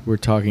 but we're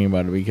talking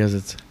about it because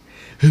it's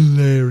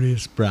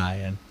hilarious,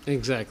 Brian.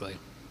 Exactly.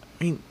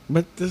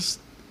 This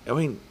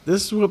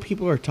is what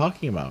people are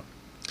talking about.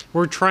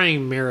 We're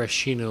trying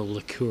maraschino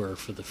liqueur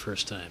for the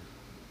first time.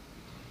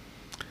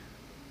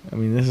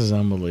 This is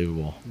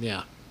unbelievable.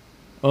 Yeah.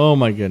 Oh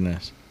my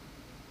goodness.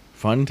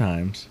 Fun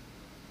times.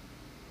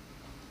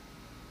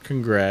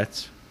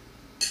 Congrats.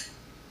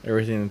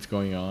 Everything that's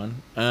going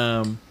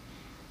on.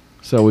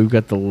 So we've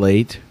got the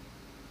late.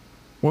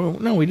 Well,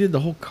 no, we did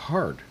the whole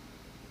card.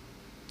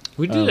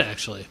 We did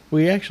actually.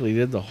 We actually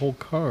did the whole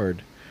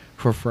card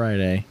for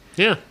Friday.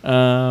 Yeah.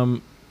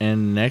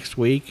 And next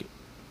week,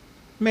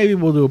 maybe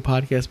we'll do a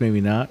podcast,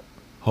 maybe not.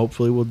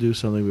 Hopefully we'll do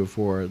something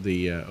before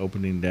the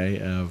opening day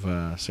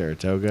of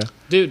Saratoga.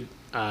 Dude,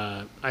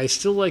 I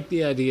still like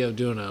the idea of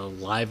doing a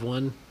live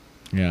one.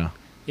 Yeah.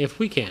 If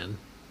we can.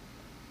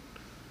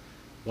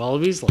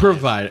 Wallabies live.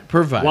 Provided.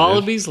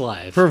 Wallabies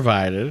live.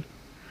 Provided.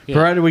 Yeah.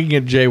 Provided we can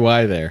get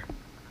JY there.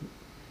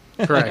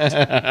 Correct.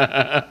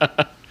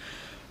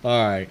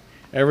 All right.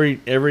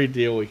 Every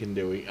deal we can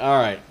do. All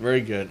right.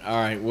 Very good. All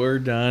right. We're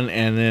done.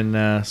 And then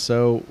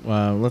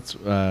let's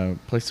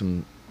play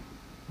some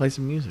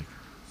music.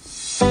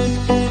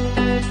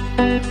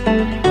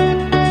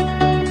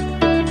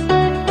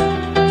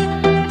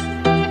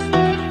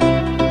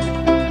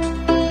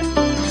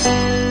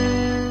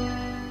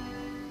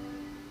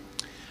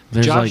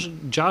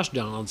 Josh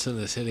Donaldson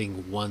is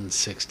hitting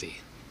 160.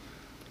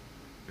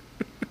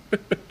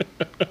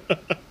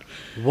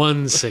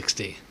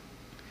 160.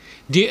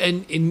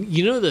 And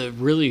you know the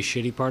really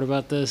shitty part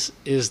about this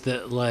is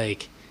that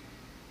like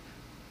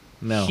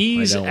no,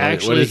 he's I don't.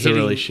 actually what is hitting,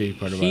 the really shitty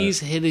part about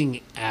he's it?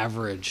 hitting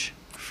average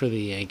for the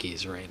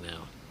Yankees right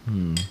now.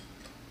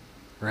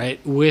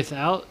 Right?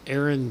 Without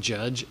Aaron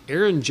Judge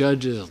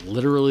is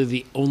literally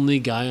the only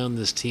guy on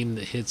this team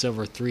that hits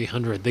over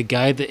 300. The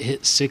guy that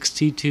hit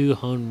 62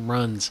 home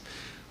runs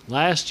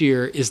last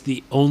year is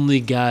the only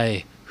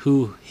guy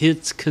who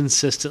hits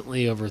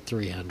consistently over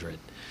 300.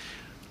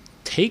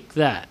 Take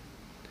that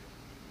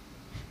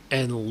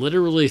and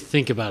literally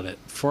think about it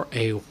for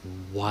a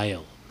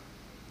while.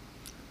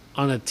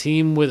 On a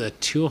team with a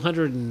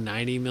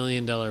 $290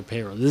 million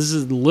payroll. This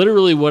is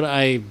literally what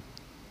I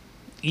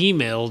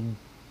emailed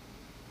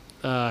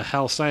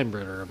Hal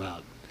Steinbrenner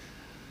about.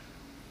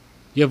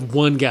 You have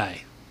one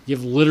guy. You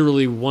have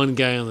literally one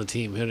guy on the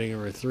team hitting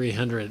over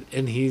 300,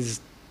 and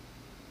he's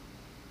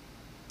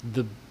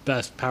the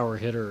best power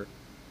hitter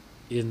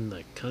in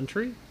the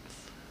country.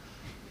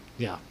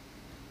 Yeah.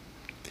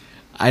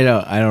 I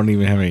don't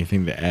even have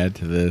anything to add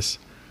to this.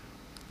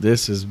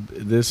 This is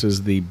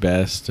the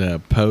best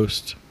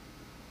post.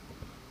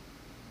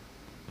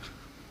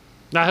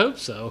 I hope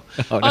so.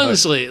 Oh, no.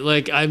 Honestly,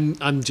 like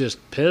I'm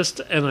just pissed,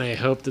 and I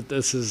hope that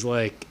this is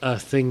like a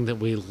thing that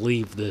we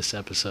leave this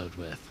episode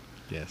with.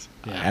 Yes,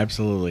 Yeah.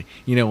 absolutely.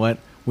 You know what?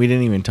 We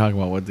didn't even talk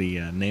about what the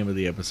name of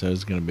the episode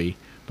is going to be,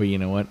 but you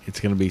know what? It's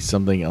going to be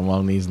something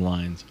along these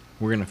lines.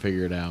 We're going to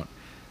figure it out.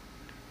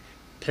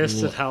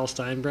 Pissed at Hal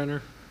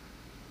Steinbrenner?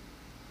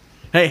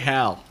 Hey,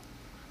 Hal.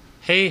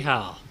 Hey,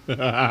 Hal.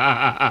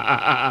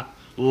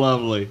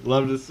 Lovely.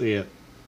 Love to see it.